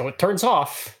until it turns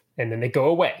off, and then they go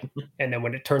away. And then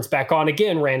when it turns back on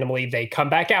again randomly, they come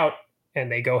back out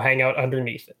and they go hang out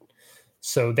underneath it.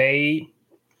 So they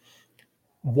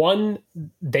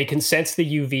can sense the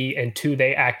UV, and two,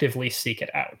 they actively seek it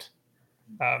out.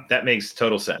 That makes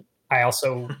total sense. I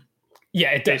also,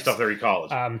 it does. Based off their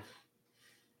ecology.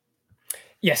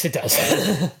 Yes, it does.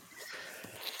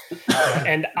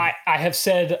 And I have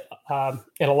said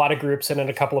in a lot of groups and in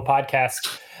a couple of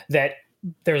podcasts that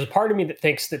there's a part of me that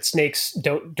thinks that snakes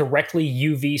don't directly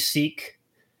UV seek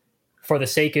for the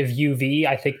sake of UV.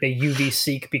 I think they UV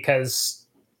seek because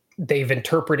they've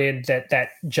interpreted that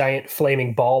giant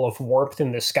flaming ball of warmth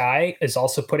in the sky is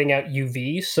also putting out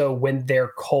UV. So when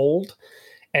they're cold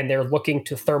and they're looking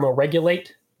to thermoregulate,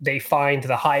 they find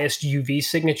the highest UV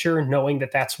signature, knowing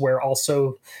that that's where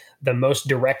also the most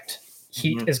direct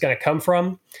heat is going to come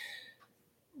from.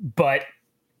 But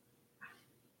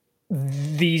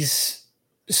these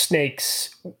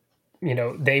snakes,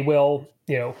 they will,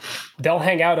 they'll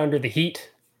hang out under the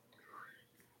heat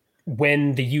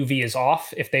when the UV is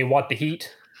off if they want the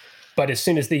heat. But as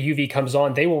soon as the UV comes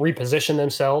on, they will reposition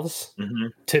themselves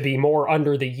to be more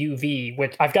under the UV,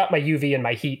 which I've got my UV and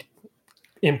my heat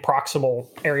in proximal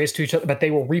areas to each other, but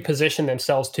they will reposition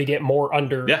themselves to get more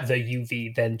under the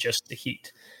UV than just the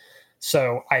heat.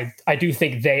 So I do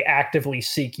think they actively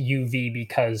seek UV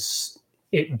because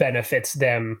it benefits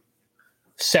them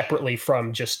separately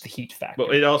from just the heat factor.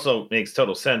 But it also makes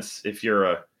total sense if you're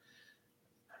a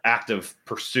active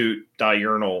pursuit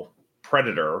diurnal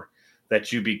predator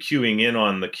that you be queuing in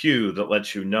on the cue that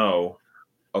lets you know,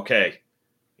 okay,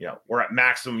 we're at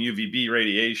maximum UVB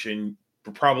radiation.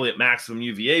 We're probably at maximum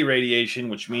UVA radiation,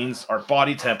 which means our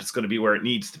body temp is going to be where it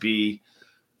needs to be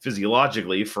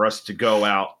physiologically for us to go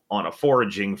out on a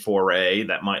foraging foray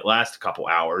that might last a couple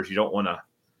hours. You don't want to.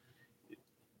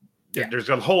 There's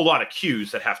a whole lot of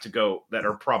cues that have to go that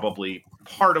are probably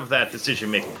part of that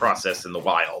decision-making process in the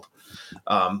wild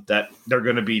that they're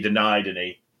going to be denied in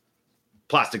a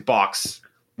plastic box,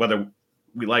 whether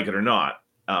we like it or not.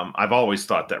 I've always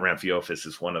thought that Ramphiophis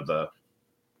is one of the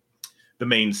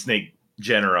main snake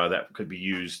genera that could be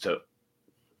used to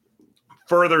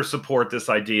further support this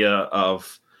idea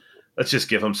of let's just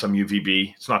give them some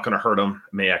UVB. It's not going to hurt them.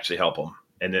 It may actually help them.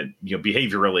 And then,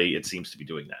 behaviorally, it seems to be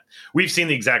doing that. We've seen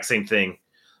the exact same thing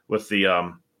with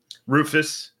the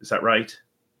Rufus. Is that right?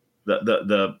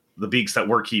 The beaks that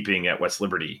we're keeping at West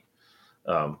Liberty.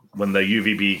 When the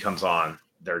UVB comes on,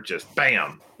 they're just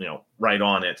bam, right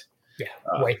on it.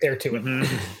 right there to it.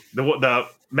 Mm-hmm. The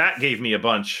Matt gave me a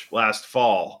bunch last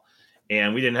fall,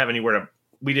 and we didn't have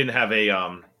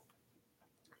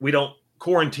we don't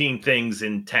quarantine things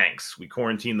in tanks. We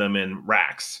quarantine them in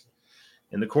racks.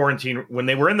 In the quarantine, when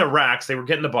they were in the racks, they were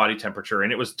getting the body temperature,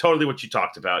 and it was totally what you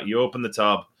talked about. You open the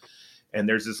tub, and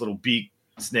there's this little beak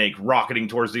snake rocketing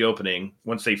towards the opening.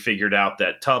 Once they figured out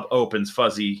that tub opens,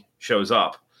 Fuzzy shows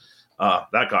up.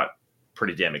 That got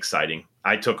pretty damn exciting.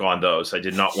 I took on those. I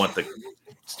did not want the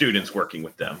students working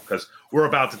with them because we're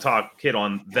about to hit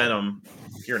on Venom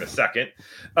here in a second.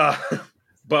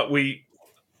 But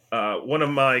one of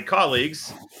my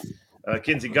colleagues,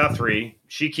 Kinsey Guthrie,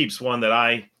 she keeps one that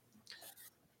I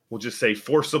will just say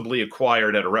forcibly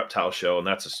acquired at a reptile show, and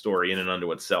that's a story in and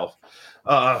unto itself.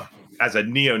 As a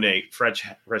neonate, fresh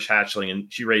hatchling,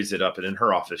 and she raised it up, and in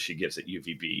her office she gives it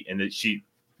UVB, and she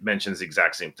mentions the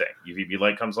exact same thing. UVB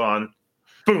light comes on,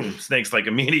 boom, snake's like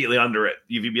immediately under it.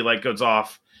 UVB light goes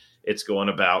off, it's going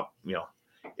about,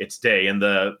 its day. And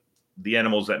the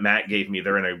animals that Matt gave me,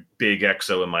 they're in a big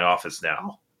exo in my office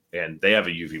now, and they have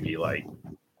a UVB light.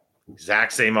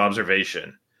 Exact same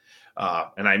observation.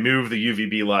 And I move the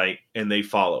UVB light and they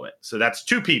follow it. So that's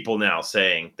two people now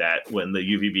saying that when the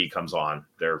UVB comes on,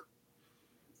 they're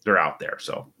out there.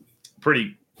 So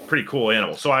pretty cool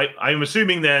animal. So I'm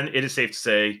assuming then it is safe to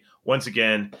say, once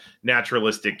again,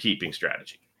 naturalistic keeping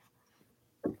strategy.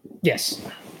 Yes.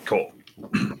 Cool.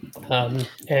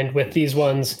 And with these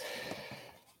ones,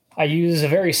 I use a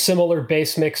very similar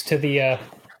base mix to the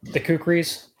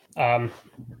Kukris,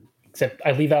 except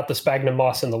I leave out the sphagnum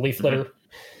moss and the leaf litter. Mm-hmm.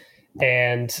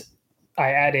 And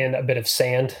I add in a bit of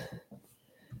sand.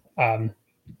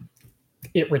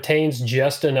 It retains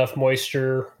just enough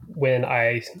moisture when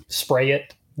I spray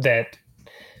it that,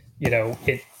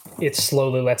 it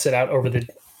slowly lets it out over the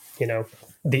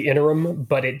interim,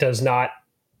 but it does not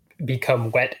become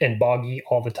wet and boggy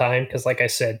all the time. Because like I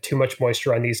said, too much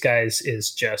moisture on these guys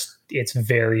is it's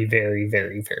very, very,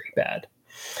 very, very bad.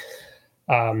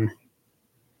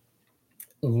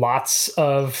 Lots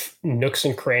of nooks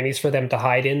and crannies for them to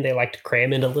hide in. They like to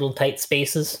cram into little tight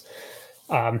spaces,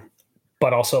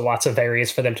 but also lots of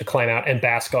areas for them to climb out and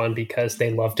bask on because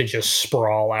they love to just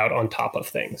sprawl out on top of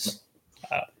things.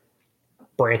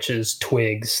 Branches,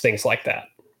 twigs, things like that.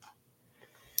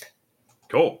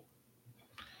 Cool.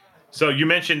 So you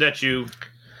mentioned that you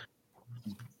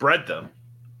bred them.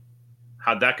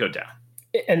 How'd that go down?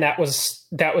 And that was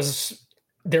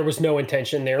there was no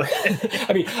intention there.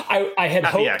 I mean, I had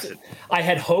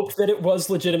hoped that it was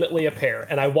legitimately a pair,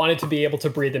 and I wanted to be able to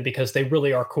breed them because they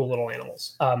really are cool little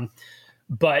animals.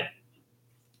 But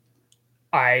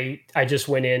I just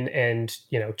went in and,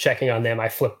 checking on them, I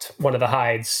flipped one of the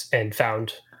hides and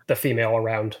found the female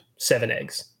around 5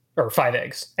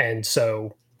 eggs. And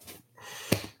so,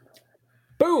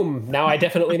 boom, now I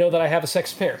definitely know that I have a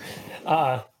sex pair.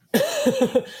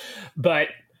 But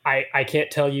I can't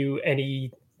tell you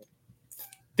anything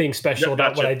special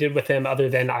about what I did with them other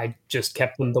than I just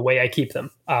kept them the way I keep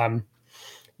them.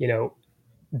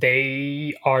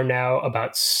 They are now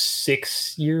about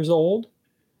 6 years old.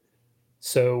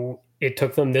 So it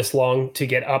took them this long to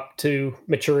get up to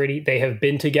maturity. They have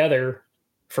been together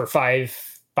for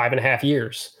 5.5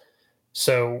 years.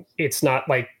 So it's not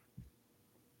like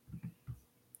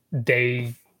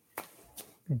they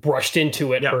brushed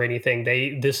into it or anything.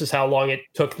 This is how long it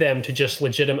took them to just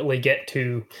legitimately get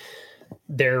to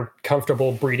their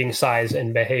comfortable breeding size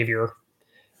and behavior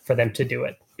for them to do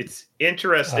it. It's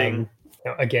interesting.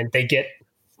 Again, they get,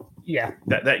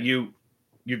 that you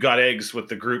got eggs with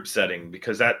the group setting,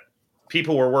 because that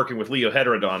people were working with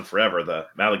Leoheterodon forever, the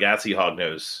Malagasy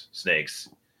hognose snakes,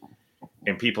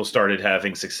 and people started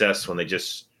having success when they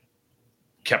just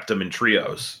kept them in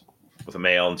trios with a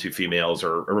male and 2 females,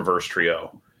 or a reverse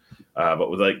trio.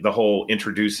 But with like the whole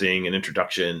introducing and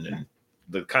introduction and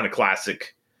the kind of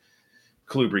classic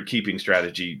colubrid keeping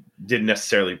strategy didn't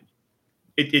necessarily,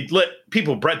 it let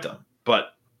people bred them.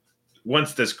 But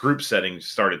once this group setting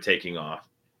started taking off,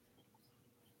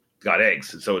 got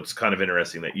eggs. And so it's kind of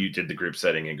interesting that you did the group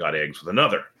setting and got eggs with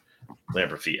another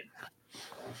Lamprofean.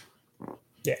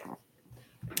 Yeah.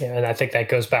 Yeah, and I think that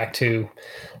goes back to,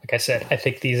 like I said, I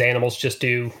think these animals just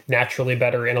do naturally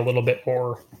better in a little bit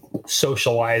more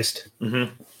socialized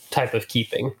type of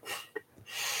keeping.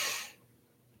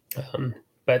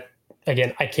 But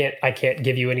again, I can't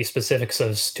give you any specifics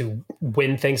as to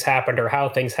when things happened or how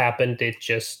things happened. It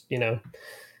just,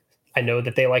 I know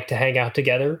that they like to hang out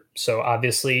together. So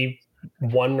obviously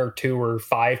 1 or 2 or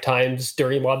 5 times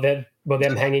during while them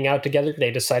hanging out together,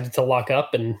 they decided to lock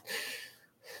up, and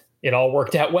it all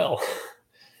worked out well.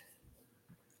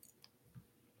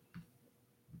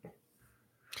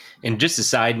 And just a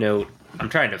side note, I'm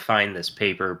trying to find this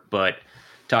paper, but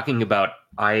talking about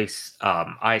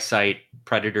eyesight,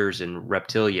 predators, and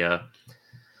reptilia,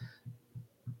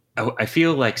 I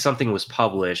feel like something was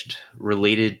published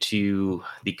related to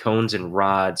the cones and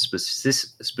rods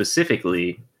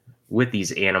specifically with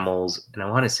these animals, and I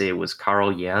want to say it was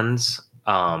Carl Jens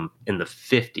in the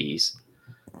 50s,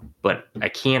 but I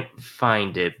can't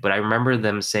find it. But I remember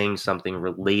them saying something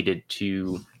related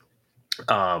to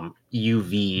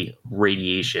UV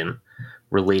radiation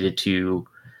related to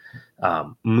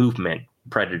movement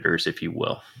predators, if you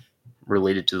will,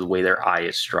 related to the way their eye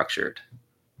is structured.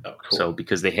 Oh, cool. So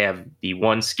because they have the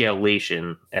one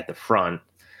scalation at the front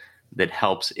that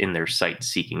helps in their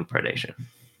sight-seeking predation.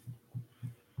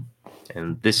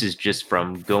 And this is just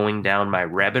from going down my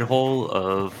rabbit hole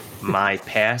of my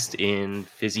past in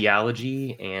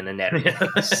physiology and anatomy.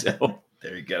 So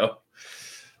there you go.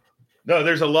 No,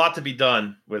 there's a lot to be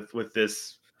done with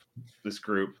this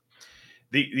group.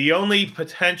 The only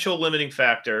potential limiting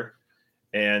factor,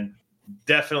 and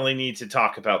definitely need to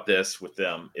talk about this with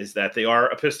them, is that they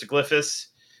are epistoglyphous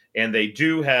and they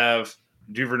do have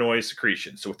Duvernoy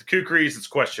secretion. So with the Kukris, it's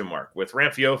question mark. With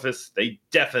Ramphiophis, they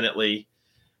definitely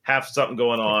have something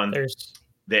going on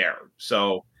there.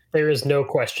 So there is no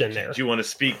question there. Do you want to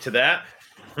speak to that?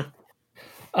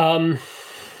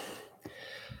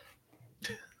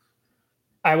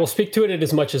 I will speak to it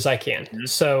as much as I can. Mm-hmm.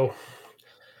 So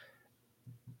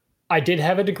I did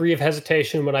have a degree of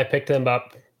hesitation when I picked them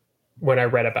up when I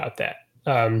read about that.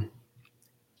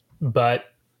 But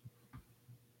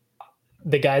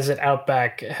the guys at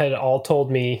Outback had all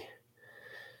told me,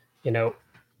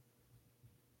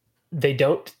 they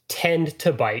don't tend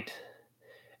to bite.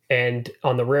 And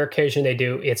on the rare occasion they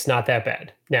do, it's not that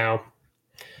bad. Now,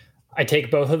 I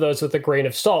take both of those with a grain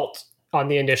of salt on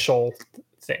the initial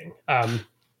thing.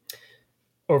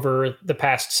 Over the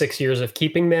past 6 years of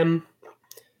keeping them,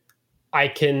 I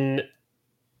can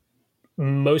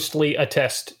mostly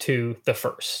attest to the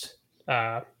first.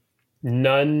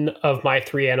 None of my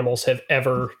 3 animals have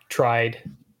ever tried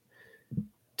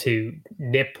to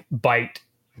nip, bite,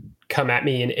 come at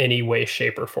me in any way,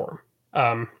 shape, or form.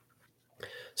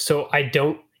 So I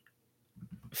don't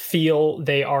feel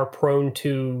they are prone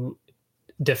to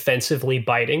defensively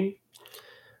biting.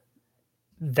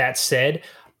 That said,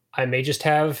 I may just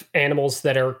have animals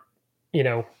that are,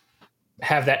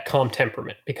 have that calm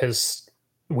temperament, because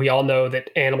we all know that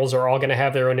animals are all going to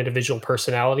have their own individual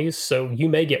personalities. So you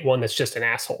may get one that's just an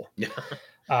asshole.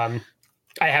 I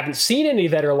haven't seen any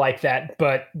that are like that,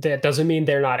 but that doesn't mean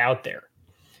they're not out there.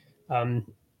 I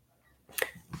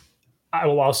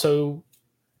will also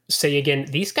say again,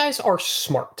 these guys are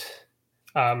smart.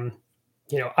 I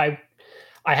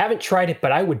haven't tried it,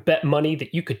 but I would bet money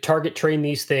that you could target train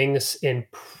these things in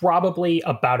probably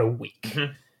about a week.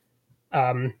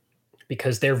 Mm-hmm.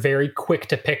 Because they're very quick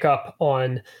to pick up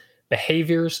on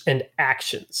behaviors and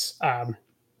actions.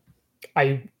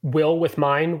 I will with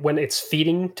mine, when it's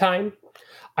feeding time,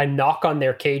 I knock on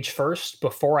their cage first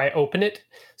before I open it.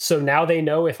 So now they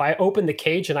know if I open the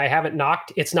cage and I haven't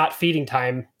knocked, it's not feeding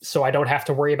time. So I don't have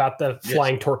to worry about the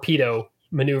flying torpedo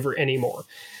maneuver anymore.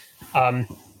 I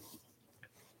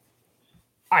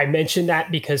mention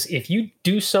that because if you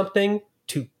do something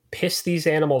to piss these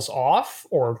animals off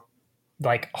or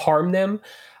harm them,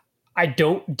 I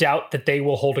don't doubt that they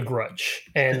will hold a grudge.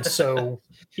 And so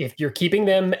if you're keeping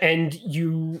them and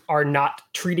you are not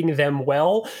treating them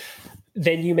well,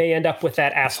 then you may end up with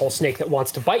that asshole snake that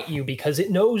wants to bite you because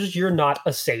it knows you're not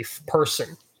a safe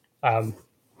person. Kind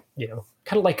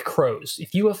of like crows.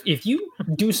 If you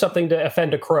do something to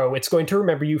offend a crow, it's going to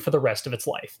remember you for the rest of its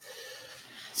life.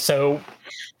 So,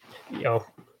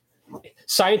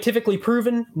 scientifically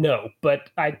proven, no, but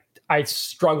I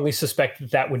strongly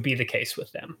suspect that would be the case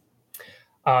with them.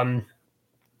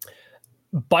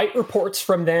 Bite reports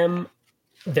from them,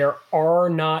 there are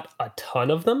not a ton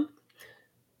of them.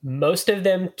 Most of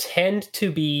them tend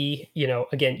to be,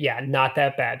 not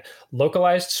that bad.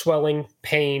 Localized swelling,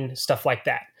 pain, stuff like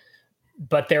that.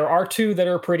 But there are 2 that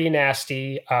are pretty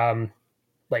nasty,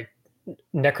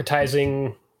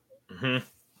 necrotizing, mm-hmm.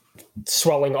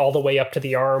 swelling all the way up to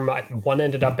the arm. One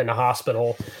ended up in a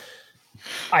hospital.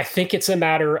 I think it's a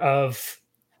matter of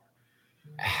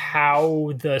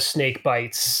how the snake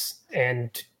bites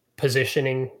and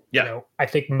positioning. Yeah. I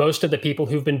think most of the people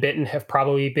who've been bitten have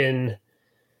probably been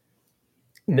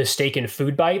mistaken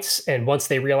food bites. And once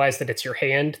they realize that it's your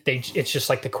hand, it's just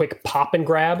like the quick pop and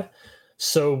grab.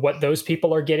 So what those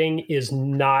people are getting is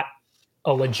not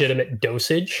a legitimate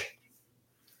dosage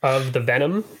of the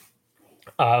venom.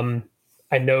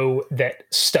 I know that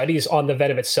studies on the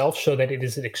venom itself show that it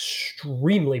is an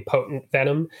extremely potent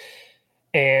venom.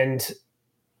 And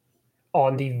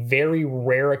on the very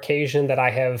rare occasion that I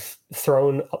have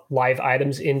thrown live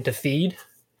items in to feed,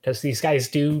 because these guys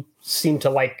do seem to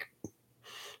like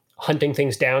hunting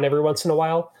things down every once in a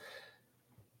while,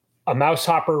 a mouse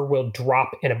hopper will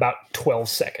drop in about 12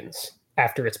 seconds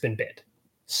after it's been bit.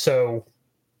 So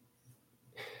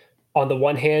on the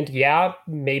one hand, yeah,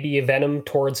 maybe a venom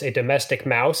towards a domestic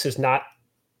mouse is not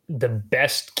the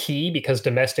best key because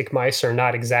domestic mice are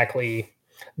not exactly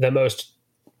the most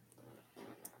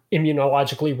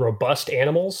immunologically robust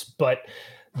animals, but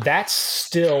that's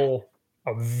still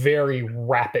a very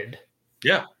rapid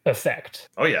effect.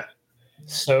 Oh, yeah.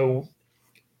 So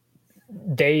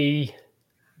they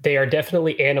are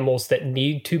definitely animals that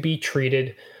need to be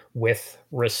treated with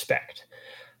respect.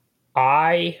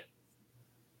 I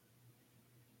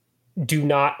do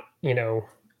not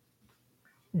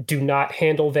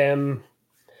handle them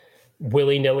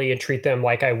willy-nilly and treat them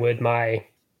like I would my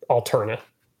Alterna.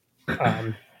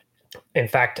 In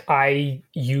fact, I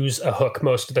use a hook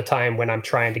most of the time when I'm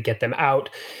trying to get them out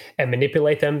and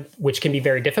manipulate them, which can be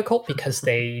very difficult because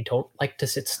they don't like to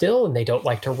sit still and they don't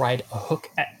like to ride a hook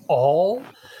at all.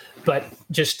 But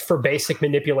just for basic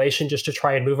manipulation, just to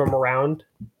try and move them around,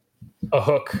 a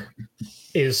hook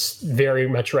is very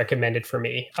much recommended for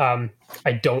me. I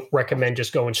don't recommend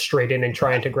just going straight in and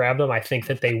trying to grab them. I think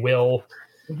that they will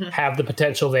have the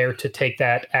potential there to take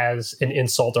that as an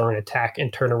insult or an attack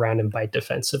and turn around and bite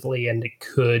defensively, and it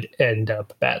could end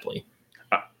up badly.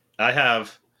 I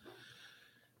have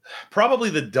probably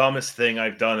the dumbest thing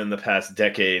I've done in the past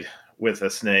decade with a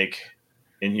snake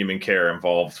in human care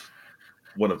involved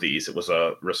one of these. It was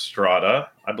a Rostrata,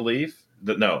 I believe.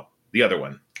 The other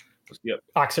one.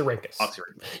 Oxyrhynchus.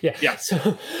 Yeah.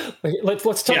 So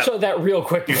let's touch on that real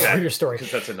quick before your story.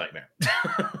 Because that's a nightmare.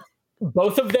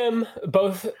 Both of them,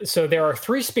 so there are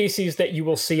 3 species that you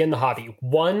will see in the hobby.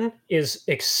 One is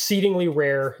exceedingly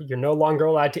rare. You're no longer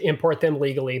allowed to import them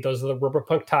legally. Those are the rubber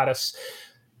punctatus.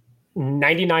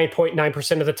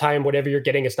 99.9% of the time, whatever you're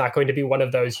getting is not going to be one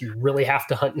of those. You really have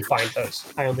to hunt and find those.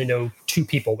 I only know 2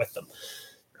 people with them,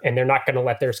 and they're not going to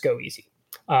let theirs go easy.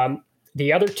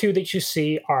 The other 2 that you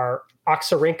see are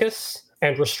Oxyrhynchus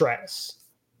and Rostratus.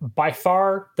 By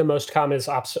far, the most common is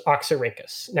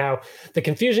Oxyrhynchus. Now, the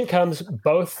confusion comes,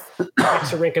 both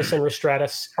Oxyrhynchus and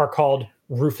Rostratus are called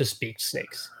rufous-beaked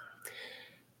snakes.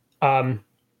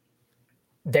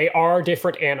 They are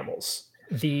different animals.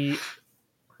 The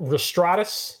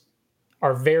Rostratus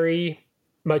are very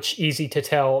much easy to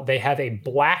tell. They have a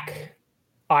black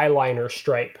eyeliner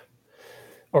stripe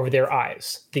over their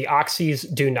eyes. The Oxys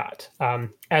do not.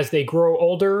 As they grow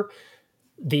older,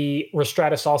 the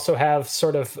Rostratus also have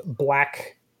sort of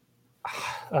black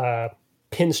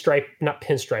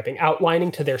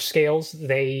outlining to their scales.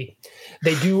 They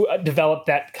do develop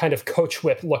that kind of coach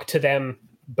whip look to them,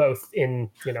 both in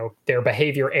their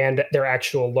behavior and their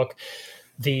actual look.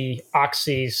 The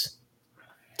Oxys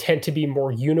tend to be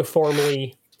more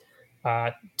uniformly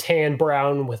tan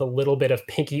brown with a little bit of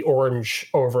pinky orange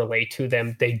overlay to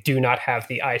them. They do not have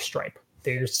the eye stripe.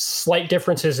 There's slight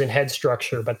differences in head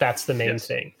structure, but that's the main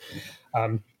thing.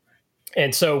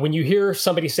 And so when you hear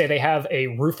somebody say they have a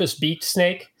rufous-beaked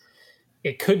snake,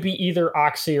 it could be either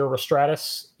Oxy or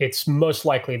Rostratus. It's most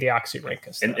likely the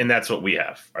Oxyrhynchus. And that's what we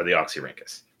have, are the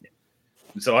Oxyrhynchus.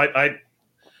 So I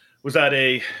was at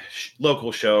a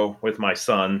local show with my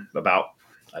son about,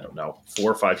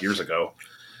 4 or 5 years ago.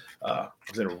 I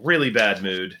was in a really bad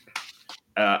mood.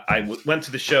 I went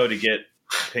to the show to get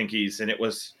pinkies, and it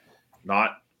was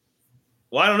not,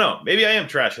 I don't know. Maybe I am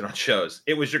trashing on shows.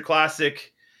 It was your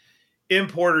classic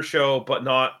importer show, but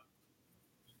not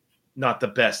the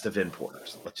best of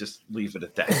importers. Let's just leave it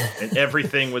at that. And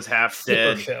everything was half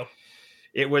dead. Show.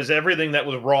 It was everything that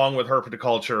was wrong with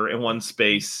herpetoculture in one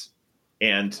space.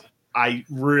 And I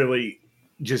really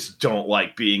just don't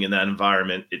like being in that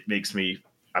environment. It makes me,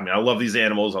 I love these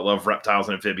animals. I love reptiles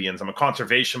and amphibians. I'm a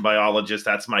conservation biologist.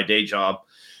 That's my day job.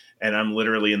 And I'm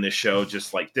literally in this show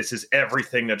just like, this is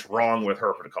everything that's wrong with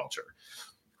herpetoculture.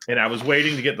 And I was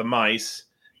waiting to get the mice,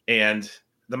 and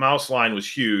the mouse line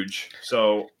was huge.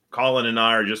 So Colin and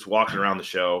I are just walking around the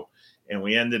show, and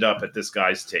we ended up at this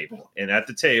guy's table. And at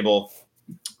the table,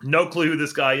 no clue who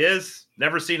this guy is.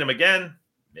 Never seen him again.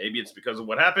 Maybe it's because of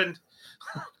what happened.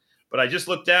 But I just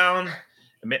looked down.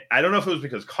 I don't know if it was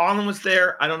because Colin was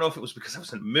there. I don't know if it was because I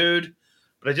was in the mood.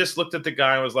 But I just looked at the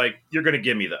guy and was like, you're going to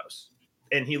give me those.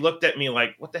 And he looked at me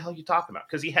like, what the hell are you talking about?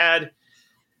 Because he had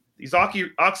these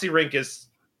Oxyrhynchus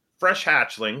fresh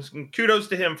hatchlings. And kudos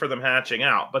to him for them hatching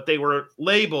out. But they were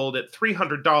labeled at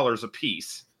 $300 a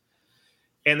piece.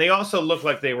 And they also looked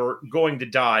like they were going to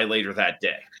die later that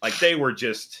day. Like they were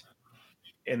just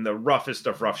in the roughest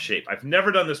of rough shape. I've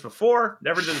never done this before,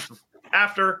 never did this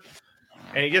after.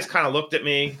 And he just kind of looked at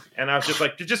me, and I was just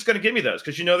like, you're just going to give me those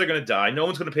because you know they're going to die. No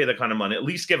one's going to pay that kind of money. At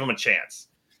least give them a chance.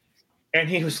 And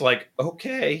he was like,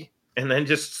 okay. And then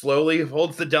just slowly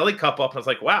holds the deli cup up. And I was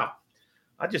like, wow,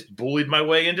 I just bullied my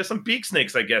way into some beak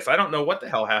snakes, I guess. I don't know what the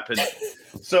hell happened.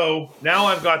 So now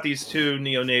I've got these 2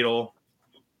 neonatal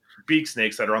beak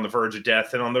snakes that are on the verge of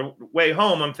death. And on the way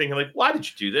home, I'm thinking, like, why did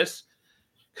you do this?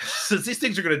 Since these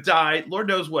things are going to die, Lord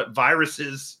knows what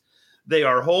viruses they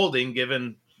are holding,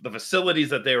 given the facilities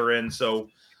that they were in. So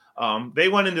they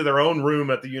went into their own room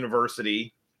at the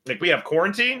university. Like we have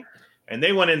quarantine, and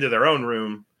they went into their own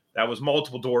room that was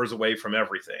multiple doors away from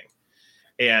everything.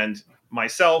 And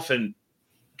myself and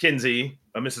Kinsey,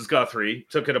 Mrs. Guthrie,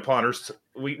 took it upon us.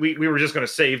 We were just going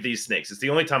to save these snakes. It's the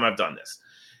only time I've done this.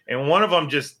 And one of them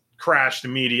just crashed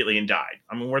immediately and died.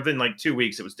 I mean, within like 2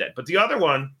 weeks, it was dead. But the other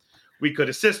one, we could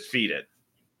assist feed it.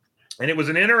 And it was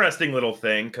an interesting little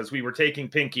thing because we were taking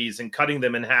pinkies and cutting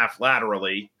them in half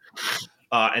laterally.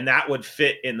 And that would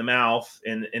fit in the mouth.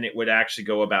 And it would actually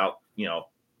go about,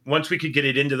 once we could get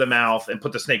it into the mouth and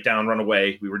put the snake down, run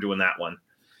away, we were doing that one.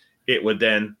 It would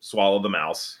then swallow the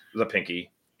mouse, the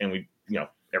pinky, and we,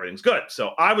 everything's good. So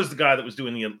I was the guy that was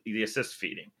doing the assist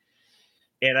feeding.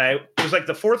 And it was like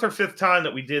the 4th or 5th time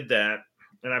that we did that.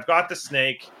 And I've got the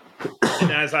snake.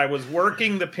 And as I was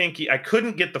working the pinky, I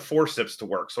couldn't get the forceps to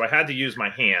work. So I had to use my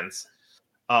hands.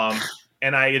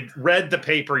 And I had read the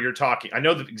paper you're talking. I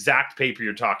know the exact paper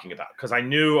you're talking about because I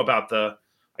knew about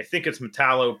I think it's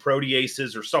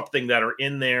metalloproteases or something that are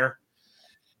in there.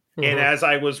 Mm-hmm. And as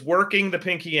I was working the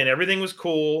pinky in, everything was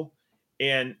cool.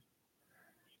 And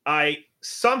I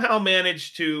somehow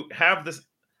managed to have this.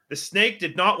 The snake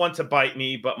did not want to bite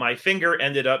me, but my finger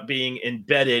ended up being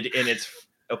embedded in its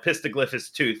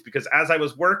opistoglyphus tooth because as I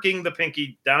was working the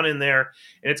pinky down in there,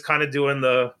 and it's kind of doing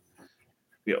that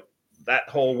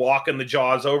whole walk in the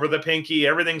jaws over the pinky,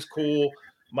 everything's cool.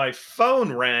 My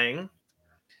phone rang,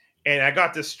 and I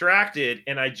got distracted,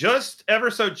 and I just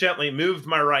ever so gently moved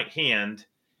my right hand,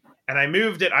 and I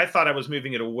moved it. I thought I was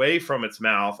moving it away from its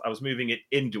mouth. I was moving it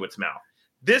into its mouth.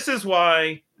 This is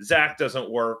why Zach doesn't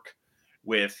work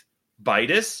with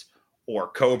Bitus or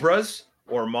cobras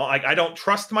or I don't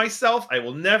trust myself. I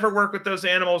will never work with those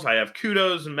animals. I have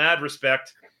kudos and mad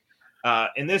respect.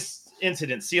 And this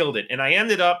incident sealed it. And I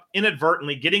ended up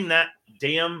inadvertently getting that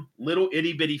damn little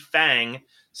itty bitty fang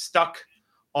stuck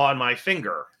on my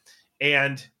finger.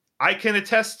 And I can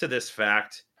attest to this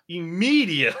fact.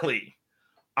 Immediately,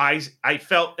 I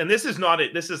felt, and this is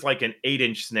like an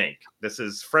 8-inch snake. This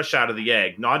is fresh out of the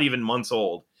egg, not even months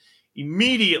old.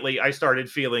 Immediately, I started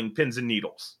feeling pins and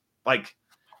needles. Like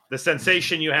the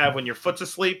sensation you have when your foot's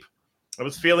asleep. I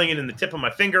was feeling it in the tip of my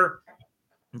finger.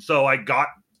 And so I got,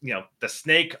 the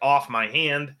snake off my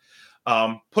hand,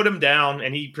 put him down,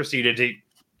 and he proceeded to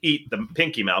eat the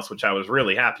pinky mouse, which I was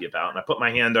really happy about. And I put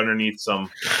my hand underneath some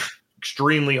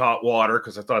extremely hot water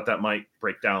because I thought that might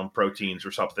break down proteins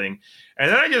or something. And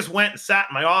then I just went and sat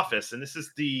in my office. And this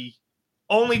is the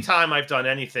only time I've done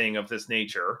anything of this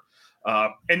nature.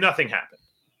 And nothing happened,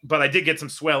 but I did get some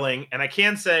swelling, and I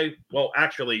can say, well,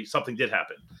 actually something did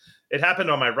happen. It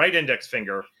happened on my right index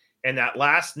finger, and that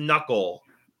last knuckle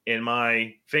in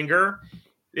my finger,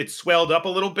 it swelled up a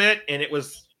little bit, and it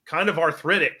was kind of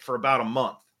arthritic for about a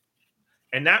month.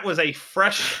 And that was a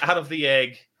fresh out of the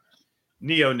egg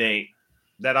neonate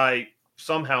that I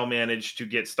somehow managed to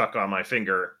get stuck on my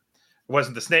finger. It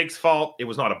wasn't the snake's fault. It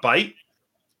was not a bite.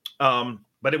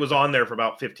 But it was on there for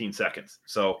about 15 seconds.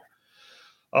 So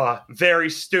very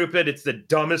stupid. It's the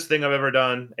dumbest thing I've ever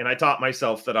done. And I taught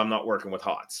myself that I'm not working with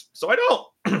hots. So I don't.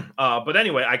 But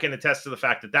anyway, I can attest to the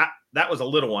fact that was a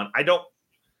little one. I don't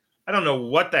know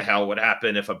what the hell would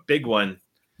happen if a big one,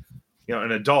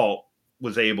 an adult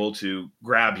was able to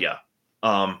grab you.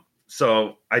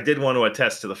 So I did want to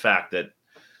attest to the fact that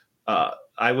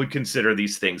I would consider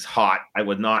these things hot. I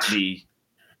would not be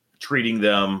treating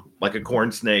them like a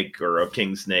corn snake or a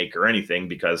king snake or anything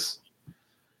because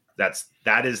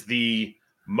that is the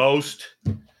most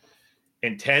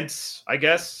intense, I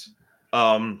guess,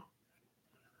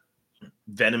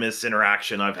 venomous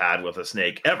interaction I've had with a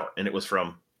snake ever. And it was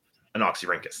from an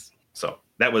Oxyrhynchus. So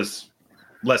that was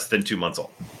less than 2 months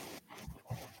old.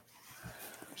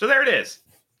 So there it is.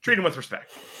 Treat him with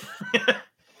respect.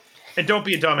 And don't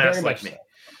be a dumbass like me.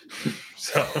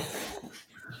 So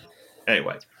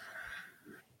anyway.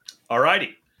 All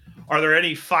righty. Are there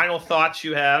any final thoughts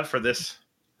you have for this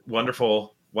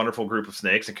wonderful, wonderful group of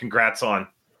snakes? And congrats on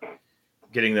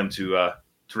getting them to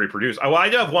to reproduce. Oh, well, I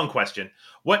do have one question.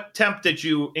 What temp did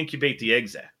you incubate the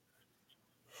eggs at?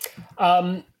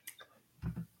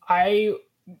 I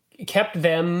kept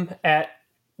them at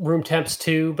room temps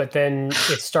too, but then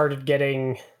it started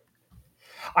getting...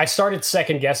 I started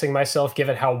second guessing myself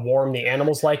given how warm the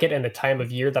animals like it and the time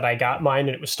of year that I got mine,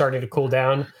 and it was starting to cool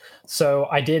down. So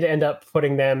I did end up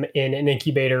putting them in an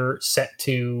incubator set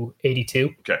to 82.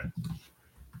 Okay.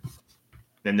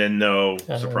 And then no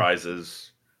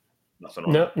surprises. Nothing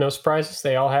on No surprises.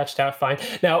 They all hatched out fine.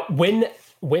 Now, when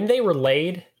they were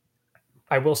laid,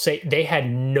 I will say they had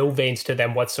no veins to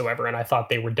them whatsoever, and I thought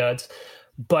they were duds.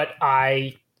 But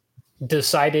I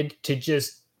decided to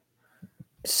just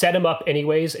set them up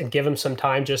anyways and give them some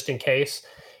time just in case.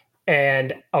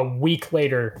 And a week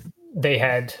later, they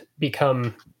had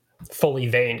become fully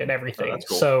veined and everything. Oh, that's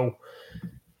cool. So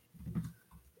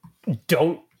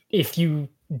if you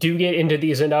do get into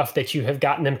these enough that you have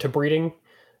gotten them to breeding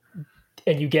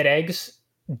and you get eggs,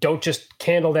 don't just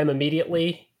candle them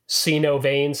immediately, see no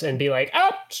veins and be like,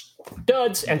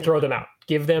 duds, and throw them out.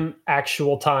 Give them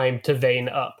actual time to vein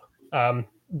up.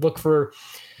 Look for...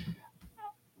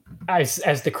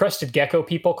 As the crested gecko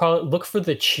people call it, look for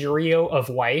the Cheerio of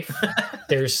life.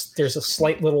 There's a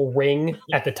slight little ring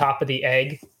at the top of the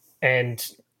egg, and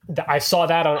I saw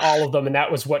that on all of them, and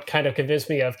that was what kind of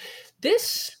convinced me of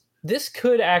this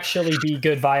could actually be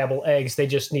good viable eggs. They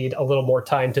just need a little more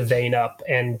time to vein up,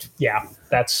 and yeah,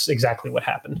 that's exactly what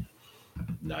happened.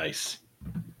 Nice.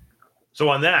 So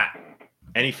on that,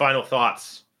 any final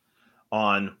thoughts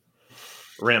on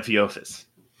Ramphiophis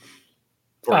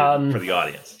for the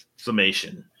audience?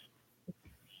 Summation.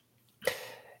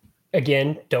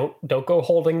 Again, don't go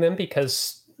holding them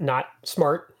because not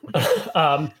smart.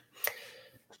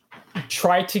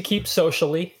 Try to keep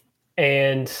socially,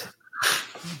 and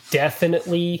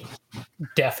definitely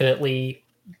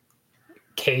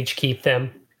cage keep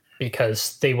them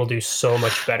because they will do so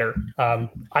much better.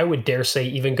 I would dare say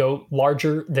even go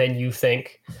larger than you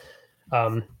think.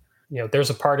 There's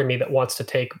a part of me that wants to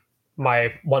take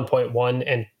my 1.1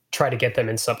 and try to get them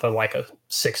in something like a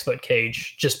 6-foot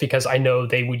cage, just because I know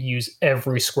they would use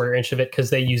every square inch of it because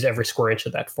they use every square inch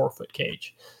of that 4-foot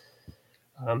cage.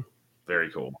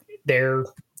 Very cool. They're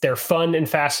fun and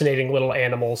fascinating little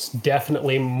animals,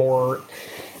 definitely more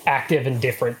active and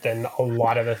different than a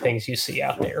lot of the things you see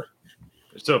out there.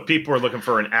 So if people are looking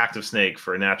for an active snake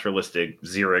for a naturalistic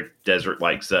xeric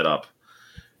desert-like setup,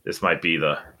 this might be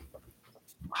the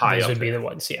high These up would there. be the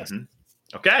ones, yes.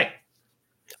 Mm-hmm. Okay.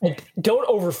 And don't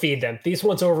overfeed them. These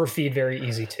ones overfeed very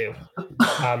easy too.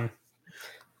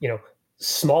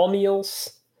 Small meals,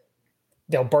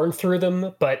 they'll burn through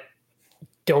them, but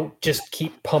don't just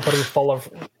keep pumping them full of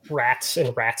rats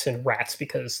and rats and rats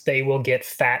because they will get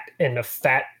fat, and a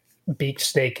fat beaked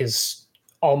snake is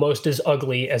almost as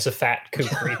ugly as a fat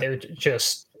kukri.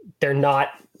 They're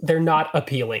not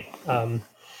appealing.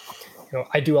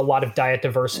 I do a lot of diet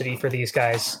diversity for these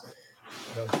guys.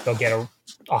 They'll get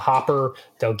a hopper,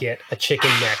 they'll get a chicken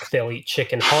neck, they'll eat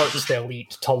chicken hearts, they'll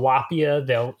eat tilapia,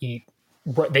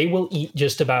 they will eat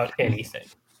just about anything.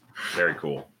 Very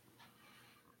cool.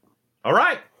 All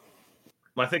right.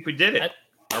 Well, I think we did it.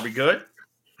 Are we good?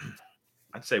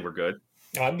 I'd say we're good.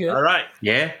 I'm good. All right.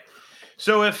 Yeah.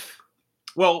 So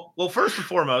well, first and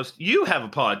foremost, you have a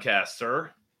podcast,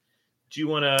 sir. Do you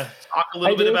want to talk a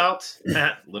little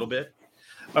bit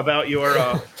about your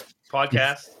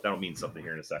podcast? That'll mean something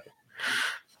here in a second.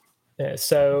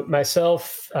 So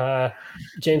myself,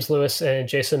 James Lewis, and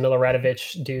Jason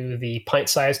Miloradovich do the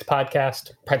Pint-Sized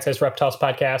Reptiles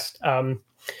podcast.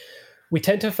 We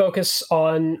tend to focus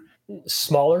on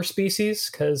smaller species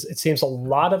because it seems a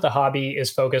lot of the hobby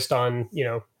is focused on,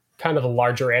 kind of the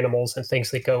larger animals and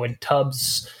things that go in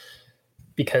tubs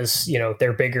because,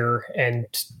 they're bigger and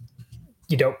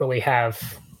you don't really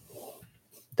have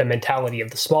the mentality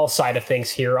of the small side of things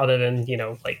here other than,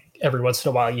 like every once in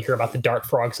a while you hear about the dart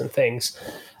frogs and things.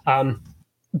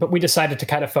 But we decided to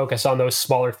kind of focus on those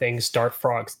smaller things, dart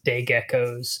frogs, day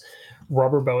geckos,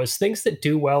 rubber boas, things that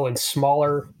do well in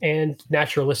smaller and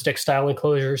naturalistic style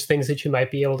enclosures, things that you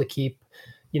might be able to keep,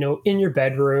 in your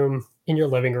bedroom, in your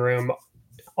living room,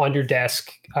 on your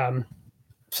desk,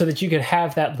 so that you can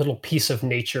have that little piece of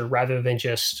nature rather than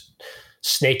just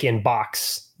snake in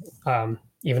box.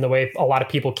 Even the way a lot of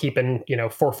people keep in,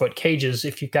 4-foot cages,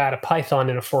 if you've got a python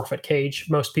in a 4-foot cage,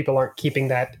 most people aren't keeping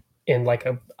that in like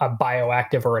a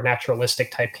bioactive or a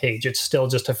naturalistic type cage. It's still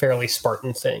just a fairly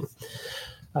Spartan thing.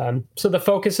 So the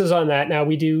focus is on that. Now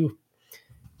we do,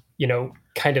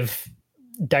 kind of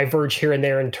diverge here and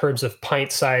there in terms of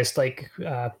pint sized. Like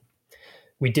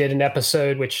we did an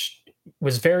episode which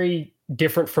was very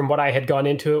different from what I had gone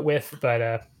into it with,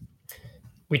 but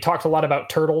we talked a lot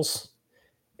about turtles,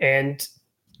 and,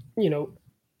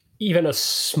 even a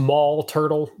small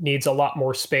turtle needs a lot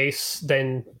more space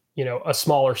than, a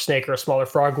smaller snake or a smaller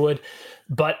frog would.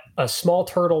 But a small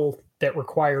turtle that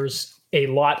requires a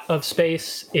lot of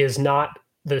space is not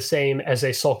the same as a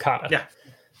sulcata. Yeah.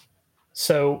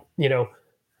 So,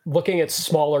 looking at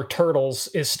smaller turtles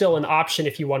is still an option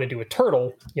if you want to do a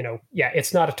turtle.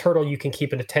 It's not a turtle you can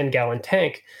keep in a 10-gallon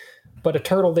tank, but a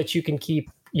turtle that you can keep,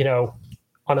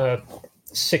 on a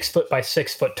 6 foot by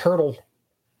 6 foot turtle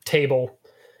table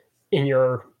in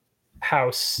your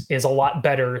house is a lot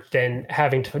better than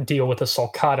having to deal with a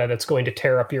sulcata that's going to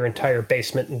tear up your entire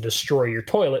basement and destroy your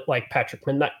toilet like Patrick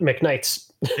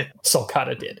McKnight's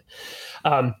sulcata did.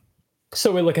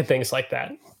 So we look at things like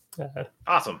that.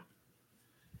 Awesome.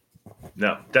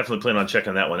 No, definitely plan on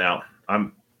checking that one out.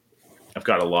 I've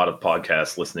got a lot of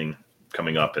podcasts listening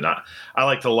coming up, and I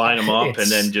like to line them up and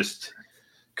then just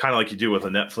kind of like you do with a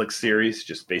Netflix series,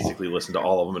 just basically listen to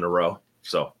all of them in a row.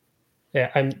 So yeah,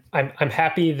 I'm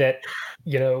happy that,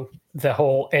 the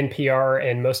whole NPR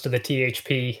and most of the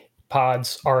THP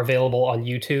pods are available on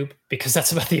YouTube, because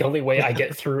that's about the only way I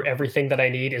get through everything that I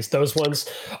need. Is those ones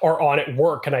are on at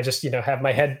work, and I just, have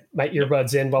my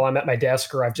earbuds in while I'm at my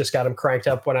desk, or I've just got them cranked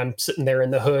up when I'm sitting there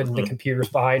in the hood and the computer's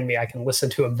behind me. I can listen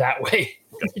to them that way.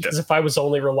 Because if I was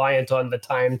only reliant on the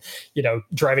time,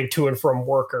 driving to and from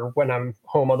work or when I'm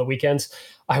home on the weekends,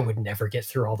 I would never get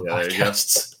through all the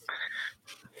podcasts.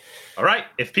 All right.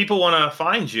 If people want to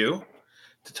find you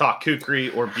to talk kukri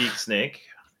or beaked snake,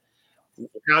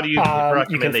 how do you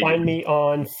recommend you can find me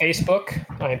on Facebook.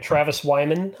 I'm Travis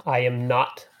Wyman. I am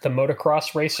not the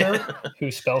motocross racer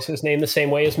who spells his name the same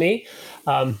way as me.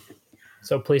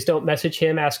 So please don't message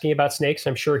him asking about snakes.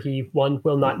 I'm sure he, one,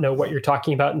 will not know what you're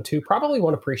talking about, and two, probably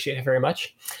won't appreciate it very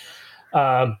much.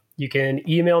 You can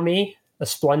email me,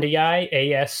 asplundii,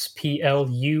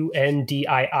 ASPLUNDII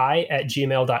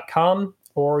 @gmail.com.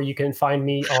 Or you can find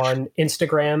me on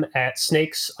Instagram at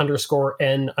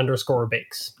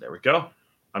snakes_n_bakes. There we go.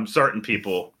 I'm certain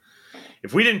people,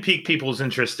 if we didn't pique people's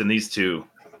interest in these two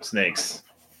snakes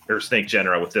or snake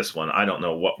genera with this one, I don't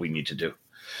know what we need to do.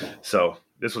 So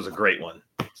this was a great one.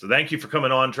 So thank you for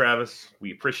coming on, Travis.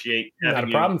 We appreciate having you. Not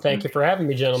a problem. Thank you for having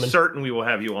me, gentlemen. Certain we will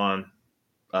have you on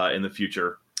in the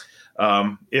future.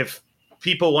 If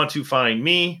people want to find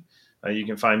me, you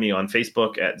can find me on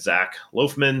Facebook at Zach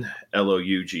Loafman,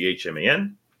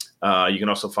 LOUGHMAN. You can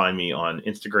also find me on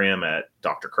Instagram at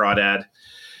Dr. Crawdad.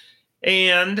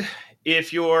 And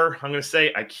if you're, I'm going to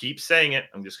say, I keep saying it.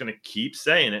 I'm just going to keep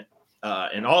saying it.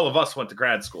 And all of us went to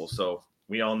grad school, so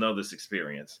we all know this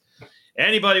experience.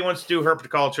 Anybody wants to do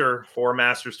herpetoculture for a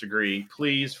master's degree,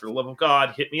 please, for the love of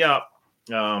God, hit me up.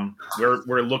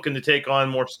 We're looking to take on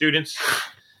more students,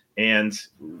 and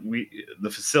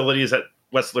the facilities at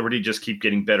West Liberty just keep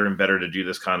getting better and better to do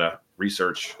this kind of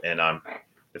research, and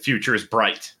the future is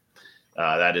bright.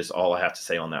 That is all I have to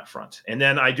say on that front. And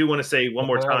then I do want to say one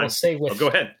more time. Go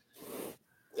ahead.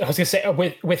 I was going to say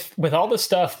with all the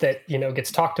stuff that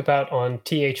gets talked about on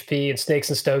THP and Snakes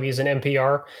and Stogies and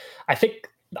NPR, I think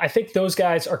those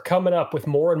guys are coming up with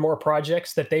more and more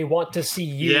projects that they want to see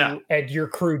you and your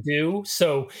crew do.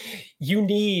 So you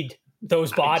need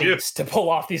those bodies to pull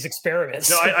off these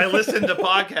experiments. No, I listen to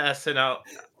podcasts and I'll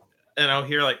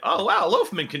hear like, oh wow,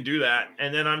 Loafman can do that,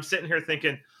 and then I'm sitting here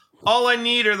thinking, all I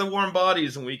need are the warm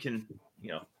bodies, and we can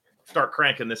start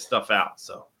cranking this stuff out.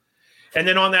 So, and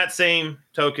then on that same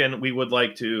token, we would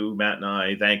like to, Matt and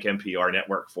I, thank NPR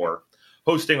Network for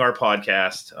hosting our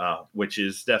podcast, which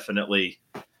is definitely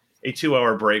a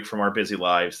 2-hour break from our busy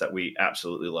lives that we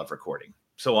absolutely love recording.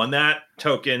 So on that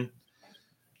token,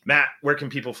 Matt, where can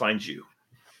people find you?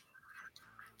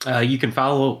 You can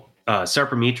follow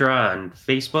Serpamitra on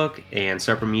Facebook and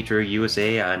Serpamitra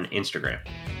USA on Instagram.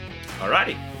 All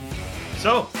righty.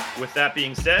 So with that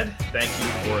being said, thank you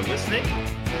for listening.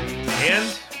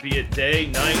 And be it day,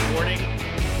 night, morning,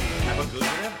 have a good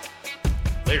one.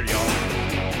 Later, y'all.